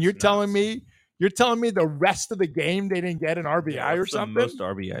 And That's you're telling nuts. me the rest of the game they didn't get an RBI or What's the something? most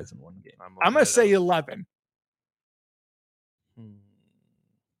RBIs in one game. I'm going to say 11.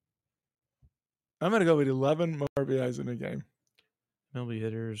 I'm going to go with 11 more RBIs in a game. MLB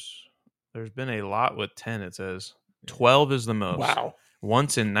hitters. There's been a lot with 10, it says. 12 is the most. Wow.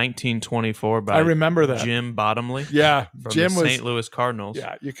 Once in 1924 by I remember that. Jim Bottomley. Yeah. From Jim the was. St. Louis Cardinals.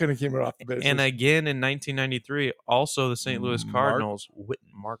 Yeah, you couldn't keep it off the bases. And again in 1993, also the St. Louis Cardinals.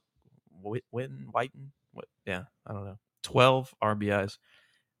 Whiten? Yeah, I don't know. 12 RBIs.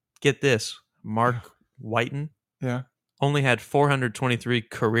 Get this. Mark Whiten Yeah. only had 423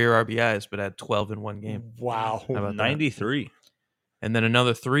 career RBIs, but had 12 in one game. Wow. How about that? 93. And then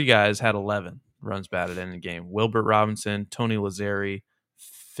another 3 guys had 11 runs batted in the game. Wilbert Robinson, Tony Lazzari,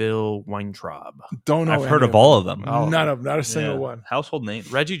 Phil Weintraub. Don't know. I've any heard of all of them. None of them. Not a single Yeah. one. Household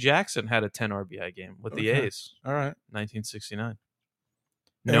names. Reggie Jackson had a 10 RBI game with the Okay. A's, All right. 1969.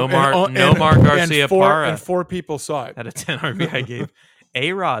 And- Nomar and Garcia Parra and 4 people saw it. had a 10 RBI game.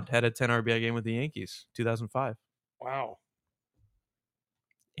 A-Rod had a 10 RBI game with the Yankees, 2005. Wow.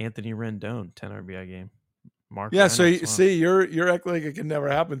 Anthony Rendon, 10 RBI game. Mark Yeah, so Reynolds, you wow. see, you're acting like it can never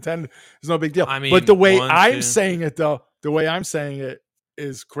happen. 10 is no big deal. I mean, but the way 1, I'm 2. saying it, though,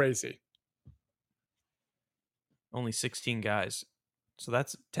 is crazy. Only 16 guys. So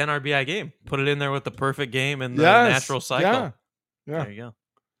that's 10 RBI game. Put it in there with the perfect game and the Yes, natural cycle. Yeah. Yeah. There you go.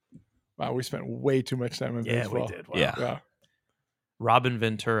 Wow, we spent way too much time in Yeah, baseball. we did. Wow. Yeah. Yeah. Robin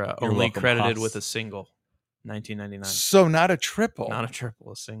Ventura, You're only welcome, credited Pops. with a single. 1999. So not a triple. Not a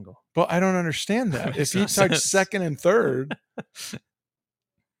triple, a single. But I don't understand that. Makes If he no touched sense. second and third,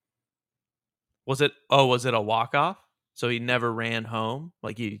 Was it a walk-off? So he never ran home?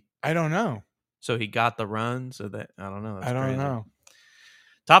 I don't know. So he got the run? So that, I don't know. That's I don't crazy. know.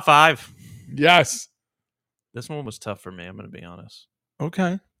 Top 5. Yes. This one was tough for me, I'm going to be honest.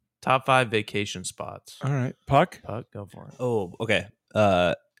 Okay. Top 5 vacation spots. All right. Puck. Puck, go for it. Oh, okay.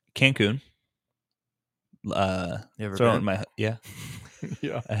 Cancun. You ever throw it been? in my yeah,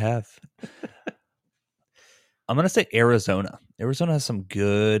 Yeah. I have. I'm gonna say Arizona. Arizona has some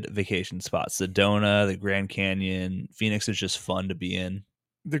good vacation spots. Sedona, the Grand Canyon, Phoenix is just fun to be in.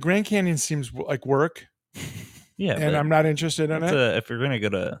 The Grand Canyon seems like work. Yeah, and but I'm not interested in it. if you're gonna go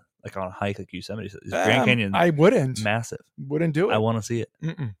to like on a hike like Yosemite, Grand Canyon, I wouldn't. massive. Wouldn't do it. I want to see it.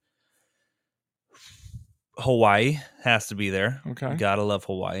 Mm-mm. Hawaii has to be there. Okay. Gotta love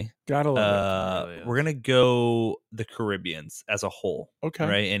Hawaii. Gotta love Really is. We're gonna go the Caribbeans as a whole. Okay.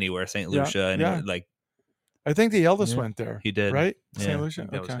 Right, anywhere, St. Yeah, Lucia, and yeah. like I think the eldest Yeah, went there. he did. Right? Yeah. St. I Lucia.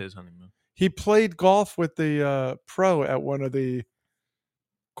 think that was Okay. his honeymoon. He played golf with the pro at one of the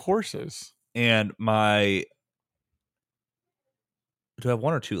courses. and my. Do I have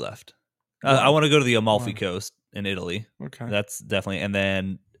one or two left? One. I want to go to the Amalfi One. Coast in Italy. Okay. That's definitely, and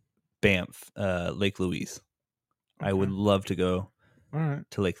then Banff, Lake Louise. I Okay. would love to go All right.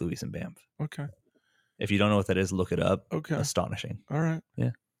 to Lake Louise and Banff. Okay. If you don't know what that is, look it up. Okay. Astonishing. All right.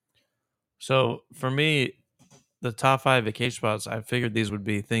 So for me, the top 5 vacation spots, I figured these would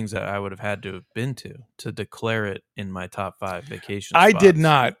be things that I would have had to have been to declare it in my top 5 vacation I spots. did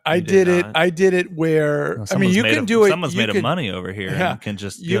not. I You did it. not? I did it where No, I mean, you can do it. Someone's you made can, of money over here Yeah. and can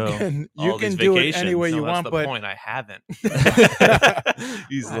just You go. can all these do it vacations. any way No, you that's want, the but point. I haven't.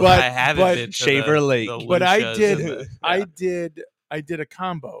 He's But- I haven't but- been to Shaver the, Lake. the but I Lucias did. and the- I did a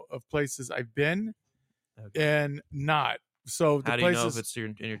combo of places I've been Okay. and not. So the How do you know places if it's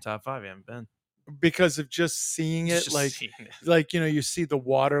in your top 5? You haven't been. because of just seeing it, Just like seeing it. like you see the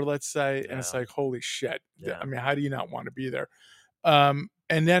water, let's say, and it's Yeah. like holy shit. Yeah. I mean, how do you not want to be there? And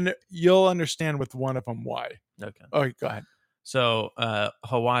then you'll understand with one of them why. Okay. Oh, go ahead. So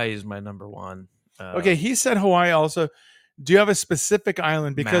Hawaii is my number 1. Okay, he said Hawaii also. Do you have a specific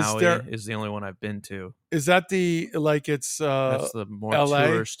island? Because Maui there is the only one I've been to. is that the like it's That's the more LA?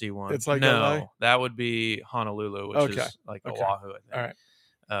 touristy one. It's like no, LA? that would be Honolulu, which Okay. is like Okay. Oahu. I think. all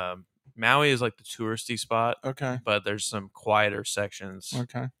right. Maui is like the touristy spot, Okay. but there's some quieter sections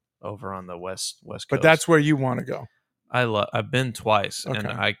Okay. over on the west coast. But that's where you want to go. I've been twice, and Okay.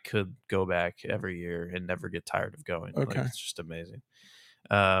 I could go back every year and never get tired of going. Like, Okay. it's just amazing.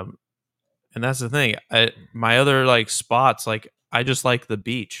 And that's the thing. My other like spots, like I just like the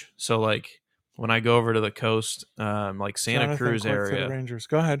beach. So like when I go over to the coast, like Santa Jonathan Cruz Quick to the area. Rangers.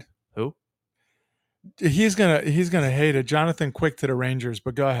 Go ahead. Who? He's gonna hate it. Jonathan Quick to the Rangers,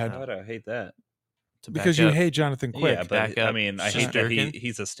 but go ahead. Why would I hate that? To Because back you up. hist Jonathan Quick. Yeah, Back but I up. mean, I Just hate that Durkin?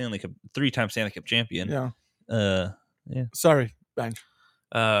 he's a Stanley Cup 3-time Stanley Cup champion. Yeah. Yeah. Sorry, Benj.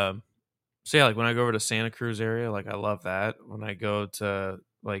 So yeah, like when I go over to Santa Cruz area, like I love that. When I go to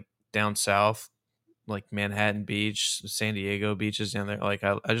like down south, like Manhattan Beach, San Diego beaches down there, like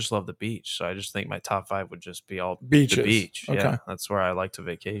I just love the beach. So I just think my top 5 would just be all Beaches. the beach. Okay. Yeah, that's where I like to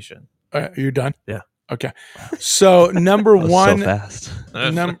vacation. All right, are you done? Yeah. Okay. So number That was one, so fast.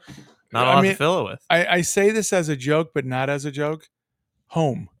 Not a I lot mean, to fill it with. I say this as a joke, but not as a joke.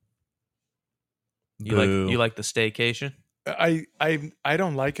 Home. You like the staycation? I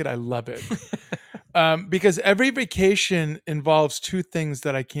don't like it. I love it. Because every vacation involves 2 things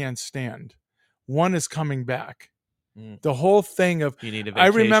that I can't stand. One is coming back. Mm. The whole thing of You need a I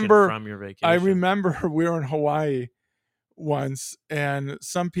vacation remember- from your vacation. I remember we were in Hawaii once, and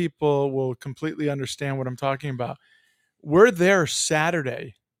some people will completely understand what I'm talking about. We're there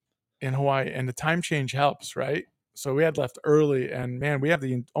Saturday in Hawaii, and the time change helps, right? So we had left early, and man, we have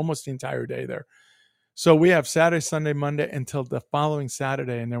almost the entire day there. So we have Saturday, Sunday, Monday until the following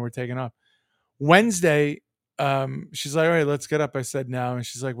Saturday, and then we're taking off. Wednesday, she's like, all right, let's get up. I said, no. And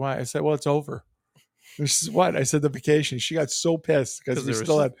she's like, why? I said, well, it's over. And she said, what? I said, the vacation. She got so pissed because we there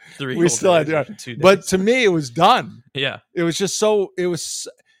still was had, 3 we whole still had, days yeah. or 2 days. But to me, it was done. yeah, It was just so,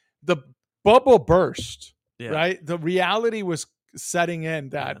 the bubble burst, yeah. right? The reality was setting in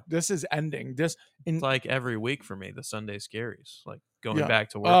that this is ending. It's like every week for me, the Sunday scaries, like going Yeah. back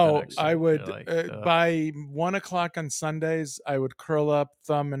to work. the Oh, next I day. would You're like, by 1:00 on Sundays, I would curl up,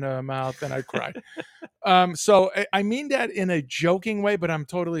 thumb in the mouth, and I'd cry. So I mean that in a joking way, but I'm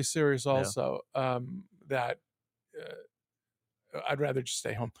totally serious also. That I'd rather just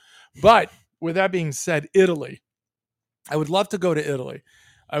stay home. But with that being said, Italy, I would love to go to Italy.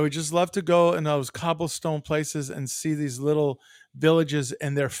 I would just love to go in those cobblestone places and see these little villages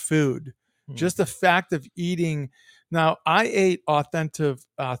and their food. Just the fact of eating. Now, I ate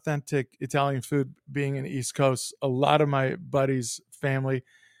authentic Italian food being in the East Coast. A lot of my buddies' family,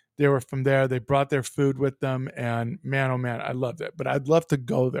 they were from there. They brought their food with them. And man, oh man, I loved it. But I'd love to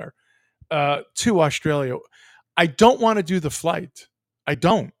go there to Australia. I don't want to do the flight. I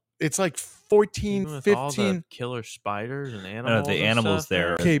don't. It's like 14, Even with 15. all the killer spiders and animals. the and animals stuff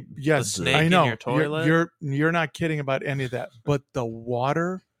there. Okay, yes, snake I in know. your toilet? You're not kidding about any of that. But the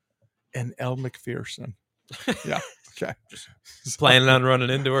water and Elle McPherson. Yeah. Okay. Planning on running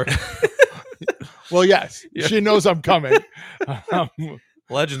into her. Well, yes, Yeah. she knows I'm coming.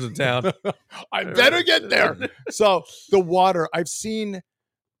 Legends in town. I better get there. So the water, I've seen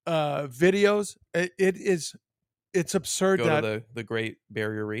videos. It's absurd Go that to the Great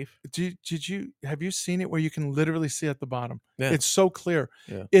Barrier Reef. have you seen it where you can literally see at the bottom? Yeah. It's so clear.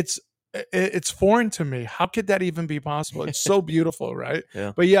 Yeah. It's foreign to me. How could that even be possible? It's so beautiful, right?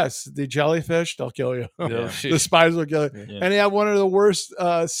 Yeah. But yes, the jellyfish, they'll kill you. Yeah. The spiders will kill you. Yeah. And they have one of the worst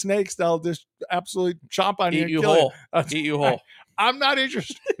snakes that'll just absolutely chomp on you Eat and you kill whole. you. Eat you whole. I'm not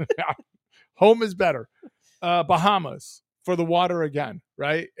interested. Home is better. Bahamas for the water again,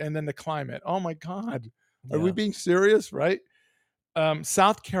 right? And then the climate. Oh my God. Are we being serious, right?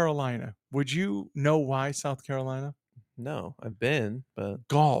 South Carolina. Would you know why South Carolina? No, I've been, but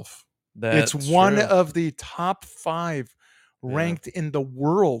Golf. that's It's one true. of the top 5 ranked in the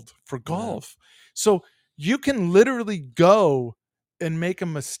world for golf. So you can literally go and make a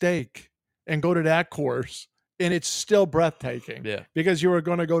mistake and go to that course, and it's still breathtaking. Yeah. Because you were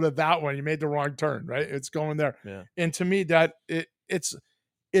going to go to that one, you made the wrong turn, right? It's going there. Yeah. And to me, that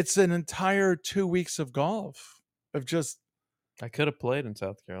it's an entire 2 weeks of golf of just. I could have played in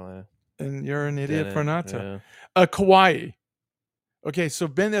South Carolina. And you're an idiot for not to. Yeah. Kauai. Okay, so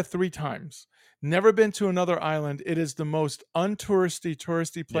been there 3 times. Never been to another island. It is the most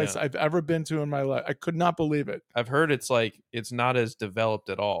touristy place I've ever been to in my life. I could not believe it. I've heard it's not as developed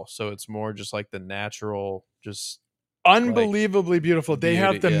at all. So it's more just like the natural, just Unbelievably beautiful. They beauty,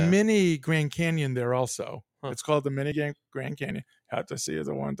 have the yeah. mini Grand Canyon there also. Huh. It's called the mini Grand Canyon. Had to see it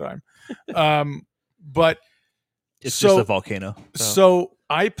the one time. But It's just a volcano. So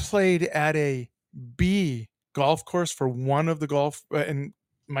I played at a B golf course for one of the golf, and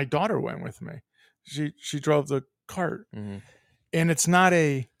my daughter went with me. She drove the cart, and it's not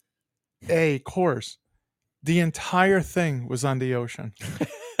a course. The entire thing was on the ocean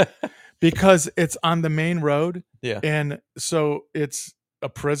because it's on the main road. Yeah. And so it's a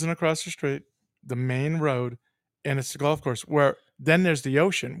prison across the street, the main road, and it's the golf course where then there's the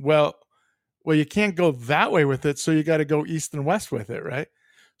ocean. Well, you can't go that way with it, so you got to go east and west with it, right?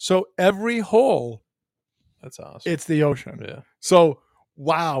 So every hole, that's awesome. It's the ocean. Yeah. So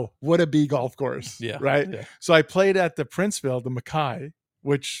wow, what a B golf course. Yeah. Right. Yeah. So I played at the Princeville, the Mackay,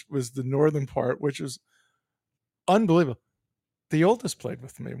 which was the northern part, which was unbelievable. The oldest played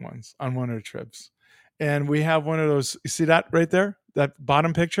with me once on one of the trips, and we have one of those. You see that right there, that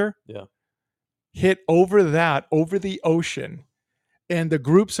bottom picture? Yeah. Hit over the ocean. And the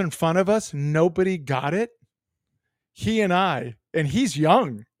groups in front of us, nobody got it. He and I, and he's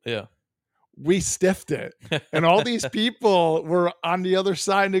young. Yeah. We stiffed it. And all these people were on the other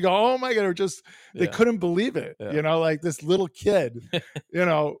side and they go, oh my God, they couldn't believe it. Yeah. Like this little kid,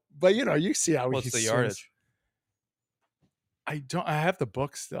 but you see how What's the yardage? I have the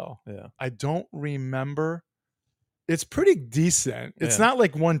book still. Yeah. I don't remember. It's pretty decent. It's Yeah. not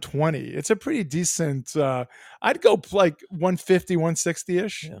like 120. It's a pretty decent. I'd go like 150, 160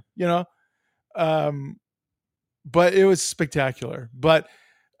 ish. Yeah. But it was spectacular. But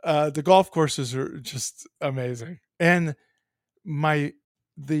the golf courses are just amazing. And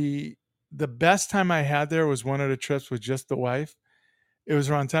the best time I had there was one of the trips with just the wife. It was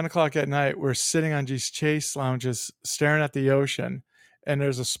around 10 o'clock at night. We're sitting on these chase lounges, staring at the ocean. And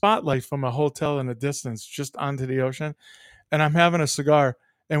there's a spotlight from a hotel in the distance just onto the ocean. And I'm having a cigar.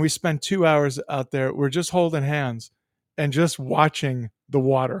 And we spent 2 hours out there. We're just holding hands and just watching the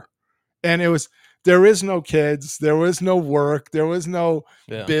water. And there is no kids. There was no work. There was no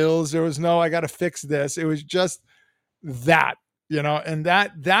bills. There was no, I got to fix this. It was just that, and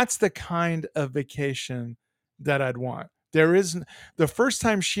that's the kind of vacation that I'd want. There isn't. The first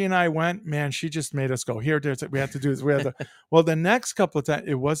time she and I went, man, she just made us go here. We have to do this. We have to. Well, the next couple of times,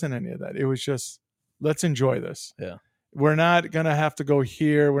 it wasn't any of that. It was just, let's enjoy this. Yeah. We're not gonna have to go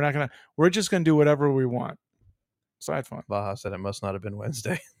here. We're just gonna do whatever we want. So I had fun. Baja said it must not have been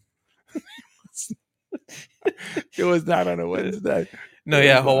Wednesday. It was not on a Wednesday. No,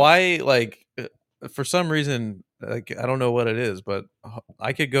 yeah, Hawaii. Like for some reason, like I don't know what it is, but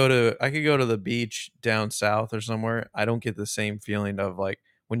I could go to the beach down south or somewhere. I don't get the same feeling of like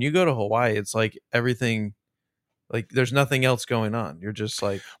when you go to Hawaii. It's like everything, like there's nothing else going on. You're just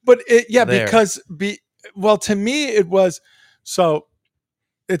like, but there. Because to me it was so.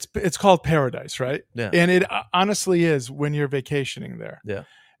 It's called paradise, right? Yeah, and it honestly is when you're vacationing there. Yeah.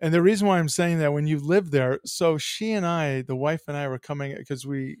 And the reason why I'm saying that, when you live there, so she and I, the wife and I, were coming because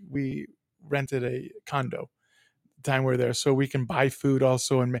we rented a condo the time we're there, so we can buy food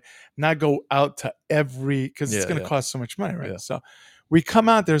also and not go out to because it's going to cost so much money, right? Yeah. So we come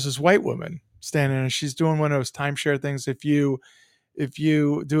out. There's this white woman standing, and she's doing one of those timeshare things. If you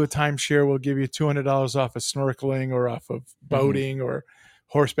do a timeshare, we'll give you $200 off of snorkeling or off of boating or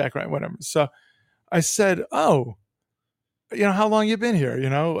horseback ride, whatever. So I said, "Oh, how long you been here?"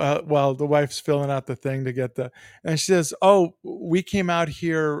 Well, the wife's filling out the thing to get and she says, "Oh, we came out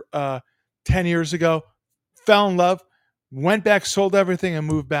here 10 years ago, fell in love, went back, sold everything, and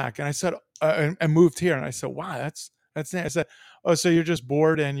moved back." And I said, and moved here. And I said, "Wow, that's nice." I said, "Oh, so you're just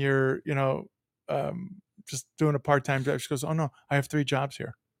bored and you're, just doing a part-time job?" She goes, "Oh no, I have 3 jobs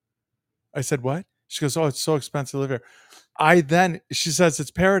here." I said, "What?" She goes, "Oh, it's so expensive to live here." She says,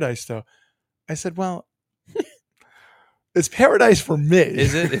 "It's paradise though." I said, "Well, it's paradise for me."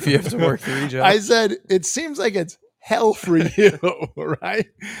 Is it if you have to work 3 jobs? I said, "It seems like it's hell for you." Right?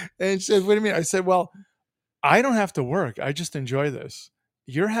 And she said, "What do you mean?" I said, "Well, I don't have to work. I just enjoy this.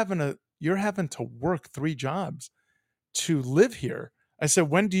 You're having to work 3 jobs to live here." I said,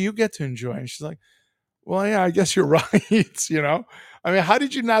 "When do you get to enjoy?" And she's like, "Well, yeah, I guess you're right." I mean, how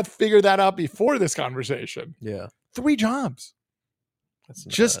did you not figure that out before this conversation? Yeah. 3 jobs. That's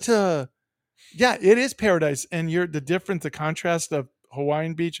Just nuts. it is paradise. And the contrast of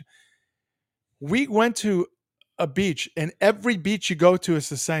Hawaiian beach. We went to a beach, and every beach you go to is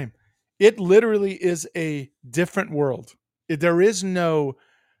the same. It literally is a different world. There is no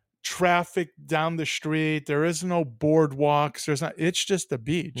traffic down the street. There is no boardwalks. It's just a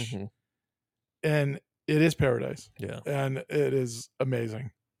beach. Mhm. And it is paradise. Yeah. And it is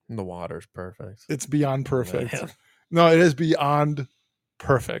amazing. And the water's perfect. It's beyond perfect. Yeah. No, it is beyond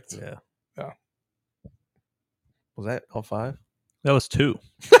perfect. Yeah. Yeah. Was that all 5? That was 2.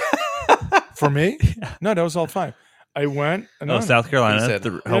 For me? No, that was all 5. I went. No, South Carolina, He said-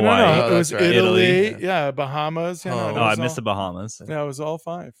 Hawaii. No. Oh, It was that's right. Italy. Italy. Yeah, Bahamas. Oh. Oh, I missed the Bahamas. Yeah, it was all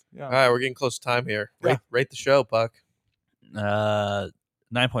 5. Yeah. All right, we're getting close to time here. Yeah. Rate the show, Puck.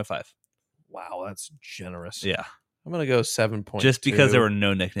 9.5. Wow, that's generous. Yeah, I'm gonna go 7.2. just because there were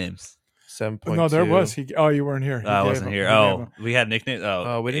no nicknames. 7.2. No, there was. You weren't here. I wasn't here. Oh, we had nicknames.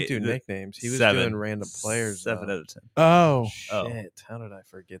 Oh, we didn't do nicknames. He was 7. doing random players. 7 though. out of 10. Oh. Shit! How did I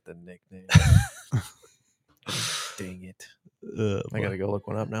forget the nickname? Dang it! I gotta go look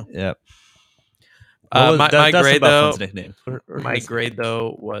one up now. Yep. My grade though. Nickname. My grade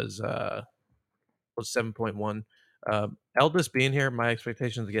though was 7.1. Eldest being here, my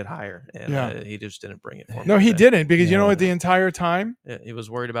expectations get higher, and he just didn't bring it for me. No, he today. didn't, because you know what? The entire time, Yeah, he was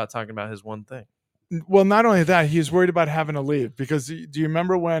worried about talking about his one thing. well, not only that, he was worried about having to leave. Because do you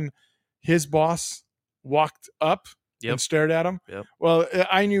remember when his boss walked up Yep. and stared at him? Yep. Well,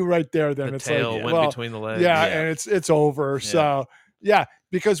 I knew right there. Then The it's tail like, went between the legs. Yeah, and it's over. Yeah. So yeah,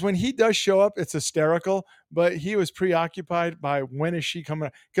 because when he does show up, it's hysterical. But he was preoccupied by when is she coming?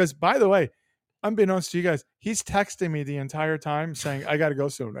 Because by the way, unbeknownst to you guys, he's texting me the entire time saying, "I got to go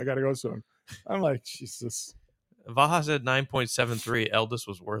soon. I got to go soon." I'm like, Jesus. Vaha said 9.73. Eldest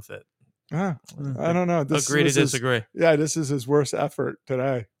was worth it. I don't know. Agree to disagree. This is his worst effort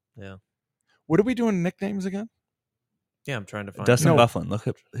today. Yeah. What are we doing nicknames again? Yeah, I'm trying to find. Dustin No. Bufflin. Look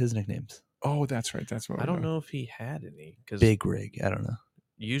up his nicknames. Oh, that's right. That's what I we're don't doing. know if he had any because Big Rig. I don't know.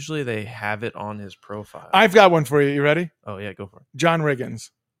 usually they have it on his profile. I've got one for you. You ready? Oh yeah, go for it. John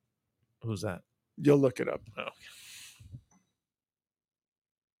Riggins. Who's that? You'll look it up. Oh.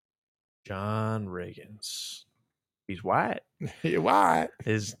 John Riggins. He's white. What?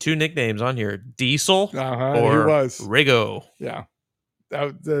 His 2 nicknames on here: Diesel Uh-huh. or He was. Rigo. Yeah.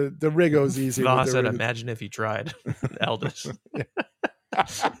 The Rigo's easy. Vaha but the said, Riggins- "Imagine if he tried." Eldest.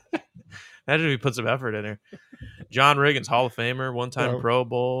 Imagine if he put some effort in here. John Riggins, Hall of Famer, 1-time Yeah. Pro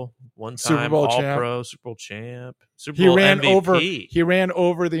Bowl, 1-time Super Bowl All champ. Pro, Super Bowl champ, Super He Bowl ran MVP.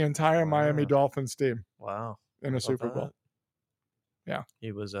 over the entire Miami Wow. Dolphins team Wow. in How a about Super Bowl. that? Yeah.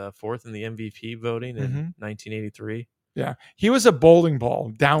 He was 4th in the MVP voting in Mhm. 1983. Yeah. He was a bowling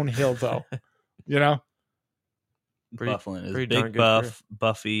ball downhill though. You know? Pretty- Bufflin is pretty darn Big good Buff,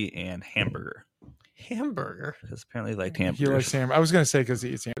 Buffy, and Hamburger. Hamburger. Because apparently he liked He hamburgers. likes ham. I was going to say because he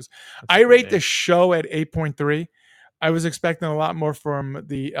eats hams. That's I a good rate name. the show at 8.3. I was expecting a lot more from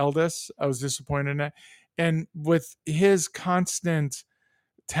the eldest. I was disappointed in that. And with his constant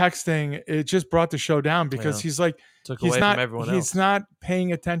texting, it just brought the show down because Yeah. he's like, Took he's away not, from everyone he's else. not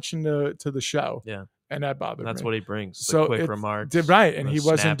paying attention to the show. Yeah. And that bothered That's me. what he brings. The So quick it remarks. did right, and the he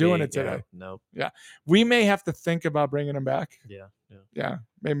wasn't doing snappy- it today. Yeah, nope. We may have to think about bringing him back. Yeah. Yeah,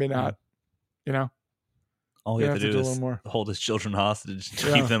 maybe not. You know, All we you have have to to do a do little is more. hold his children hostage,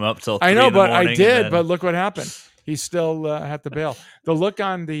 Yeah. keep them up till 3 I know, in the but I morning, and did. then- But look what happened. He still had to bail. The look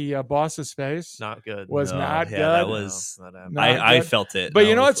on the boss's face Not good. was No, not yeah, good. that was. No, not happening. Not I good. felt it. But and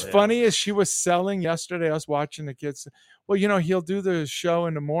you I know was what's like, funny is she was selling yesterday. I was watching the kids. Well, he'll do the show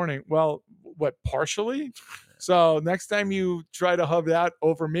in the morning. Well, what, partially? So next time you try to hub that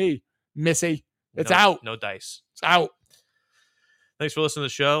over me, Missy, it's No- out. No dice. It's out. Thanks for listening to the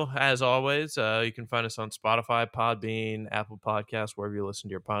show. As always, you can find us on Spotify, Podbean, Apple Podcasts, wherever you listen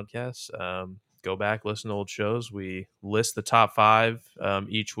to your podcasts. Go back, listen to old shows. We list the top 5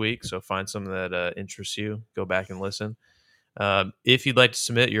 each week, so find something that interests you. Go back and listen. If you'd like to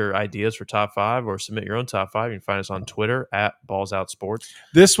submit your ideas for top 5 or submit your own top 5, you can find us on Twitter at BallsOutSports.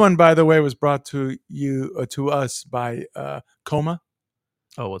 This one, by the way, was brought to us by Coma.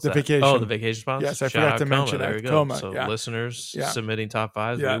 Oh, what's the that? vacation? Oh, the vacation sponsor. Yes, I forgot to mention There that. we go. Coma, So yeah. listeners Yeah. submitting top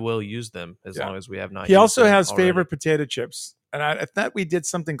 5s, Yeah. we will use them as long as we have not. He used also them has already. favorite potato chips, and I thought we did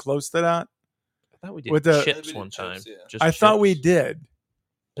something close to that. I thought we did with the chips one time. Just I thought we chips. did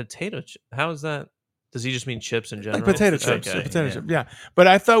Potato chip. How is that? Does he just mean chips in general? like potato chips. Okay, Potato yeah. chip, yeah. But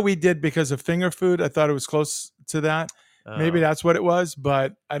I thought we did because of finger food. I thought it was close to that. Maybe Oh. that's what it was,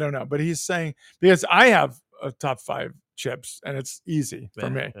 but I don't know. But he's saying because I have a top 5 chips, and it's easy for Yeah,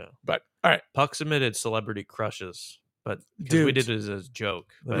 me. yeah. But all right, Puck submitted celebrity crushes, but because we Dudes. did it as a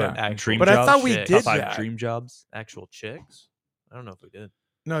joke. But Yeah. actual Dream But I jobs? thought we chicks. did Top 5 that. dream jobs. Actual chicks? I don't know if we did.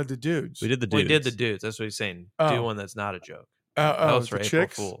 No, the dudes. We did the We dudes. did did the dudes. That's what he's saying. Oh. Do one that's not a joke. Oh, That was for the April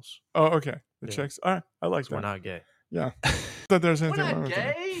chicks? Fools. Oh, okay. The Yeah. chicks. All right, I like that. We're not gay. Yeah. Thought there was We're anything wrong not with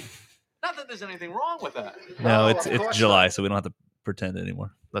that. gay. Not that there's anything wrong with that. No, of it's course July, not. so we don't have to pretend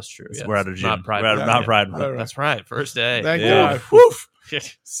anymore. That's true. It's- yes. We're out of June. Not Pride We're out of, Month not yet. Pride All Month. right. That's right. First day. Thank Yeah. God. Woof.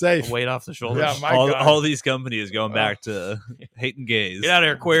 Safe. Weight off the shoulders. Yeah, my all, God. all these companies going back to hating gays. Get out of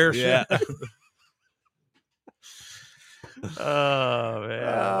here, queers. Yeah. Oh man!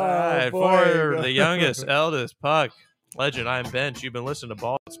 Oh, All right, boy. for the youngest, eldest Puck legend, I'm Bench. You've been listening to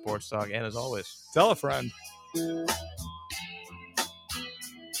Ball Sports Talk, and as always, Tell a friend.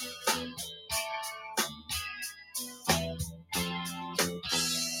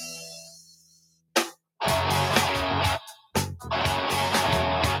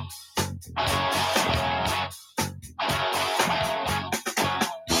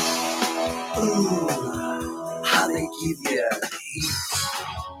 How they give you heat.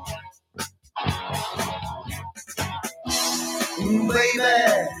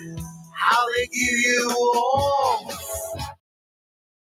 Baby, how they give you all